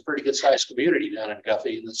 but it's a pretty good sized community down in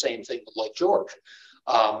Guffey, and the same thing with Lake George.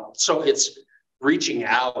 So it's reaching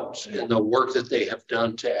out and the work that they have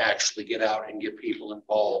done to actually get out and get people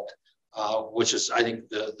involved, which is, I think,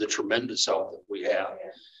 the tremendous help that we have,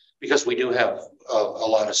 because we do have a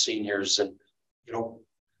lot of seniors, and, you know,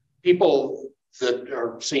 people that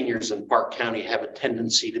are seniors in Park County have a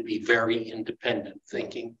tendency to be very independent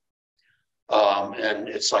thinking. And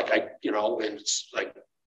it's like, and it's like,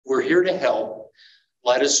 we're here to help.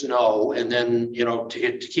 Let us know. And then, you know,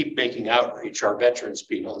 to keep making outreach, our veterans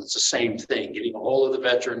people, it's the same thing, getting a hold of the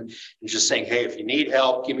veteran and just saying, hey, if you need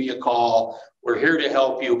help, give me a call. We're here to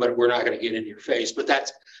help you, but we're not going to get in your face. But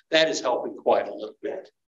that is helping quite a little bit.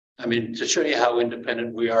 I mean, to show you how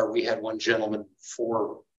independent we are, we had one gentleman 4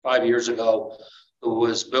 or 5 years ago who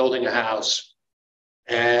was building a house,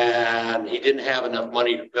 and he didn't have enough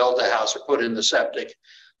money to build the house or put in the septic.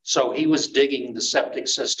 So he was digging the septic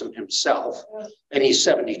system himself, and he's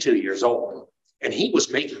 72 years old, and he was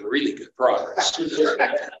making really good progress.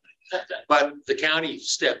 But the county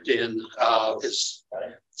stepped in, because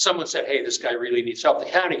someone said, hey, this guy really needs help. The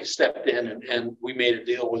county stepped in, and we made a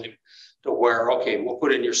deal with him to where, okay, we'll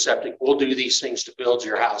put in your septic. We'll do these things to build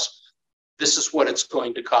your house. This is what it's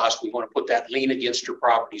going to cost. We want to put that lien against your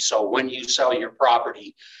property. So when you sell your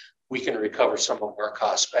property, we can recover some of our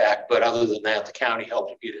costs back. But other than that, the county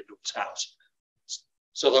helped him get into his house.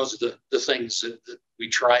 So those are the things that we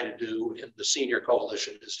try to do in the senior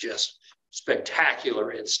coalition, is just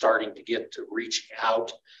spectacular in starting to get to reaching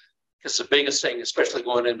out. Because the biggest thing, especially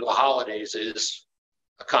going into the holidays, is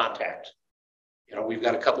a contact. You know, we've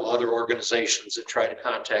got a couple of other organizations that try to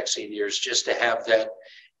contact seniors just to have that.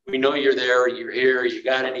 We know you're there, you're here, you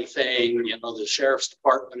got anything. You know, the sheriff's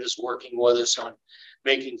department is working with us on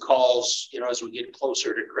making calls, you know, as we get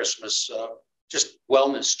closer to Christmas, just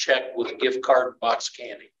wellness check with a gift card, box of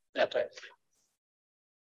candy, that type of thing.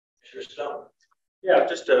 Sure stuff. Yeah,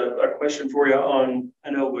 just a question for you on, I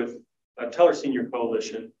know with Teller Senior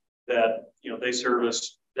Coalition that, you know, they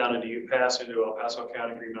service down into El Paso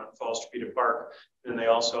County, Green Mountain Falls, Topeka Park. And they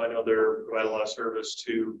also, I know they're provide a lot of service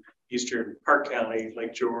to Eastern Park County,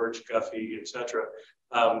 Lake George, Guffey, etc.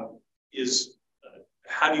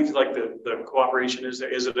 How do you feel like the cooperation is there?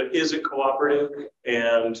 Is it cooperative?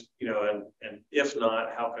 And, you know, and if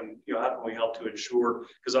not, how can we help to ensure?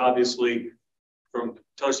 Because obviously, from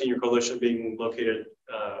Teller Senior Coalition being located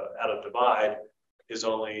out of Divide is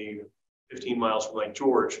only 15 miles from Lake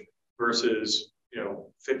George versus, you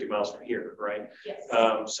know, 50 miles from here, right? Yes.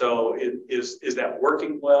 So is that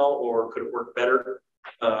working well, or could it work better?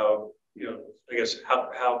 You know, I guess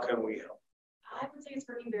how can we help? I would say it's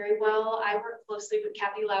working very well. I work closely with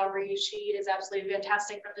Kathy Lowry. She is absolutely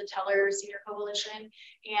fantastic from the Teller Senior Coalition.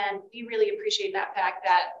 And we really appreciate that fact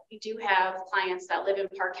that we do have clients that live in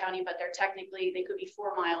Park County, but they could be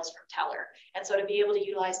 4 miles from Teller. And so to be able to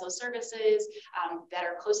utilize those services that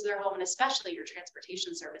are close to their home, and especially your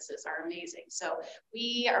transportation services, are amazing. So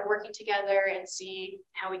we are working together and seeing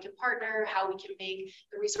how we can partner, how we can make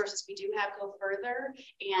the resources we do have go further,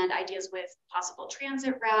 and ideas with possible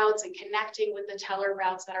transit routes and connecting with the Teller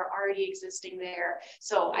routes that are already existing there.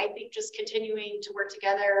 So I think just continuing to work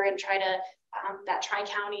together and try to, that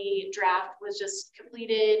Tri-County draft was just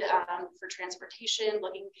completed for transportation,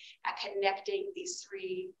 looking at connecting these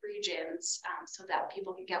 3 regions so that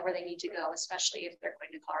people can get where they need to go, especially if they're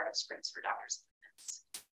going to Colorado Springs for doctor's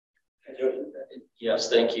appointments. Yes,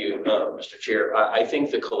 thank you, Mr. Chair. I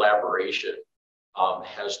think the collaboration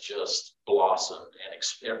has just blossomed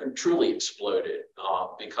and truly exploded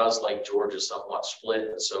because Lake George is somewhat split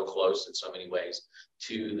and so close in so many ways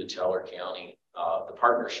to the Teller County. The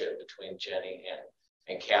partnership between Jenny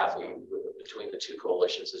and Kathy, between the 2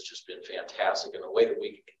 coalitions, has just been fantastic in the way that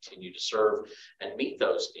we can continue to serve and meet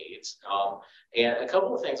those needs. And a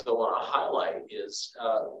couple of things I want to highlight is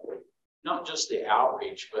not just the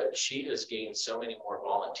outreach, but she has gained so many more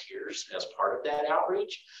volunteers as part of that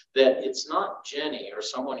outreach that it's not Jenny or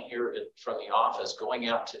someone here from the office going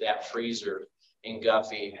out to that freezer in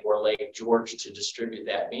Guffey or Lake George to distribute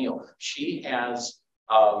that meal. She has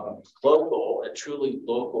local and truly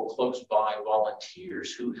local close by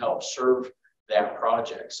volunteers who help serve that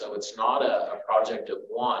project. So it's not a project of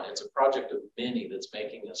one, it's a project of many that's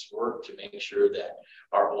making this work to make sure that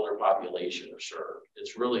our older population are served.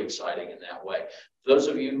 It's really exciting in that way. Those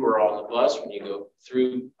of you who are on the bus, when you go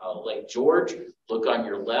through Lake George, look on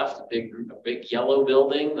your left, a big yellow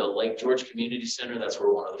building, the Lake George Community Center. That's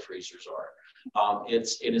where one of the freezers are.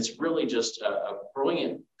 It's really just a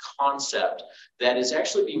brilliant concept that is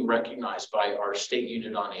actually being recognized by our state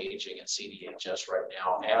unit on aging at CDHS right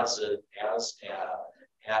now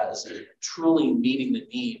as truly meeting the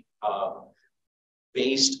need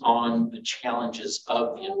based on the challenges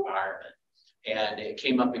of the environment. And it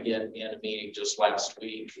came up again in a meeting just last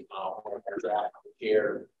week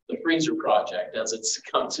the freezer project, as it's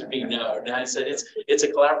come to be known. And I said it's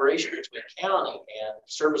a collaboration between county and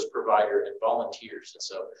service provider and volunteers. And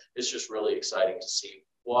so it's just really exciting to see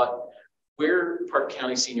where Park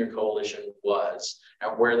County Senior Coalition was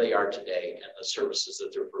and where they are today and the services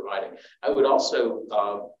that they're providing. I would also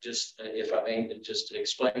if I may, just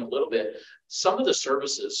explain a little bit, some of the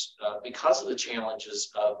services, because of the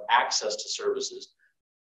challenges of access to services,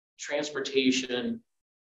 transportation,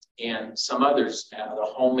 and some others, the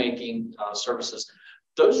homemaking services,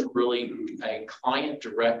 those are really a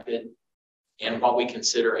client-directed and what we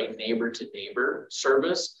consider a neighbor-to-neighbor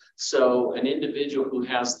service. So an individual who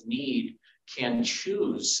has the need can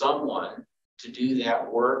choose someone to do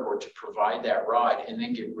that work or to provide that ride and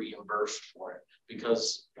then get reimbursed for it.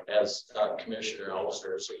 Because as Commissioner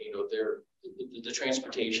Elster said, the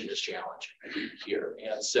transportation is challenging here.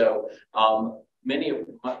 And so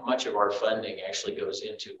much of our funding actually goes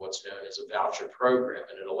into what's known as a voucher program,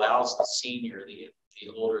 and it allows the senior, the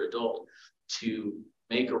older adult, to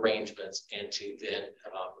make arrangements and to then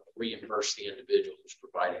reimburse the individual who's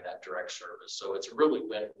providing that direct service. So it's a really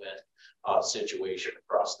win-win situation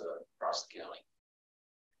across the county.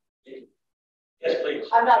 Yes, please.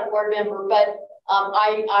 I'm not a board member, but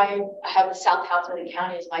I have the South Hudson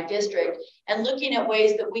County as my district, and looking at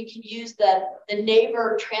ways that we can use the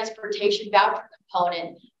neighbor transportation voucher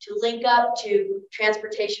component to link up to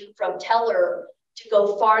transportation from Teller to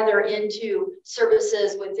go farther into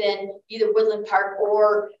services within either Woodland Park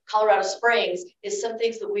or Colorado Springs is some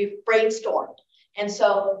things that we've brainstormed. And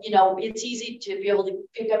so, it's easy to be able to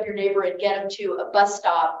pick up your neighbor and get them to a bus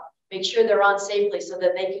stop, make sure they're on safely so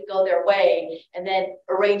that they can go their way, and then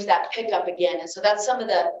arrange that pickup again. And so that's some of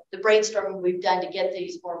the brainstorming we've done to get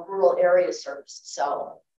these more rural area services.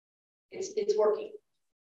 So it's working.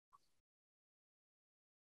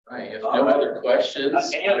 Right. If no other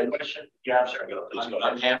questions, any other question? Yeah, I'm sorry.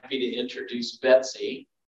 I'm happy to introduce Betsy.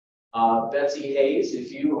 Betsy Hayes,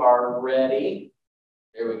 if you are ready.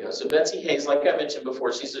 There we go. So Betsy Hayes, like I mentioned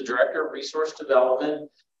before, she's the Director of Resource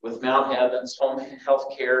Development with Mount Evans Home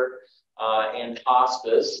Health Care and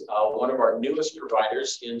Hospice, one of our newest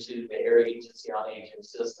providers into the Area Agency on Aging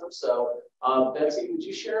system. So Betsy, would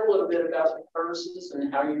you share a little bit about the services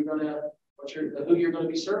and how you're going to, who you're going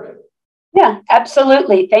to be serving? Yeah,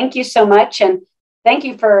 absolutely. Thank you so much. And thank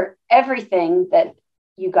you for everything that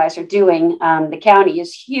you guys are doing. The county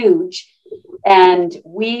is huge, and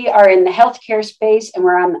we are in the healthcare space, and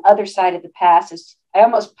we're on the other side of the pass, as I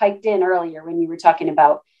almost piped in earlier when you were talking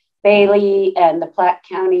about Bailey and the Platte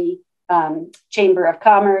County Chamber of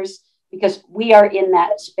Commerce, because we are in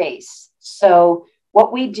that space. So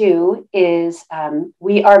what we do is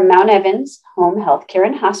we are Mount Evans Home Healthcare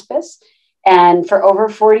and Hospice. And for over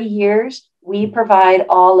 40 years, we provide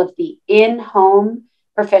all of the in-home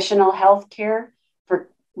professional health care for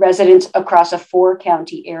residents across a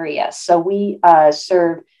 4-county area. So we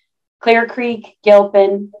serve Clear Creek,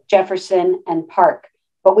 Gilpin, Jefferson, and Park.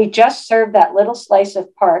 But we just served that little slice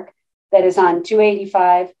of Park that is on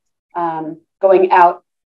 285 going out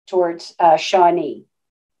towards Shawnee.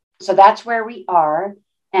 So that's where we are.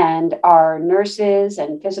 And our nurses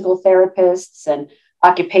and physical therapists and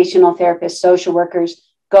occupational therapists, social workers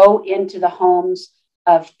go into the homes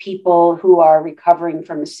of people who are recovering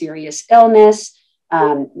from a serious illness.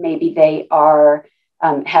 Maybe they are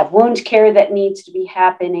have wound care that needs to be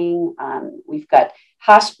happening. We've got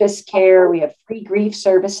hospice care. We have free grief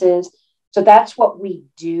services. So that's what we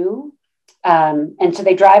do. And so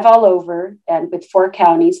they drive all over, and with 4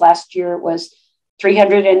 counties. Last year it was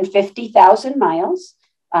 350,000 miles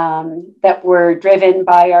that were driven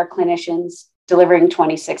by our clinicians, delivering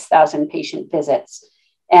 26,000 patient visits.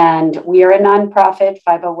 And we are a nonprofit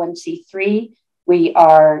 501c3.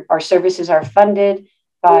 Our services are funded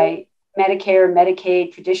by Medicare,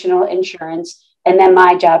 Medicaid, traditional insurance, and then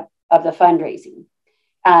my job of the fundraising.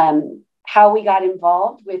 How we got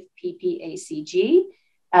involved with PPACG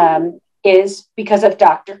is because of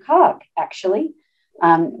DRCOG, actually.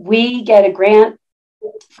 We get a grant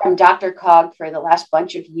from DRCOG for the last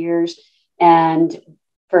bunch of years, and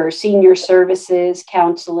for senior services,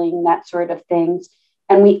 counseling, that sort of things.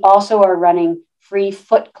 And we also are running free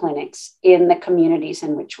foot clinics in the communities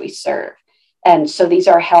in which we serve. And so these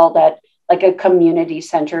are held at like a community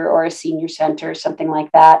center or a senior center, something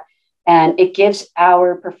like that. And it gives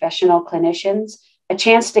our professional clinicians a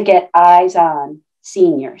chance to get eyes on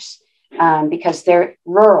seniors because they're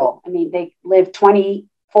rural. I mean, they live 20,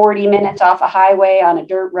 40 minutes off a highway on a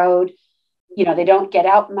dirt road. You know, they don't get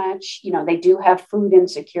out much. You know, they do have food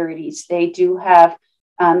insecurities. They do have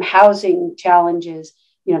housing challenges.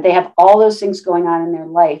 You know, they have all those things going on in their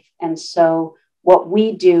life. And so what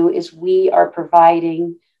we do is we are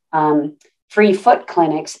providing free foot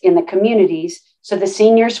clinics in the communities. So the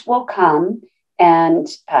seniors will come, and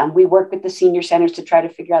we work with the senior centers to try to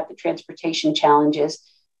figure out the transportation challenges.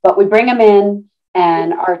 But we bring them in,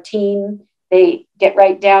 and our team, they get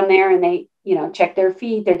right down there and they, you know, check their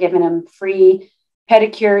feet. They're giving them free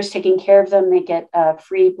pedicures, taking care of them. They get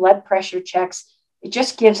free blood pressure checks. It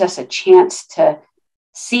just gives us a chance to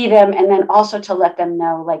see them, and then also to let them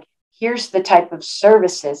know, like, here's the type of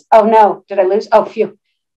services. Oh no, did I lose? Oh, phew.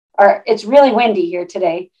 It's really windy here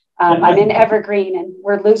today. I'm in Evergreen and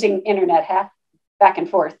we're losing internet back and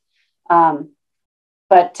forth.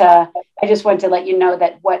 But I just wanted to let you know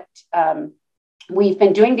that we've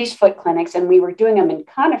been doing these foot clinics, and we were doing them in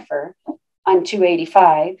Conifer on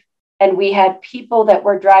 285. And we had people that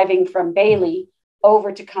were driving from Bailey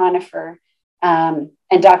over to Conifer. And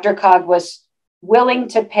DRCOG was willing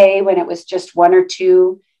to pay when it was just 1 or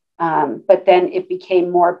 2, but then it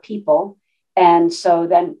became more people. And so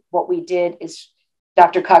then what we did is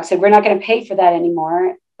DRCOG said, we're not going to pay for that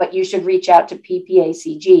anymore, but you should reach out to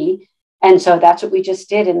PPACG. And so that's what we just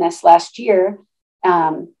did in this last year,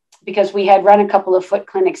 because we had run a couple of foot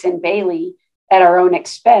clinics in Bailey at our own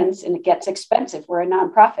expense, and it gets expensive. We're a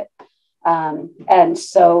nonprofit. And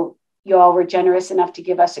so you all were generous enough to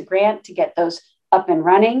give us a grant to get those up and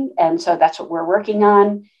running. And so that's what we're working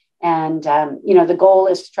on. And, you know, the goal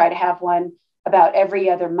is to try to have one about every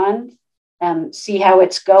other month, see how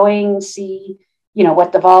it's going, see, you know,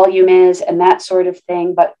 what the volume is and that sort of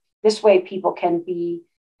thing. But this way people can be,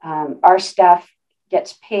 our staff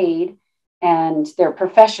gets paid and they're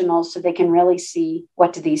professionals, so they can really see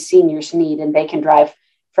what do these seniors need, and they can drive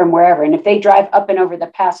from wherever. And if they drive up and over the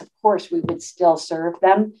pass, of course, we would still serve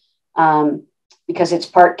them because it's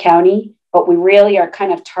Park County. But we really are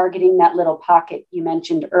kind of targeting that little pocket you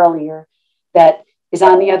mentioned earlier that is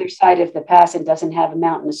on the other side of the pass and doesn't have a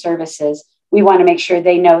mountain of services. We want to make sure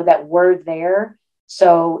they know that we're there.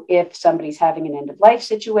 So if somebody's having an end of life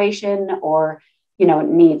situation or, you know,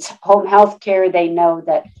 needs home health care, they know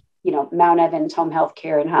that, you know, Mount Evans Home Health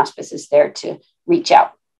Care and Hospice is there to reach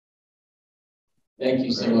out. Thank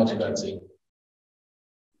you so much, Betsy.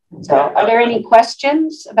 So are there any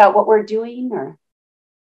questions about what we're doing or?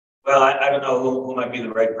 Well, I don't know who might be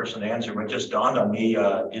the right person to answer, but just dawned on me,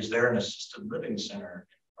 is there an assisted living center?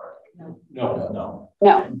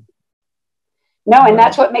 No. And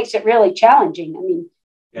that's what makes it really challenging. I mean,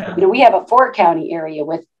 you know, we have a 4-county area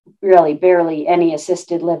with really barely any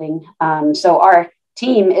assisted living. So our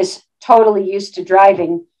team is totally used to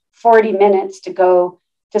driving 40 minutes to go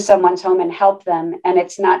to someone's home and help them. And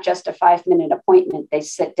it's not just a 5-minute appointment. They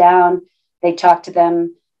sit down, they talk to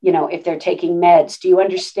them, you know, if they're taking meds. Do you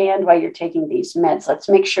understand why you're taking these meds? Let's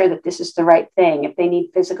make sure that this is the right thing. If they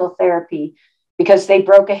need physical therapy because they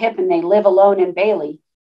broke a hip and they live alone in Bailey,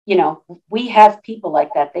 you know, we have people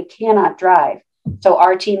like that. They cannot drive. So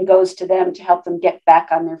our team goes to them to help them get back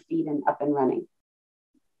on their feet and up and running.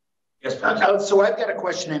 Yes, so I've got a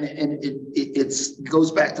question, and it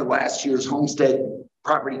goes back to last year's homestead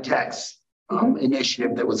property tax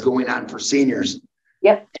initiative that was going on for seniors.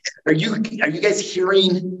 Yep. Are you guys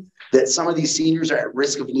hearing that some of these seniors are at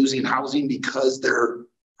risk of losing housing because their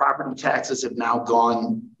property taxes have now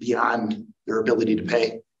gone beyond their ability to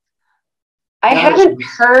pay? I haven't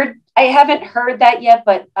heard that yet,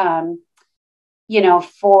 but you know,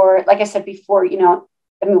 like I said before, you know,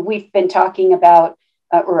 I mean, we've been talking about,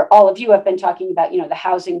 or all of you have been talking about, you know, the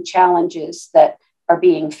housing challenges that are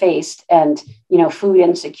being faced and, you know, food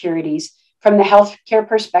insecurities. From the healthcare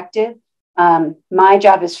perspective, my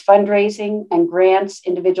job is fundraising and grants,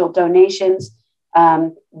 individual donations.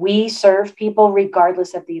 We serve people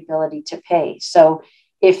regardless of the ability to pay. So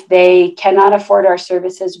if they cannot afford our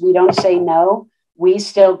services, we don't say no. We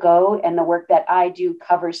still go, and the work that I do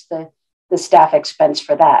covers the staff expense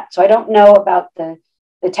for that. So I don't know about the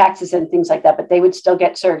taxes and things like that, but they would still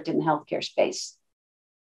get served in the healthcare space.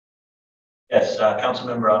 Yes,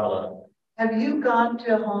 Councilmember Avila. Have you gone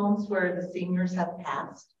to homes where the seniors have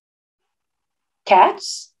passed?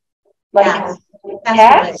 Cats? Like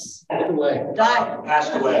cats? Passed away. Died.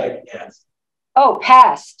 Passed away, yes. Oh,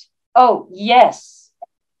 passed. Oh, yes.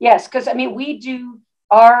 Yes, because I mean, we do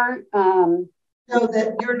our... So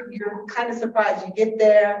that you're kind of surprised. You get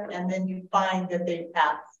there and then you find that they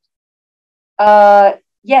passed.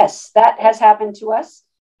 Yes, that has happened to us.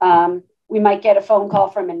 We might get a phone call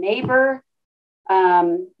from a neighbor.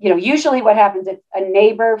 You know, usually what happens if a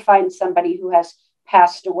neighbor finds somebody who has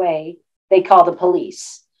passed away, they call the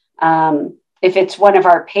police. If it's one of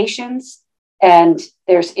our patients and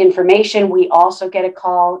there's information, we also get a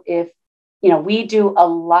call. If, you know, we do a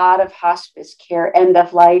lot of hospice care, end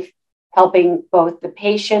of life, helping both the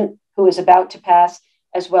patient who is about to pass,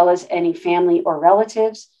 as well as any family or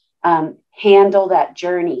relatives, handle that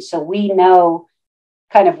journey. So we know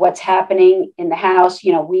kind of what's happening in the house.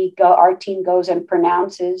 You know, our team goes and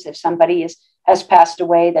pronounces if somebody has passed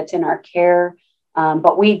away that's in our care.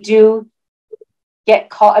 But we do get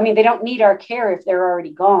called. I mean, they don't need our care if they're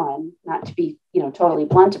already gone, not to be, you know, totally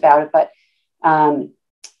blunt about it, but,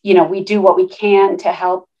 you know, we do what we can to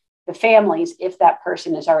help the families if that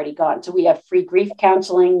person is already gone. So we have free grief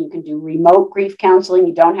counseling. You can do remote grief counseling.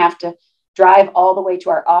 You don't have to drive all the way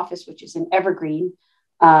to our office, which is in Evergreen.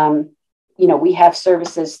 You know, we have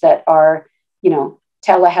services that are, you know,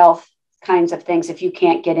 telehealth kinds of things if you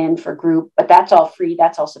can't get in for group, but that's all free.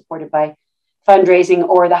 That's all supported by fundraising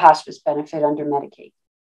or the hospice benefit under Medicaid.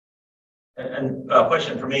 And a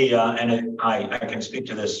question for me, and I can speak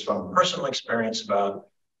to this from personal experience about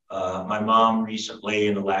my mom recently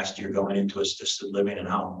in the last year going into assisted living and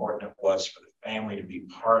how important it was for the family to be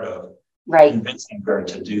part of convincing her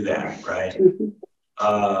to do that, right?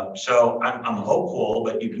 So I'm hopeful,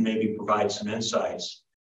 but you can maybe provide some insights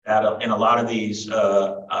that in a lot of these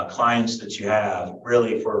clients that you have,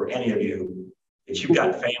 really for any of you, that you've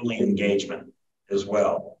got family engagement as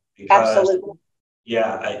well. Because, absolutely.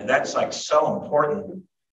 Yeah, that's like so important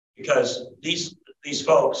because these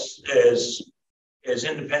folks, as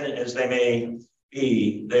independent as they may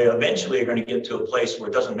be, they eventually are going to get to a place where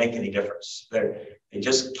it doesn't make any difference. They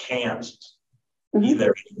just can't be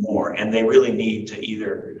there anymore. And they really need to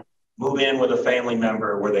either move in with a family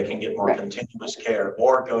member where they can get more continuous care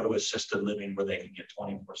or go to assisted living where they can get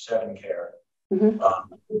 24/7 care.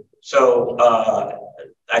 So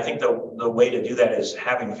I think the way to do that is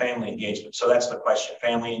having family engagement. So that's the question,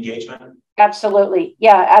 family engagement? Absolutely.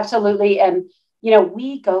 Yeah, absolutely. And, you know,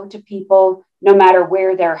 we go to people no matter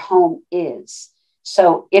where their home is.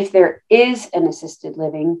 So if there is an assisted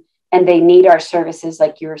living and they need our services,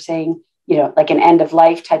 like you were saying, you know, like an end of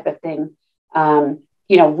life type of thing,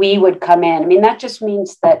 you know, we would come in. I mean, that just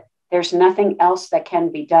means that there's nothing else that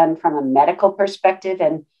can be done from a medical perspective.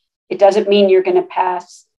 And it doesn't mean you're going to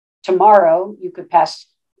pass tomorrow. You could pass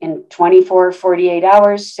in 24, 48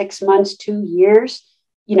 hours, 6 months, 2 years.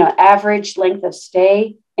 You know, average length of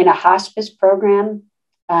stay in a hospice program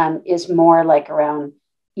is more like around,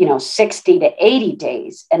 you know, 60 to 80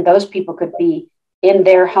 days. And those people could be in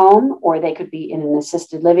their home or they could be in an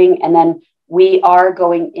assisted living. And then we are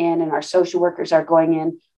going in and our social workers are going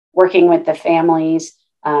in, working with the families.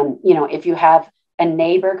 You know, if you have a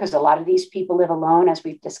neighbor, because a lot of these people live alone, as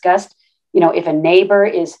we've discussed. You know, if a neighbor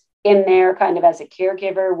is in there kind of as a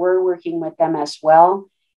caregiver, we're working with them as well.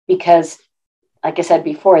 Because, like I said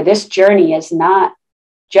before, this journey is not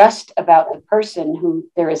just about the person who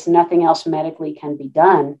there is nothing else medically can be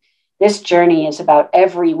done. This journey is about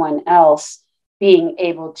everyone else being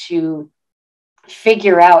able to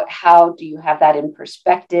figure out how do you have that in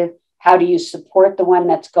perspective? How do you support the one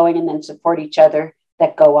that's going and then support each other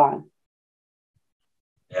that go on?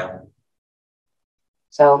 Yeah.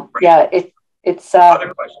 So yeah, it's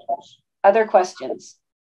other questions. Other questions.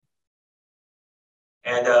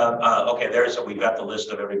 And okay, we've got the list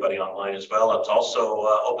of everybody online as well. It's also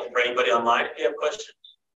open for anybody online if you have questions.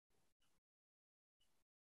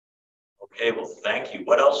 Okay, well, thank you.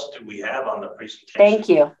 What else do we have on the presentation? Thank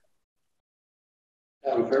you.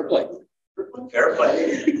 Fair play. Fair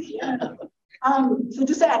play. Yeah. So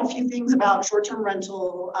just to add a few things about short-term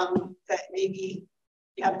rental that maybe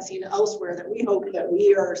you haven't seen elsewhere that we hope that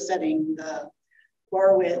we are setting the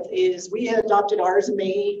bar with is we adopted ours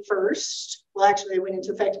May 1st. Well, actually, it went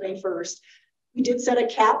into effect May 1st. We did set a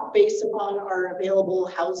cap based upon our available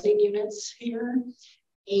housing units here.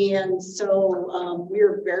 And so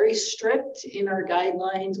we're very strict in our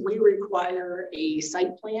guidelines. We require a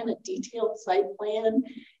site plan, a detailed site plan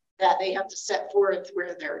that they have to set forth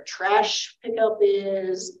where their trash pickup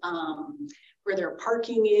is, where their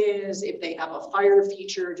parking is, if they have a fire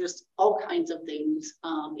feature, just all kinds of things.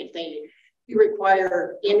 We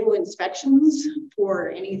require annual inspections for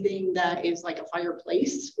anything that is like a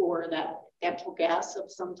fireplace or that natural gas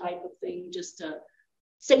of some type of thing, just to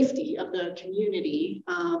safety of the community.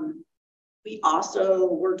 We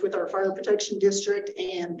also worked with our fire protection district,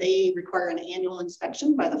 and they require an annual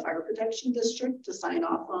inspection by the fire protection district to sign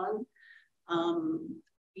off on.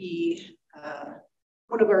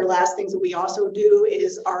 One of our last things that we also do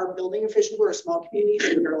is our building official. We're a small community,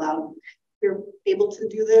 so we're able to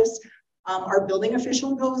do this. Our building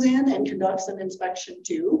official goes in and conducts an inspection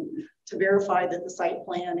too, to verify that the site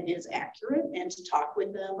plan is accurate and to talk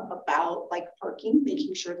with them about like parking,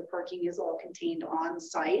 making sure the parking is all contained on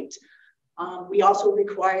site. We also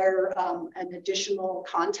require an additional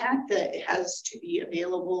contact that has to be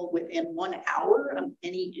available within 1 hour of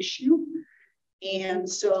any issue. And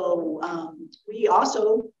so we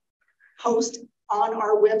also host on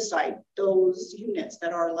our website those units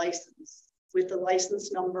that are licensed with the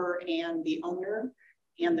license number and the owner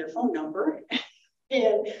and their phone number.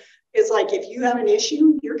 And it's like, if you have an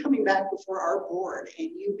issue, you're coming back before our board and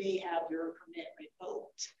you may have your permit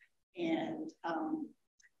revoked. And,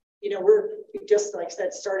 you know, we just, like I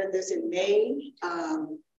said, started this in May.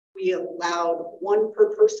 We allowed 1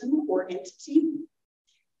 per person or entity.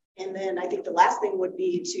 And then I think the last thing would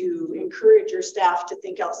be to encourage your staff to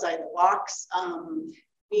think outside the box.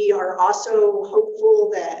 We are also hopeful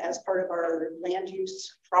that as part of our land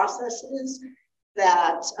use processes,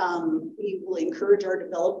 that we will encourage our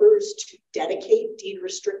developers to dedicate deed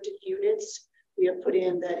restricted units. We have put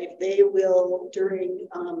in that if they will, during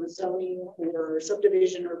zoning or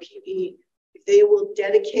subdivision or PV, if they will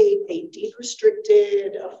dedicate a deed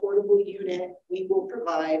restricted affordable unit, we will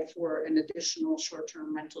provide for an additional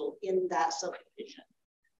short-term rental in that subdivision.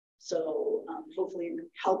 So hopefully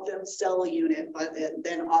help them sell a unit, but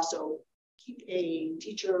then also keep a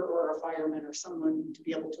teacher or a fireman or someone to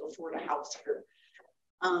be able to afford a house here.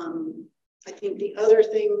 I think the other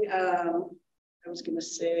thing I was going to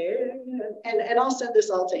say, and I'll send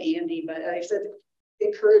this all to Andy, but I said,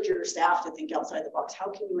 encourage your staff to think outside the box.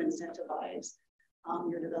 How can you incentivize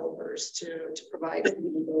your developers to provide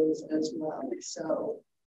those as well? So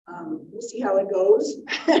we'll see how it goes.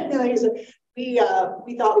 Like I said, we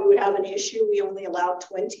thought we would have an issue. We only allowed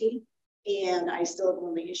 20, and I still have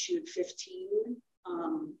only issued 15.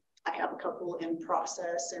 I have a couple in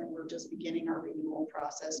process, and we're just beginning our renewal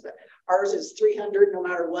process. But ours is 300 no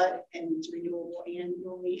matter what, and it's renewable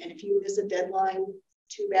annually. And if you miss a deadline,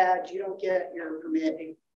 too bad, you don't get your permit.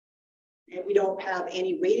 And we don't have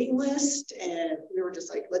any waiting list. And we were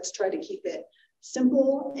just like, let's try to keep it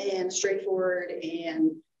simple and straightforward.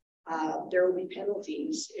 And there will be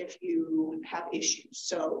penalties if you have issues.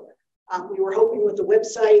 So we were hoping with the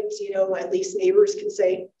website, you know, at least neighbors can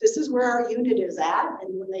say, this is where our unit is at.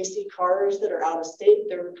 And when they see cars that are out of state,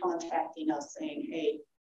 they're contacting us saying, hey,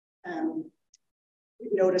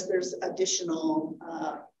 we've noticed there's additional,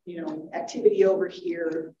 you know, activity over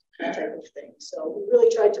here, that type of thing. So we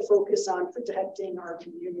really tried to focus on protecting our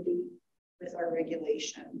community with our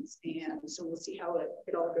regulations. And so we'll see how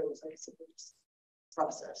it all goes, like I said, this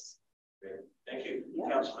process. Great. Thank you.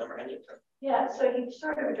 Yeah. Councilmember Henderson. Yeah, so you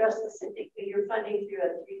sort of addressed this. I think that you're funding through a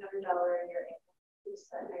 $300 a year. Is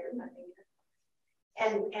that how you're funding it?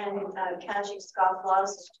 and catching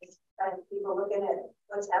scofflaws, just people looking at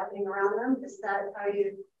what's happening around them. Is that how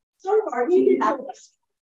you sort of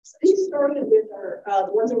we started with our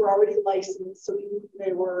the ones that were already licensed, so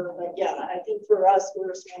they were, but yeah, I think for us,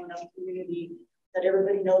 we're a small enough community that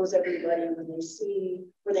everybody knows everybody, and when they see,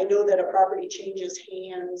 or they know that a property changes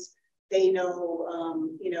hands, they know,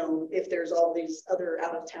 you know, if there's all these other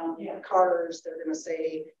out of town cars, they're going to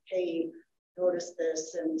say, hey, notice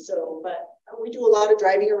this. And so, but we do a lot of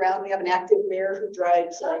driving around. We have an active mayor who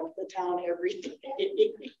drives like the town every day.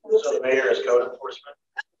 So the mayor is code enforcement?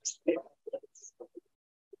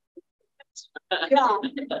 Yeah,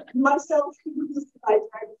 myself, I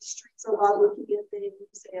drive the streets a lot looking at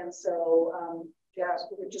things. And so, yeah,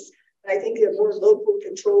 we're just, I think the more local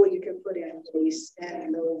control you can put in place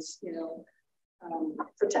and those, you know,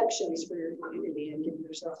 protections for your community and give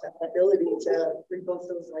yourself that ability to revoke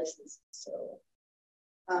those licenses. So,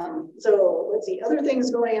 so let's see, other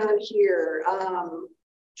things going on here.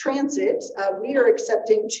 Transit, we are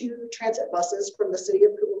accepting 2 transit buses from the city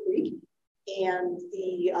of Cripple Creek and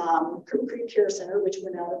the Cripple Creek Care Center, which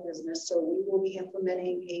went out of business. So we will be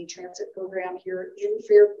implementing a transit program here in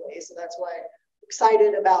Fairplay. So that's why I'm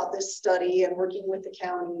excited about this study and working with the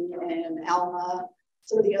county and Alma,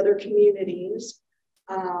 some of the other communities.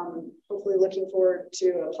 Hopefully looking forward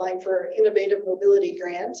to applying for an innovative mobility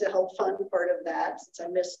grant to help fund part of that, since I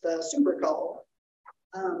missed the super call.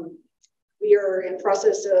 We are in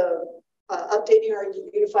process of updating our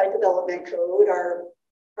unified development code. Our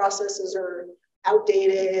processes are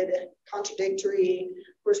outdated, contradictory.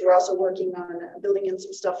 Of course, we're also working on building in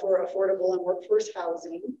some stuff for affordable and workforce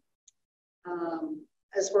housing.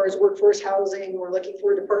 As far as workforce housing, we're looking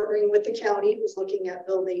forward to partnering with the county, who's looking at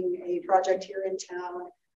building a project here in town.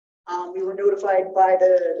 We were notified by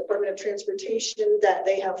the Department of Transportation that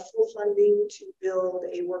they have full funding to build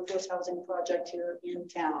a workforce housing project here in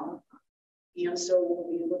town. And so we'll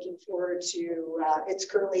be looking forward to, it's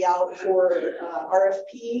currently out for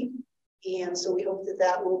RFP. And so we hope that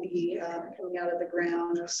that will be coming out of the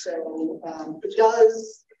ground. So it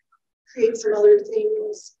does create some other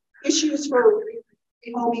things, issues for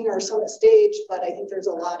rehoming or some stage, but I think there's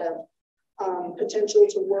a lot of potential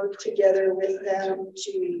to work together with them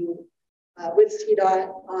to, with CDOT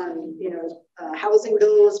on, you know, housing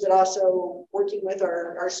those, but also working with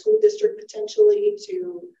our school district potentially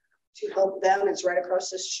to help them. It's right across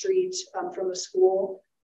the street from the school,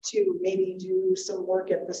 to maybe do some work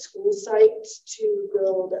at the school site to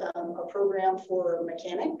build a program for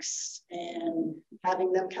mechanics and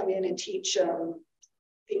having them come in and teach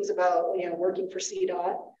things about, you know, working for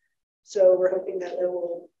CDOT. So we're hoping that it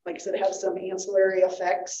will, like I said, have some ancillary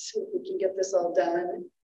effects if we can get this all done.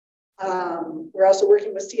 We're also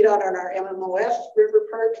working with CDOT on our MMOF River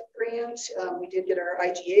Park grant. We did get our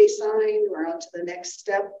IGA signed. We're on to the next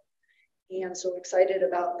step. And so excited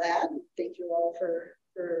about that. Thank you all for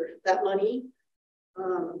that money.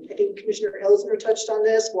 I think Commissioner Elsner touched on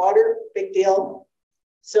this. Water, big deal.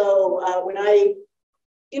 So when I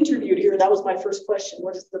interviewed here, that was my first question.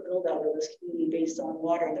 What is the build out of this community based on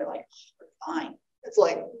water? And they're like, oh, we're fine. It's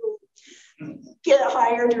like, get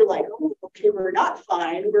hired, you're like, oh, okay, we're not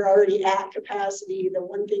fine. We're already at capacity. The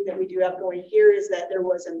one thing that we do have going here is that there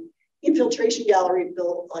was an infiltration gallery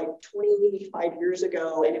built like 25 years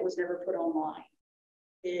ago, and it was never put online.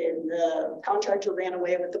 And the contractor ran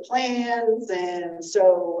away with the plans. And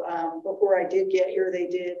so before I did get here, they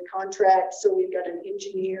did contract. So we've got an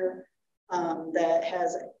engineer that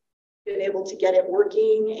has been able to get it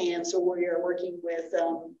working. And so we are working with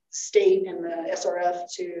state and the SRF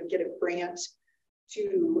to get a grant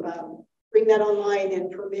to bring that online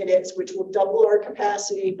and permit it, which will double our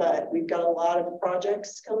capacity, but we've got a lot of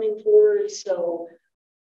projects coming forward. So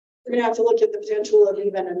we're gonna have to look at the potential of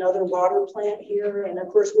even another water plant here. And of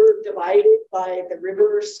course, we're divided by the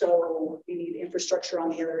river, so we need infrastructure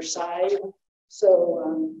on the other side.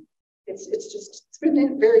 So it's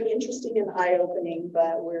been very interesting and eye-opening,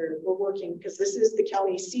 but we're working, because this is the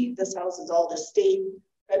county seat. This houses all the state,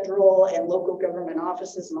 federal, and local government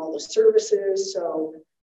offices and all the services. So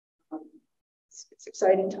it's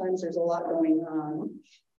exciting times. There's a lot going on.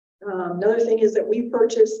 Another thing is that we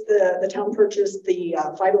purchased, the town purchased the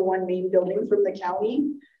 501 main building from the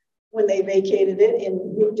county when they vacated it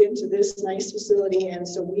and moved into this nice facility. And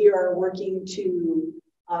so we are working to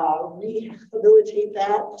rehabilitate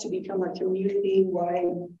that to become a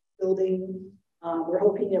community-wide building. We're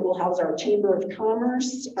hoping it will house our Chamber of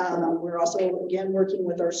Commerce. We're also, again, working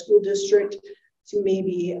with our school district to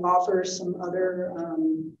maybe offer some other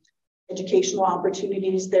educational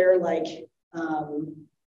opportunities there, like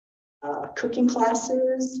cooking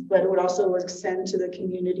classes, but it would also extend to the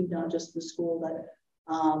community, not just the school, but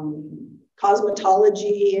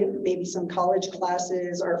cosmetology, maybe some college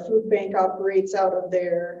classes. Our food bank operates out of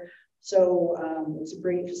there. So it's a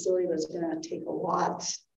great facility that's going to take a lot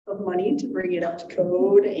of money to bring it up to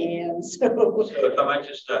code. And so if I might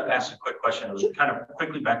just ask a quick question, it was kind of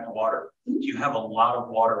quickly back to water. Do you have a lot of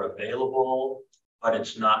water available, but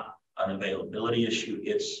it's not an availability issue?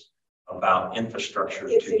 It's about infrastructure.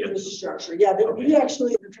 It's infrastructure. Yeah, we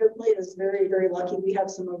actually, the AAA is very, very lucky. We have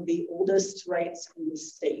some of the oldest rights in the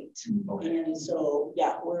state. Okay. And so,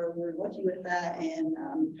 yeah, we're lucky with that. And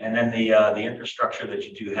then the infrastructure that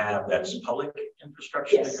you do have, that's public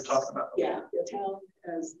infrastructure. Yes. That you're talking about? Okay. Yeah, the town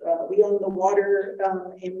has, we own the water,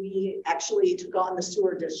 and we actually took on the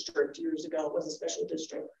sewer district years ago. It was a special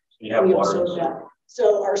district. You have water.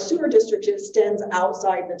 So our sewer district extends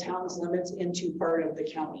outside the town's limits into part of the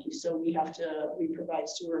county. So we provide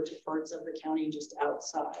sewer to parts of the county just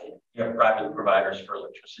outside. You have private providers for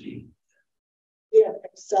electricity. We have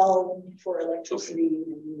Excel for electricity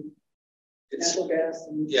and natural gas.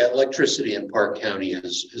 Yeah, electricity in Park County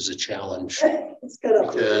is a challenge. It's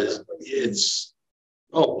got because it's,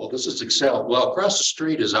 oh, well, this is Excel. Well, across the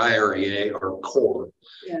street is IREA or CORE.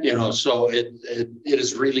 Yeah. You know, so it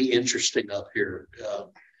is really interesting up here.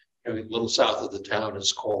 I mean, a little south of the town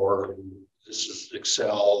is CORE, and this is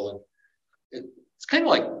Excel, and it's kind of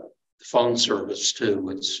like the phone service too.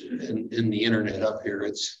 It's in the internet up here.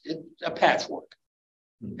 It's a patchwork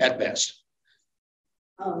at best.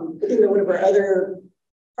 I think that one of our other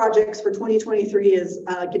projects for 2023 is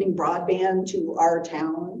getting broadband to our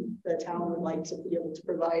town. The town would like to be able to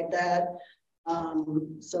provide that.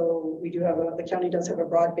 So we do have the county does have a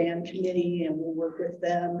broadband committee, and we'll work with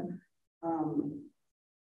them.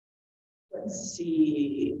 Let's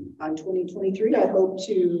see, on 2023, I hope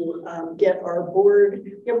to get our board.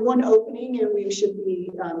 We have one opening, and we should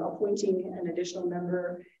be appointing an additional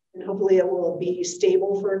member, and hopefully it will be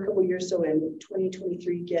stable for a couple of years. So in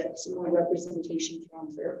 2023, get some more representation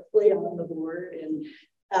from Fair Play on the board, and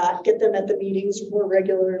get them at the meetings more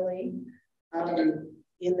regularly.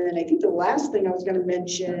 And then I think the last thing I was going to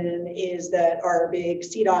mention is that our big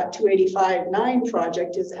CDOT 285-9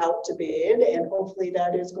 project is out to bid, and hopefully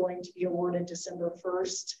that is going to be awarded December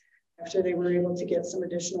 1st after they were able to get some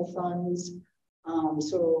additional funds.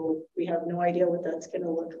 So we have no idea what that's going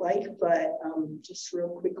to look like, but just real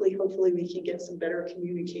quickly, hopefully we can get some better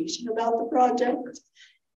communication about the project.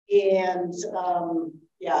 And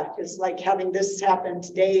yeah, because like having this happen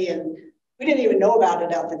today, and we didn't even know about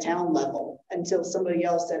it at the town level until somebody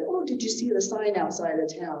else said, oh, did you see the sign outside of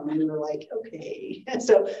town? And we were like, okay. And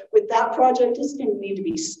so with that project, it's going to need to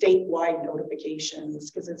be statewide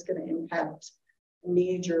notifications, because it's going to impact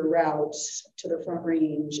major routes to the Front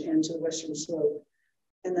Range and to the Western Slope.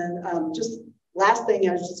 And then just last thing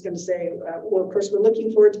I was just going to say, well, of course, we're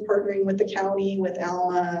looking forward to partnering with the county, with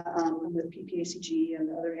ALMA, with PPACG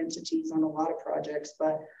and other entities on a lot of projects,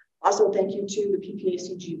 but also, thank you to the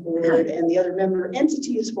PPACG board and the other member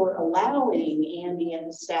entities for allowing Andy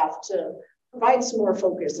and staff to provide some more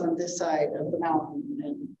focus on this side of the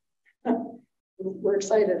mountain. And we're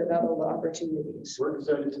excited about all the opportunities. We're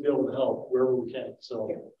excited to be able to help wherever we can.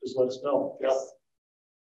 So just let us know. Yeah.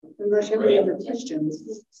 Unless you have any other questions.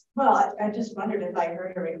 Well, I just wondered if I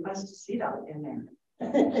heard a request to see that in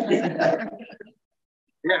there.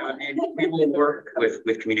 Yeah, I mean, we will work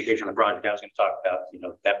with communication on the project. I was going to talk about, you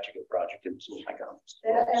know, that particular project and some of my comments.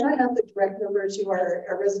 And I have the direct number to our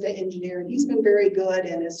resident engineer, and he's been very good.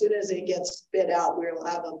 And as soon as it gets bid out, we'll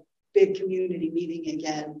have a big community meeting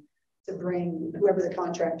again to bring whoever the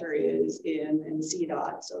contractor is in and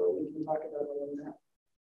CDOT, so we can talk about all of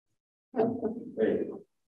that. Great.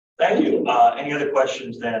 Thank you. Any other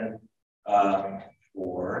questions then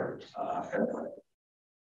for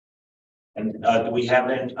and do we have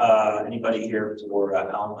anybody here for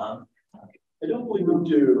Alma? I don't believe we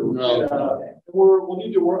do. No. We'll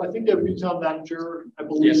need to work. I think they have a new town manager. I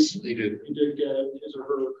believe. Yes, they do. We did get his or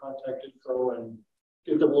her contact info and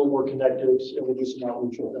get them a little more connected, and we'll do some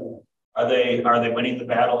outreach with them. Are they winning the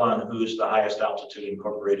battle on who's the highest altitude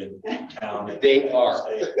incorporated town? They are.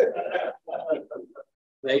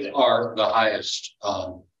 They are the highest.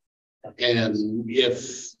 And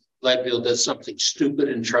if Leadville does something stupid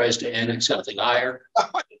and tries to annex something higher,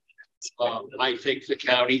 I think the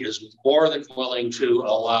county is more than willing to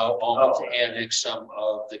allow Alma to annex some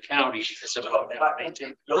of the county. It's about that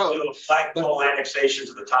maintain the road. Do a flagpole annexation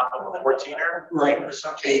to the top of a 14er, right? Or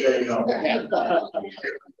something. There you go.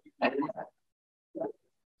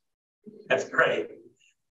 That's great.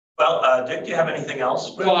 Well, Dick, do you have anything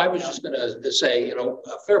else? Well, I was just going to say, you know,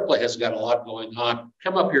 Fair Play has got a lot going on.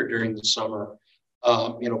 Come up here during the summer.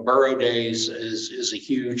 Borough Days is a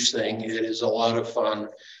huge thing. It is a lot of fun.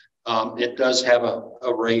 It does have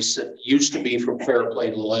a race that used to be from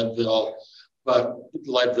Fairplay to Leadville, but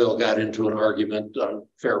Leadville got into an argument on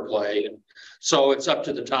Fairplay. And so it's up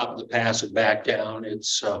to the top of the pass and back down.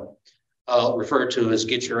 It's referred to as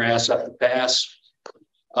get your ass up the pass.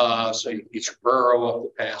 So you get your burro up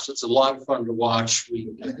the pass. It's a lot of fun to watch.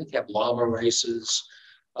 I think have llama races.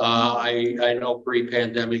 I know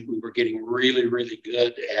pre-pandemic we were getting really, really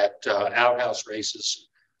good at outhouse races.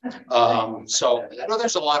 So I know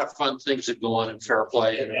there's a lot of fun things that go on in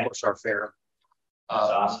Fairplay, and of course our fair.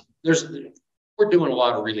 Awesome. We're doing a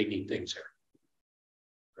lot of really neat things here.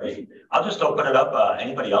 Great. I'll just open it up.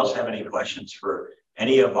 Anybody else have any questions for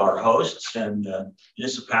any of our hosts and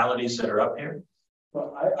municipalities that are up here?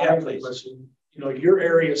 Well, I have a question. Your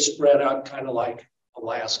area is spread out kind of like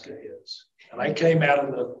Alaska is. And I came out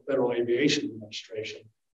of the Federal Aviation Administration.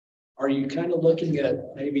 Are you kind of looking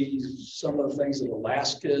at maybe some of the things that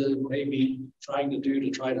Alaska may be trying to do to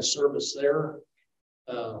try to service their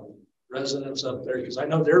residents up there? Because I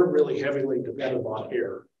know they're really heavily dependent on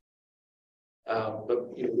air.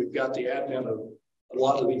 But we've got the advent of a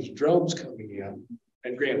lot of these drones coming in.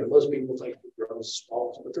 And granted, most people think the drones are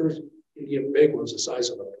small, but you get big ones the size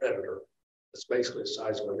of a Predator. It's basically the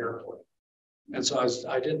size of an airplane. And so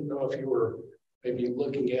I didn't know if you were maybe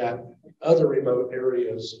looking at other remote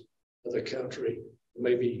areas of the country,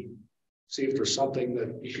 maybe see if there's something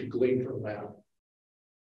that you could glean from that.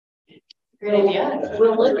 Great idea.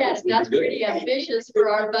 We'll look at it. That's pretty ambitious for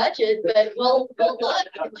our budget, but we'll look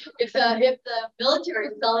if the military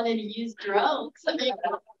is selling any used drones. I mean,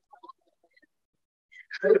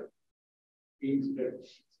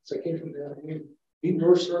 Be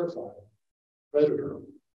North certified Predator.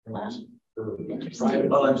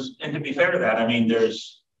 Well, and to be fair to that, I mean,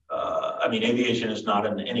 aviation is not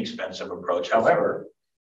an inexpensive approach. However,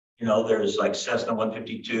 there's like Cessna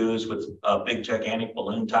 152s with big gigantic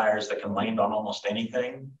balloon tires that can land on almost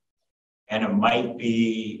anything. And it might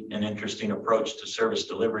be an interesting approach to service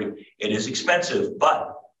delivery. It is expensive,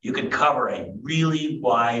 but you can cover a really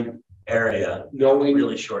wide area in a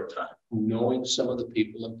really short time. Knowing some of the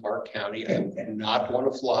people in Park County, I do not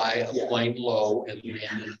want to fly a plane low and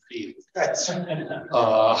land in the field.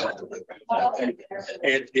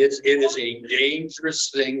 It is a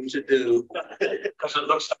dangerous thing to do. Because it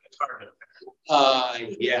looks like it's hard.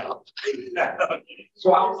 Yeah.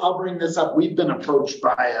 So I'll bring this up. We've been approached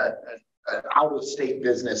by an out-of-state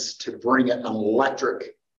business to bring an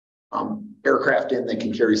electric aircraft in that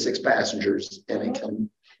can carry 6 passengers and it can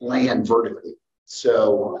land vertically.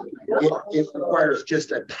 So it requires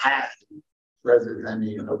just a pad rather than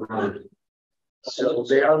a road. So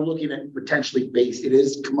they are looking at potentially base. It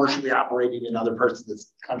is commercially operating in other parts of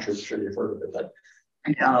this country. I'm sure you've heard of it, but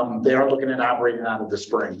they are looking at operating out of the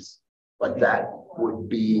Springs. But that would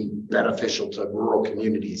be beneficial to rural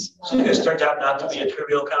communities. So this turned out not to be a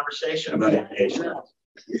trivial conversation about aviation.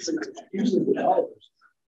 Usually the dollars.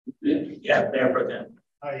 Yeah, Mayor Pro Tem.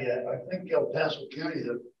 I think El Paso County,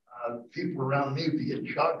 the people around me be getting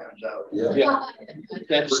shotguns out. Yeah.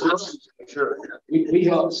 That's sure. We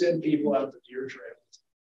help send people out to deer trails.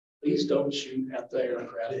 Please don't shoot at the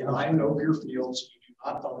aircraft. I know your fields. You do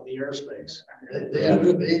not own the airspace.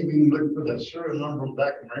 They even look for the serial number on the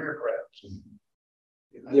back of my aircraft.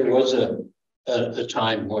 There was a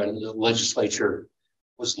time when the legislature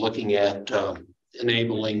was looking at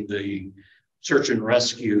enabling the search and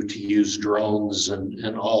rescue to use drones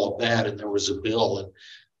and all of that. And there was a bill, and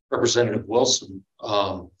Representative Wilson,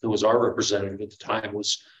 who was our representative at the time,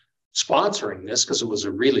 was sponsoring this because it was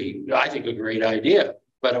a really, I think, a great idea.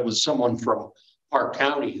 But it was someone from Park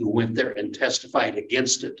County who went there and testified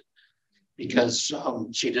against it because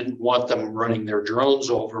she didn't want them running their drones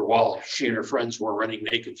over while she and her friends were running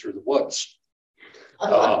naked through the woods.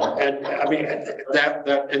 And I mean,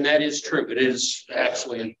 that is true. It is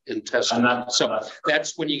actually in testimony. So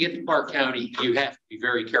that's when you get to Park County, you have to be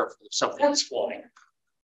very careful if something's flying.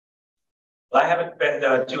 Well, I haven't been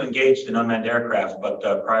too engaged in unmanned aircraft, but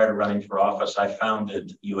prior to running for office, I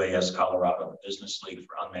founded UAS Colorado, the business league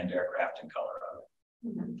for unmanned aircraft in Colorado.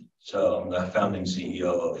 So I'm the founding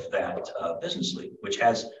CEO of that business league, which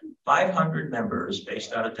has 500 members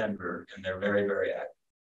based out of Denver, and they're very, very active.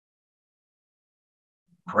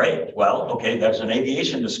 Great. Well, okay, there's an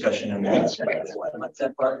aviation discussion in there.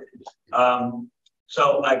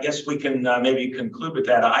 So I guess we can maybe conclude with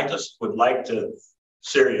that. I just would like to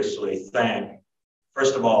seriously thank,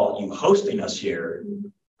 first of all, you hosting us here.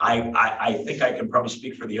 I think I can probably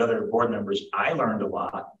speak for the other board members. I learned a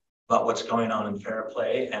lot, about what's going on in Fair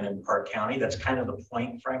Play and in Park County. That's kind of the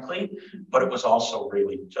point, frankly, but it was also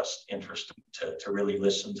really just interesting to really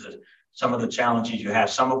listen to some of the challenges you have,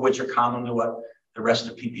 some of which are common to what the rest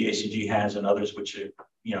of PPACG has, and others which are,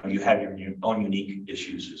 you know, you have your own unique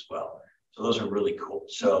issues as well. So those are really cool.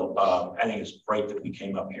 So I think it's great that we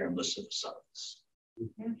came up here and listened to some of this.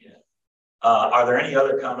 Yeah. Are there any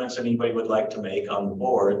other comments anybody would like to make on the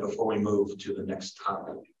board before we move to the next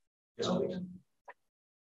topic? Yes, please.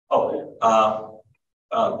 Oh,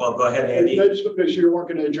 well, go ahead, Andy. I just want to make sure you weren't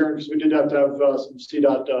going to adjourn because we did have to have some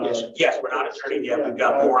CDOT. Yes, we're not adjourning yet. We've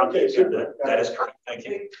got more on the agenda. That is correct. Thank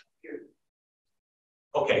you.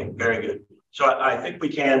 Okay, very good. So I think we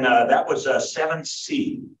can, that was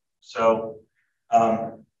 7C. So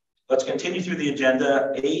let's continue through the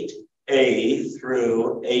agenda. 8A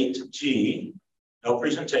through 8G. No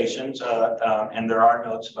presentations, and there are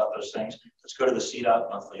notes about those things. Let's go to the CDOT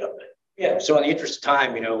monthly update. Yeah, so in the interest of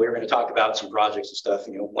time, you know, we were going to talk about some projects and stuff.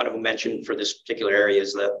 You know, one of them mentioned for this particular area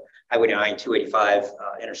is the Highway 9 285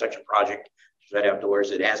 intersection project right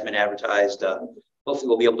outdoors. It has been advertised. Hopefully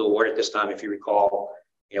we'll be able to award it this time. If you recall,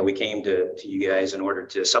 you know, we came to you guys in order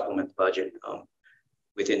to supplement the budget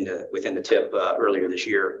within the TIP earlier this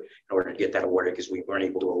year in order to get that awarded because we weren't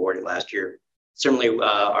able to award it last year. Similarly,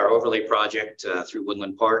 our overlay project through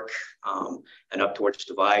Woodland Park and up towards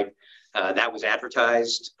Divide. That was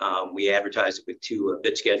advertised. We advertised it with two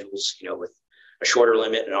bid schedules, you know, with a shorter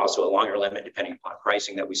limit and also a longer limit, depending upon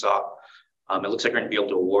pricing that we saw. It looks like we're going to be able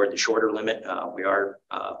to award the shorter limit.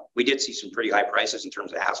 We did see some pretty high prices in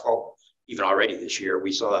terms of asphalt. Even already this year,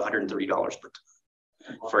 we saw $130 per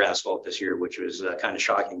ton for asphalt this year, which was kind of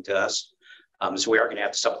shocking to us. So we are going to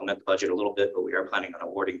have to supplement the budget a little bit, but we are planning on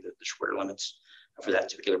awarding the shorter limits for that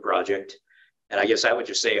particular project. And I guess I would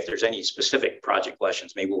just say if there's any specific project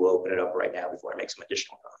questions, maybe we'll open it up right now before I make some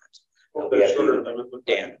additional comments. What would that shorter limit look like?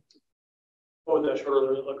 Dan. What would that shorter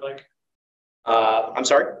limit look like? I'm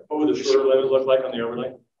sorry? What would the shorter limit look like on the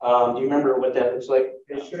overlay? Do you remember what that looks like?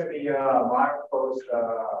 It should be mile post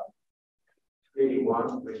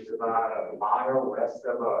 31, which is about a mile west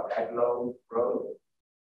of Edlow Road.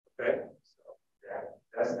 Okay. So yeah,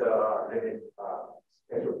 that's the limit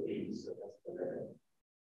schedule piece. So that's the limit.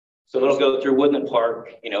 So it'll go through Woodland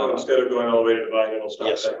Park, you know. So instead of going all the way to Divide, it'll stop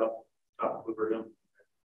yes, at top of Hill.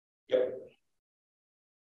 Yep.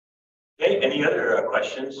 Okay, any other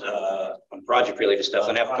questions? On project related stuff,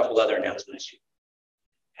 and I have a couple other announcements.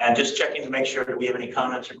 And just checking to make sure that we have any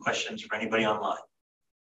comments or questions for anybody online.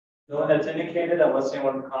 No one has indicated unless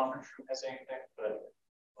anyone in the conference room has anything, but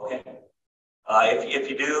okay. If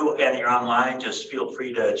you do and you're online, just feel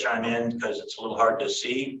free to chime in because it's a little hard to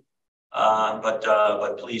see.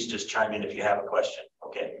 But please just chime in if you have a question.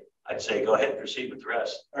 Okay, I'd say go ahead and proceed with the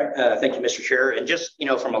rest. All right, thank you, Mr. Chair. And just, you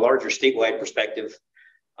know, from a larger statewide perspective,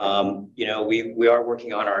 you know, we are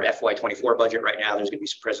working on our FY24 budget right now. There's going to be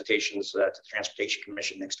some presentations to the Transportation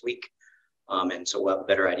Commission next week. And so we'll have a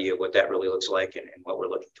better idea of what that really looks like and what we're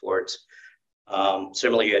looking towards.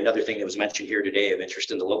 Similarly, another thing that was mentioned here today of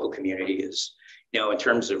interest in the local community is, you know, in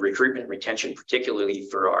terms of recruitment and retention, particularly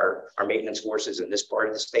for our maintenance forces in this part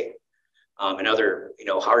of the state. And other, you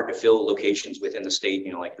know, hard to fill locations within the state,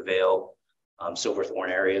 you know, like the Vale, Silverthorne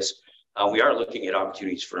areas. We are looking at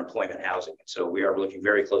opportunities for employment housing. So we are looking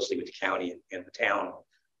very closely with the county and the town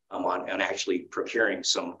on actually procuring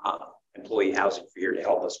some employee housing for here to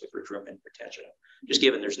help us with recruitment and retention, just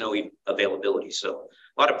given there's no availability. So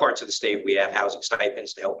a lot of parts of the state, we have housing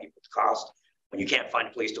stipends to help people with the cost. When you can't find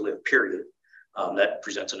a place to live, period, that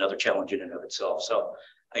presents another challenge in and of itself. So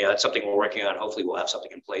yeah, that's something we're working on. Hopefully we'll have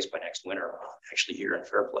something in place by next winter, actually here in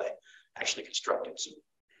Fair Play, actually constructed. So,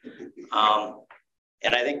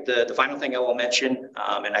 and I think the final thing I will mention,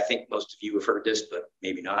 and I think most of you have heard this, but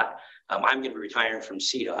maybe not, I'm going to be retiring from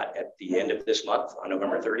CDOT at the end of this month on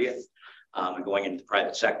November 30th. And going into the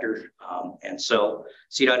private sector. And so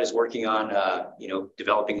CDOT is working on, you know,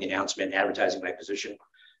 developing the announcement, advertising my position.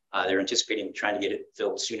 They're anticipating trying to get it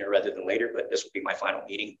filled sooner rather than later, but this will be my final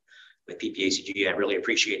meeting with PPACG. I really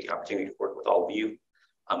appreciate the opportunity to work with all of you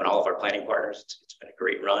and all of our planning partners. It's been a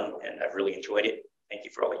great run and I've really enjoyed it. Thank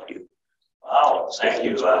you for all you do. Wow, thank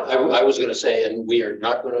you. I was going to say, and we are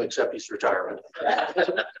not going to accept his retirement.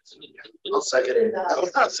 I'll second it.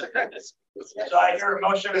 So I hear a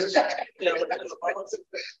motion.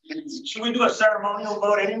 Should we do a ceremonial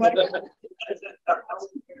vote anyway?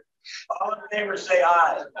 All in favor say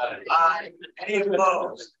aye. Aye. Any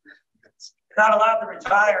opposed? You're not allowed to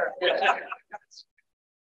retire.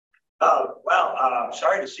 Well,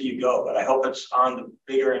 sorry to see you go, but I hope it's on the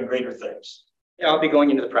bigger and greater things. Yeah, I'll be going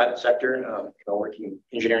into the private sector, you know, working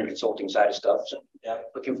engineering consulting side of stuff. So Yeah.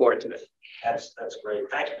 Looking forward to it. That's great.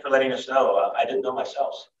 Thank you for letting us know. I didn't know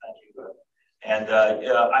myself. So thank you. And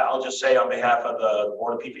I'll just say on behalf of the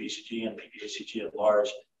Board of PPACG and PPACG at large,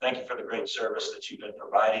 thank you for the great service that you've been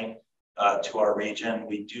providing to our region.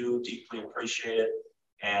 We do deeply appreciate it.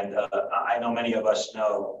 And I know many of us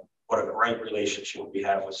know what a great relationship we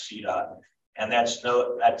have with CDOT. And that's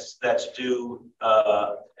due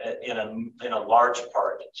in a large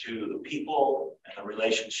part to the people and the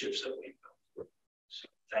relationships that we've built. So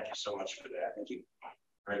thank you so much for that. Thank you.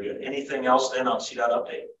 Very good. Anything else then on CDOT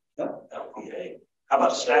update? No. Okay. How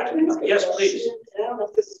about staff? Yes, please. I don't know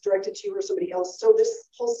if this is directed to you or somebody else. So this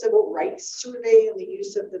whole civil rights survey and the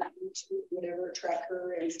use of the whatever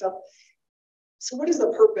tracker and stuff. So what is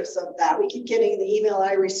the purpose of that? We keep getting the email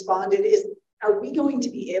I responded are we going to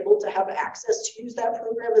be able to have access to use that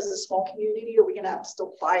program as a small community, or are we going to have to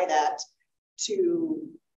still buy that to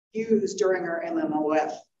use during our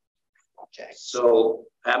MMOF project? So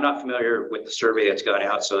I'm not familiar with the survey that's gone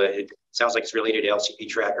out, so it sounds like it's related to LCP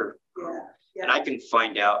tracker. Yeah. And I can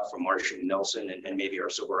find out from Marcia and Nelson and maybe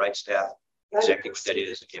our civil rights staff exactly what that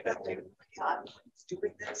is.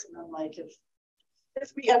 Doing this, and I'm like, if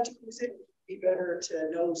we have to use it, it'd be better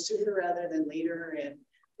to know sooner rather than later. And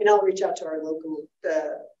I'll reach out to our local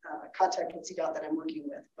contact with CDOT that I'm working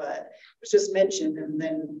with, but it was just mentioned. And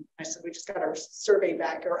then I said, we just got our survey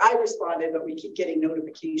back, or I responded, but we keep getting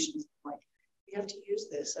notifications. I'm like, we have to use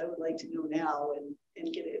this. I would like to know now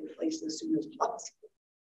and get it in place as soon as possible.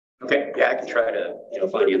 Okay, yeah, I can try to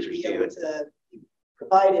find answers to it.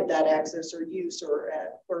 Provided that access or use, or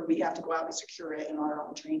we have to go out and secure it in our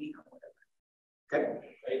own training or whatever. Okay,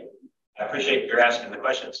 great. I appreciate your asking the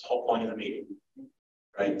question. It's the whole point of the meeting,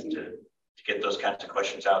 right? To get those kinds of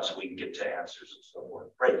questions out so we can get to answers and so forth.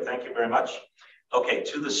 Great, thank you very much. Okay,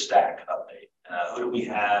 to the stack update. Who do we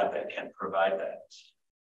have that can provide that?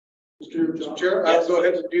 Mr. Chair, I'll go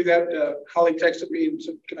ahead and do that. Holly texted me and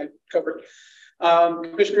said, can I cover it?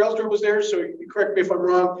 Commissioner Ellsworth was there, so you correct me if I'm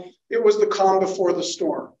wrong. It was the calm before the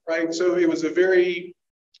storm, right? So it was a very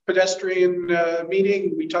pedestrian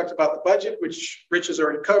meeting. We talked about the budget, which Rich has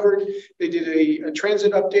already covered. They did a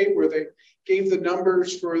transit update where they gave the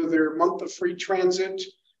numbers for their month of free transit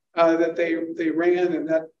that they ran, and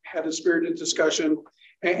that had a spirited discussion.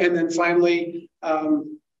 And then finally,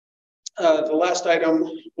 the last item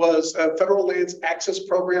was a federal lands access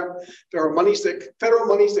program. There are federal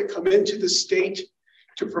monies that come into the state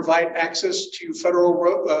to provide access to federal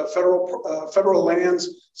lands,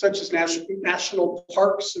 such as national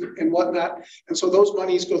parks and whatnot. And so those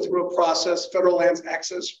monies go through a process, federal lands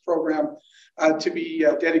access program, to be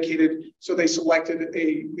dedicated. So they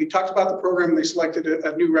talked about the program. They selected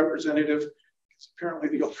a new representative. Apparently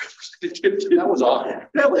the old representative. That was awesome.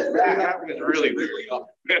 That was really, really awesome.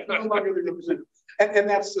 No longer the representative. And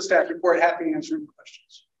that's the staff report. Happy to answer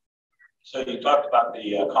questions. So you talked about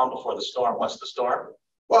the calm before the storm. What's the storm?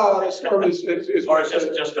 Well, the storm is or is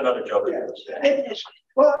this just another joke? Yeah.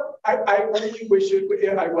 Well, I only wish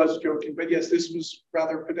I was joking, but yes, this was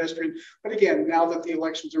rather pedestrian. But again, now that the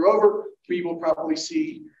elections are over, we will probably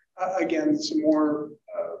see again some more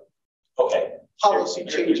policy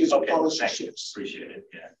changes and policy shifts. Appreciate it.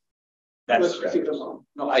 Yeah.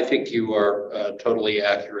 No, I think you are totally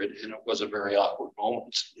accurate, and it was a very awkward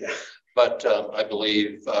moment. Yeah. But I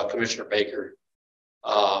believe Commissioner Baker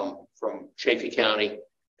from Chaffee County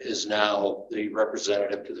is now the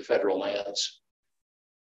representative to the federal lands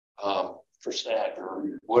for SNAC or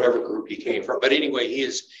whatever group he came from. But anyway,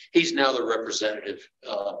 he's now the representative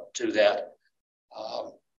to that.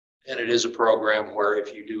 And it is a program where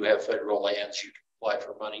if you do have federal lands, you can apply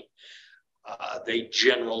for money. They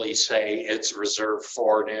generally say it's reserved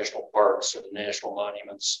for national parks and national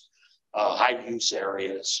monuments, high use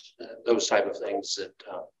areas, those type of things that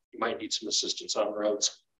you might need some assistance on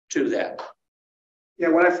roads to that. Yeah,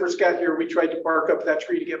 when I first got here, we tried to bark up that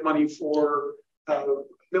tree to get money for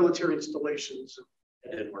military installations.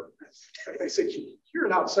 It didn't work. They said, you're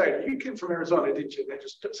an outsider. You came from Arizona, didn't you? They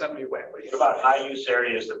just sent me away. What about high use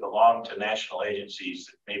areas that belong to national agencies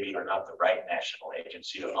that maybe are not the right national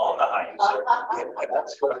agency to own the high use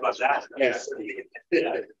areas? What about that? Yes.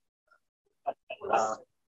 Yeah.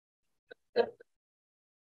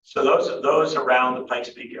 So those around the Pikes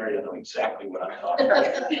Peak area know exactly what I'm talking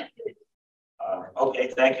about. Okay,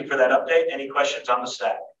 thank you for that update. Any questions on the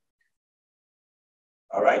stack?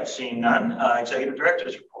 All right, seeing none, Executive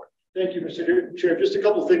Director's report. Thank you, Mr. Chair. Just a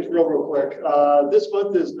couple of things real quick. This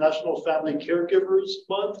month is National Family Caregivers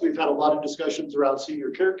Month. We've had a lot of discussions around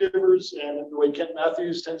senior caregivers and the way Kent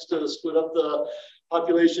Matthews tends to split up the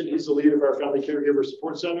population, he's the lead of our Family Caregiver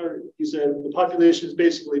Support Center. He said the population is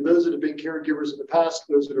basically those that have been caregivers in the past,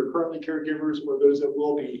 those that are currently caregivers, or those that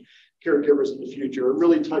will be caregivers in the future. It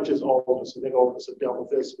really touches all of us. I think all of us have dealt with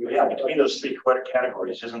this. Yeah, between those three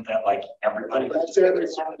categories, isn't that like everybody? That's what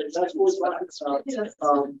it's about.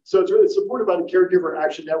 So it's supported by the Caregiver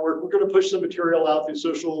Action Network. We're going to push some material out through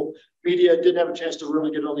social media. Didn't have a chance to really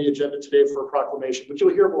get on the agenda today for a proclamation, but you'll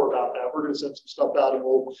hear more about that. We're going to send some stuff out and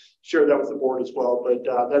we'll share that with the board as well. But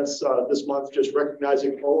that's this month, just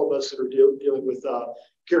recognizing all of us that are dealing with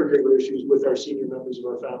caregiver issues with our senior members of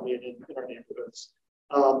our family and in our neighborhoods.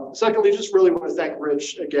 Secondly, just really want to thank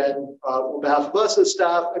Rich again on behalf of us as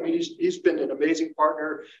staff. I mean, he's been an amazing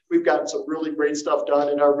partner. We've gotten some really great stuff done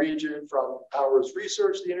in our region, from Powers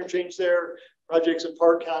Research, the interchange there, projects in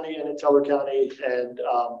Park County and in Teller County. And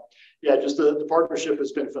yeah, just the partnership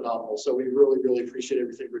has been phenomenal. So we really, really appreciate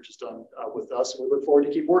everything Rich has done with us. And we look forward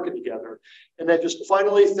to keep working together. And then just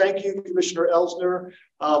finally, thank you, Commissioner Elsner,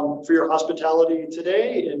 for your hospitality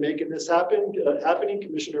today and making this happen.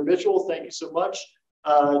 Commissioner Mitchell, thank you so much.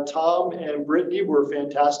 Tom and Brittany were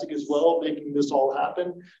fantastic as well, making this all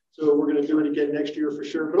happen. So we're going to do it again next year for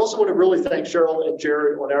sure. But also want to really thank Cheryl and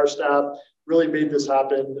Jared on our staff, really made this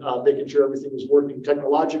happen, making sure everything was working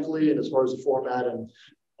technologically and as far as the format and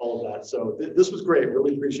all of that. So this was great.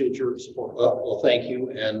 Really appreciate your support. Well, thank you.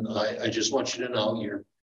 And I just want you to know your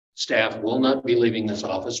staff will not be leaving this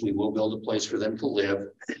office. We will build a place for them to live.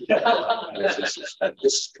 This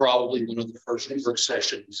is probably one of the first work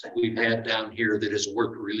sessions that we've had down here that has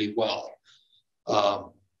worked really well.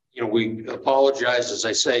 You know, we apologize, as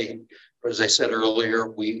I said earlier,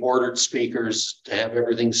 we ordered speakers to have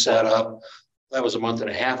everything set up. That was a month and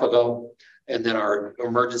a half ago. And then our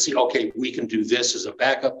emergency, okay, we can do this as a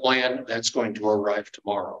backup plan. That's going to arrive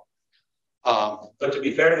tomorrow. But to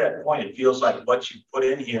be fair to that point, it feels like what you put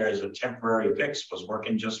in here as a temporary fix was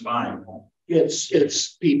working just fine.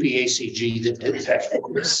 It's PPACG that did that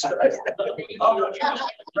for us.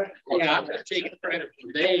 Yeah, I'm not taking credit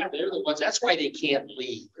for they're the ones. That's why they can't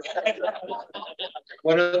leave.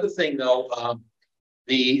 One other thing, though,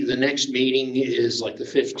 the next meeting is like the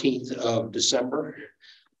 15th of December,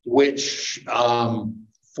 which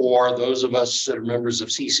for those of us that are members of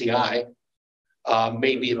CCI,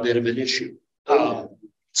 may be a bit of an issue.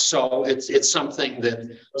 So it's something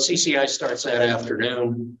that CCI starts that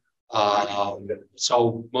afternoon.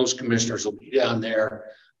 So most commissioners will be down there.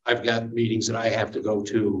 I've got meetings that I have to go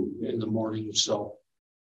to in the morning. So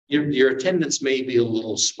your attendance may be a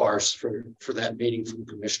little sparse for that meeting from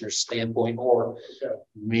commissioner's standpoint, or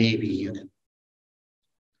maybe you can.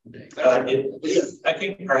 I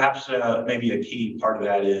think perhaps maybe a key part of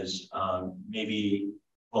that is maybe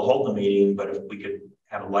we'll hold the meeting, but if we could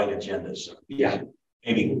have a light agenda, so yeah,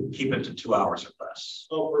 maybe keep it to 2 hours or less.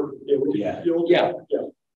 Oh, yeah.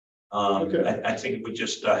 Okay. I think if we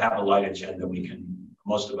just have a light agenda,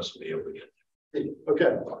 most of us will be able to get there.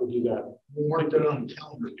 Okay, we'll do that. We'll mark that on the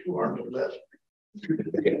calendar, 2 hours or less.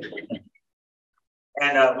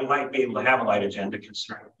 And we might be able to have a light agenda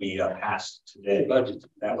considering we passed today. Budget.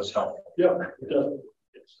 That was helpful. Yeah, definitely.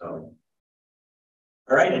 So.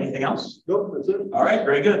 All right, anything else? Nope, that's it. All right,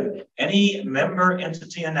 very good. Any member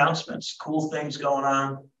entity announcements, cool things going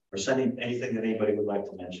on, or anything that anybody would like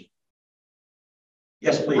to mention?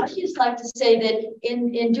 Yes, please. I'd just like to say that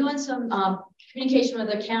in doing some communication with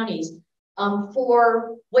the counties,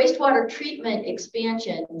 for wastewater treatment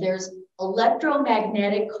expansion, there's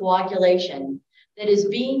electromagnetic coagulation that is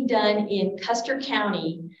being done in Custer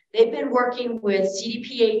County. They've been working with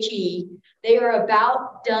CDPAG. They are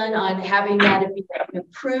about done on having that be an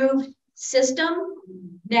approved system.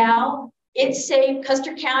 Now, it saved,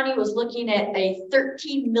 Custer County was looking at a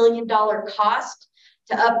 $13 million cost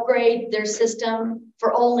to upgrade their system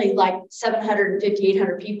for only like 750,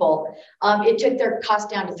 800 people. It took their cost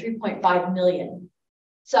down to 3.5 million.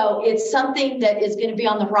 So it's something that is going to be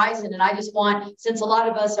on the horizon. And I just want, since a lot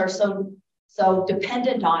of us are so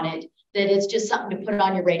dependent on it, that it's just something to put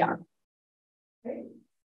on your radar.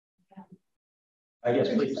 I guess,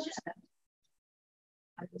 please.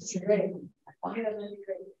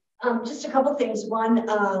 Just a couple things. One,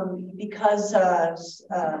 because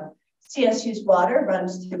CSU's water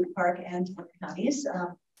runs through Park and counties.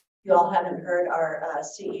 You all haven't heard our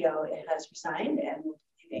CEO has resigned, and we're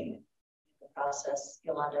leaving the process.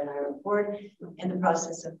 Yolanda and I are on board in the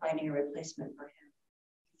process of finding a replacement for him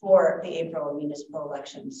for the April municipal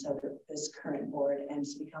election. So that this current board and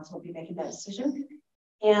city council will be making that decision.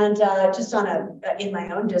 And just on in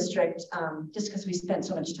my own district, just because we spent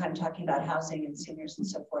so much time talking about housing and seniors and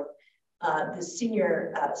so forth, the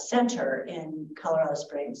senior center in Colorado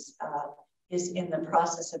Springs is in the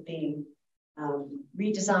process of being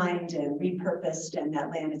redesigned and repurposed, and that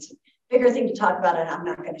land, it's a bigger thing to talk about, and I'm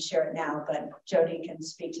not going to share it now, but Jody can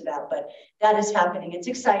speak to that. But that is happening. It's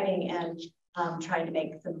exciting, and trying to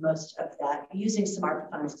make the most of that using some ARPA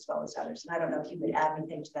funds as well as others. And I don't know if you would add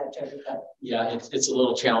anything to that, Jody, but yeah, it's a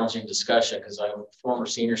little challenging discussion because I'm former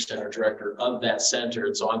senior center director of that center,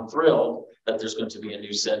 and so I'm thrilled that there's going to be a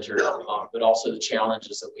new center, but also the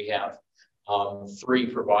challenges that we have. 3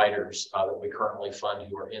 providers that we currently fund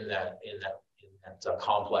who are in that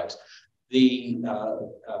complex. The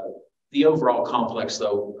overall complex,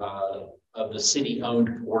 though, of the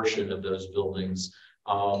city-owned portion of those buildings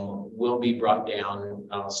will be brought down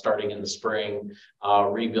starting in the spring,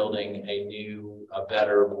 rebuilding a new,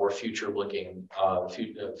 better, more future-looking,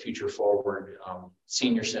 future-forward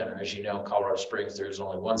senior center. As you know, in Colorado Springs, there's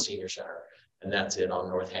only one senior center, and that's it on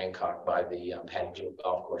North Hancock by the Patty Joe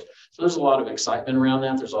Golf Course. So there's a lot of excitement around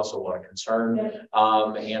that. There's also a lot of concern.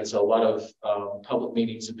 And so a lot of public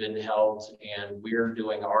meetings have been held, and we're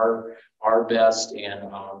doing our best and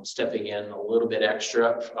stepping in a little bit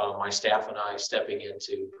extra. My staff and I stepping in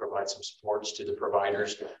to provide some supports to the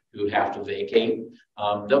providers who have to vacate.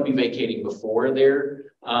 They'll be vacating before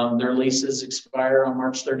their leases expire on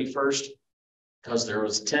March 31st. Because there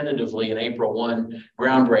was tentatively an April 1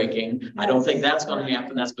 groundbreaking. I don't think that's going to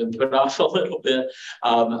happen. That's been put off a little bit.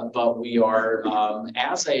 But we are,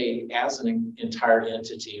 as an entire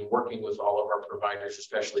entity, working with all of our providers,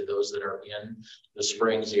 especially those that are in the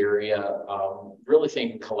Springs area, really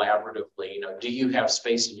thinking collaboratively. You know, do you have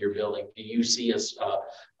space in your building? Do you see us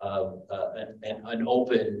an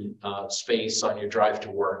open space on your drive to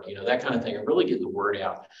work? You know, that kind of thing, and really get the word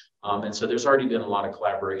out. And so there's already been a lot of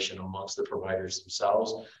collaboration amongst the providers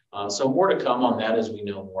themselves. So more to come on that as we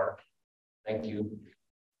know more. Thank you.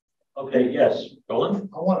 Okay, yes, Roland?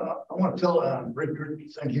 I want to tell Richard,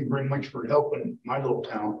 thank you very much for helping my little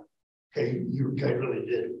town. Okay, you guys really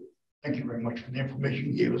did. Thank you very much for the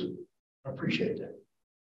information you gave us. I appreciate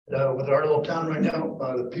that. With our little town right now,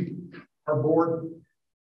 the people, our board,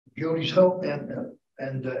 Jody's help,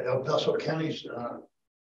 and El Paso County's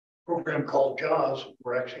program called JAWS,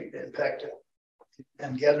 we're actually impacted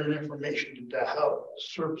and gathering information to how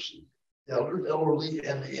service the elderly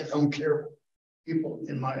and the in-home care people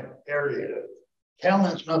in my area.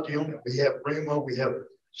 Calen's not the only. We have Remo, we have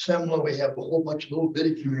Semla, we have a whole bunch of little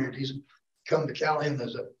bitty communities come to Callahan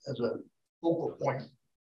as a focal point.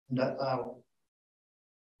 And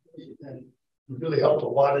it really helped a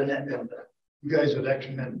lot in it. And you guys have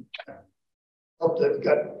actually been helped that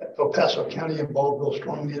got El Paso County involved real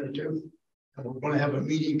strongly in it too. And we're going to have a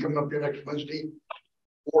meeting coming up here next Wednesday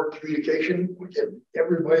for communication. We get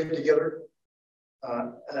everybody together.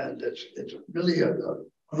 And it's really a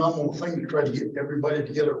phenomenal thing to try to get everybody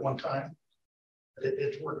together at one time.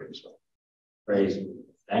 It's working. So great.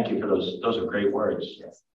 Thank you for those. Those are great words.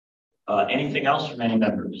 Yes. Anything else from any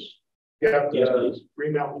members? Yeah, yes,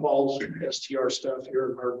 Green Mountain Falls STR stuff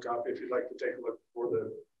here in hard copy if you'd like to take a look before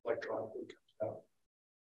the electronic one comes out.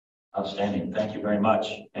 Outstanding. Thank you very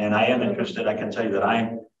much. And I am interested. I can tell you that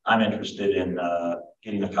I'm interested in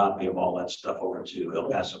getting a copy of all that stuff over to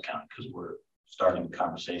El Paso County because we're starting a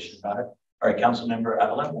conversation about it. All right, Councilmember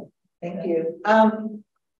Evelyn. Thank you.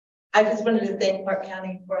 I just wanted to thank Park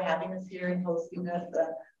County for having us here and hosting us.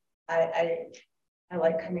 I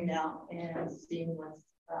like coming out and seeing what's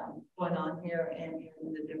going on here and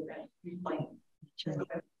hearing the different viewpoints.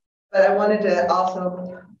 But I wanted to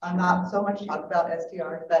also not so much talk about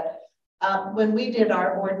SDRs, but when we did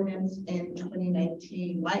our ordinance in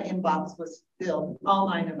 2019, my inbox was filled, all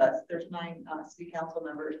 9 of us, there's 9 city council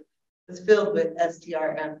members, was filled with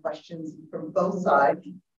SDR and questions from both sides,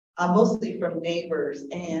 mostly from neighbors.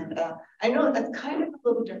 And I know that's kind of a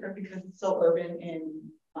little different because it's so urban in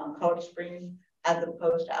Colorado Springs as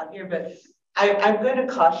opposed to out here, but I'm going to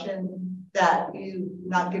caution that you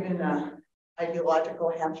not get in a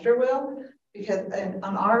ideological hamster wheel, because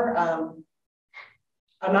on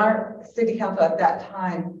our city council at that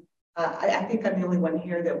time, I think I'm the only one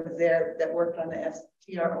here that was there that worked on the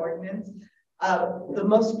STR ordinance. The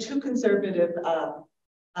most 2 conservative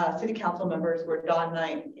city council members were Don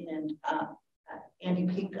Knight and Andy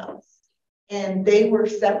Pikes, and they were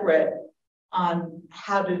separate on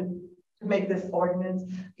how to make this ordinance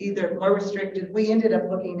either more restricted. We ended up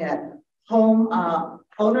looking at home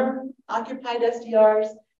owner occupied SDRs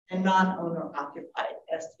and non-owner occupied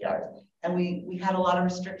SDRs. And we had a lot of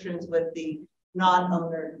restrictions with the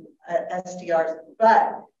non-owner SDRs,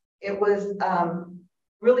 but it was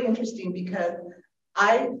really interesting because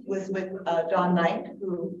I was with Don Knight,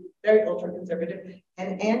 who very ultra conservative,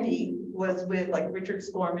 and Andy was with like Richard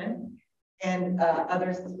Scorman and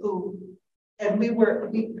others who, And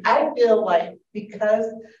I feel like because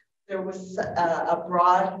there was a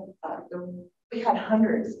broad, we had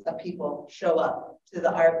hundreds of people show up to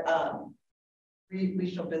our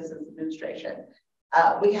regional business administration.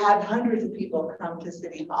 We had hundreds of people come to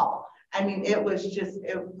City Hall. I mean, it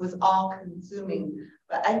was all consuming.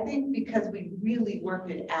 But I think because we really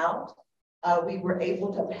worked it out, we were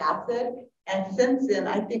able to pass it. And since then,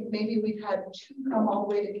 I think maybe we've had 2 come all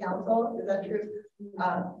the way to council. Is that true?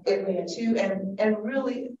 Two, and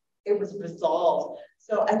really it was resolved.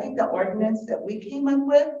 So I think the ordinance that we came up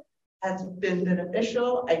with has been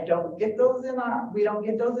beneficial. We don't get those in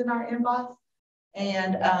our inbox.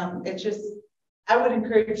 And I would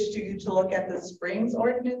encourage you to look at the Springs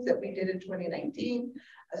ordinance that we did in 2019.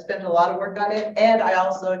 I spent a lot of work on it. And I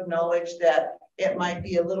also acknowledge that it might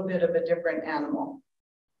be a little bit of a different animal.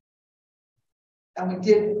 And we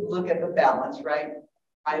did look at the balance, right?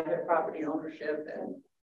 Private property ownership and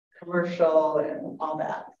commercial and all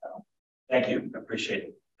that. So. Thank you.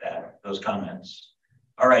 Appreciate that, those comments.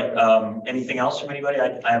 All right. Anything else from anybody?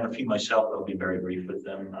 I have a few myself. I'll be very brief with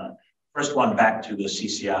them. First one, back to the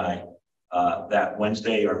CCI. That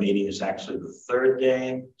Wednesday, our meeting is actually the 3rd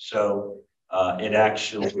day. So it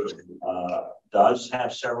actually does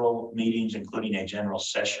have several meetings, including a general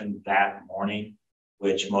session that morning,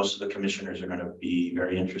 which most of the commissioners are going to be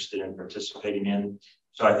very interested in participating in.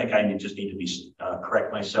 So I think I just need to be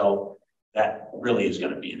correct myself. That really is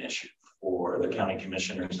going to be an issue for the county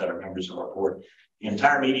commissioners that are members of our board. The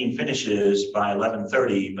entire meeting finishes by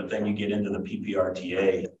 11:30, but then you get into the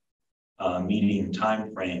PPRTA meeting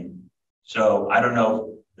time frame. So I don't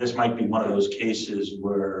know, this might be one of those cases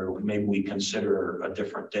where maybe we consider a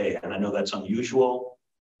different day. And I know that's unusual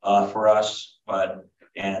for us,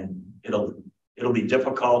 and it'll be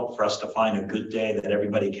difficult for us to find a good day that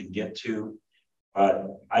everybody can get to. But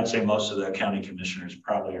I'd say most of the county commissioners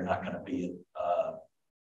probably are not going to be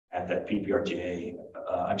at that PPRTA,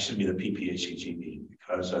 the PPACG meeting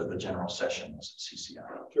because of the general session is at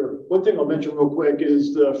CCI. Sure. One thing I'll mention real quick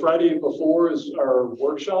is the Friday before is our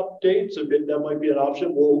workshop date. So that might be an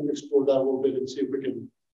option. We'll explore that a little bit and see if we can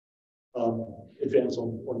advance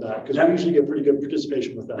on that, because we usually get pretty good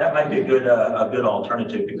participation with that. That might be a good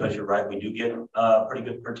alternative, because you're right, we do get pretty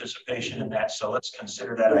good participation in that. So let's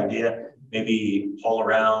consider that idea. Maybe poll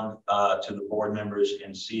around to the board members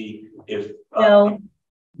and see if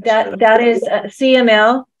that is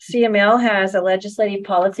CML. CML has a legislative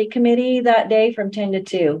policy committee that day from 10 to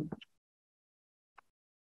 2.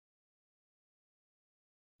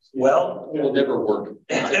 Well, it'll never work.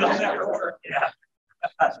 It'll never work. Yeah.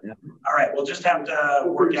 All right, we'll just have to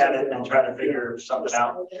work at it and try to figure something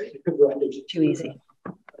out. Too easy.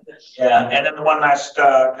 Yeah, and then the one last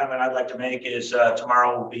comment I'd like to make is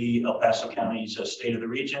tomorrow will be El Paso County's State of the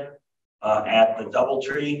Region at the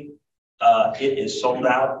DoubleTree. It is sold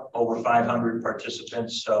out, over 500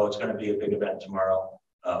 participants, so it's going to be a big event tomorrow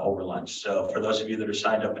over lunch. So for those of you that are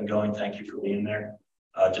signed up and going, thank you for being there.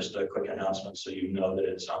 Just a quick announcement so you know that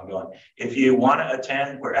it's ongoing. If you want to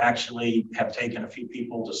attend, we're actually have taken a few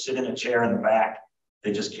people to sit in a chair in the back.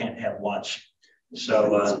 They just can't have lunch.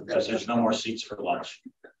 So because there's no more seats for lunch.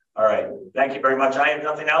 All right. Thank you very much. I have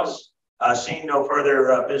nothing else. Seeing no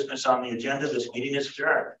further business on the agenda, this meeting is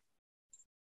adjourned.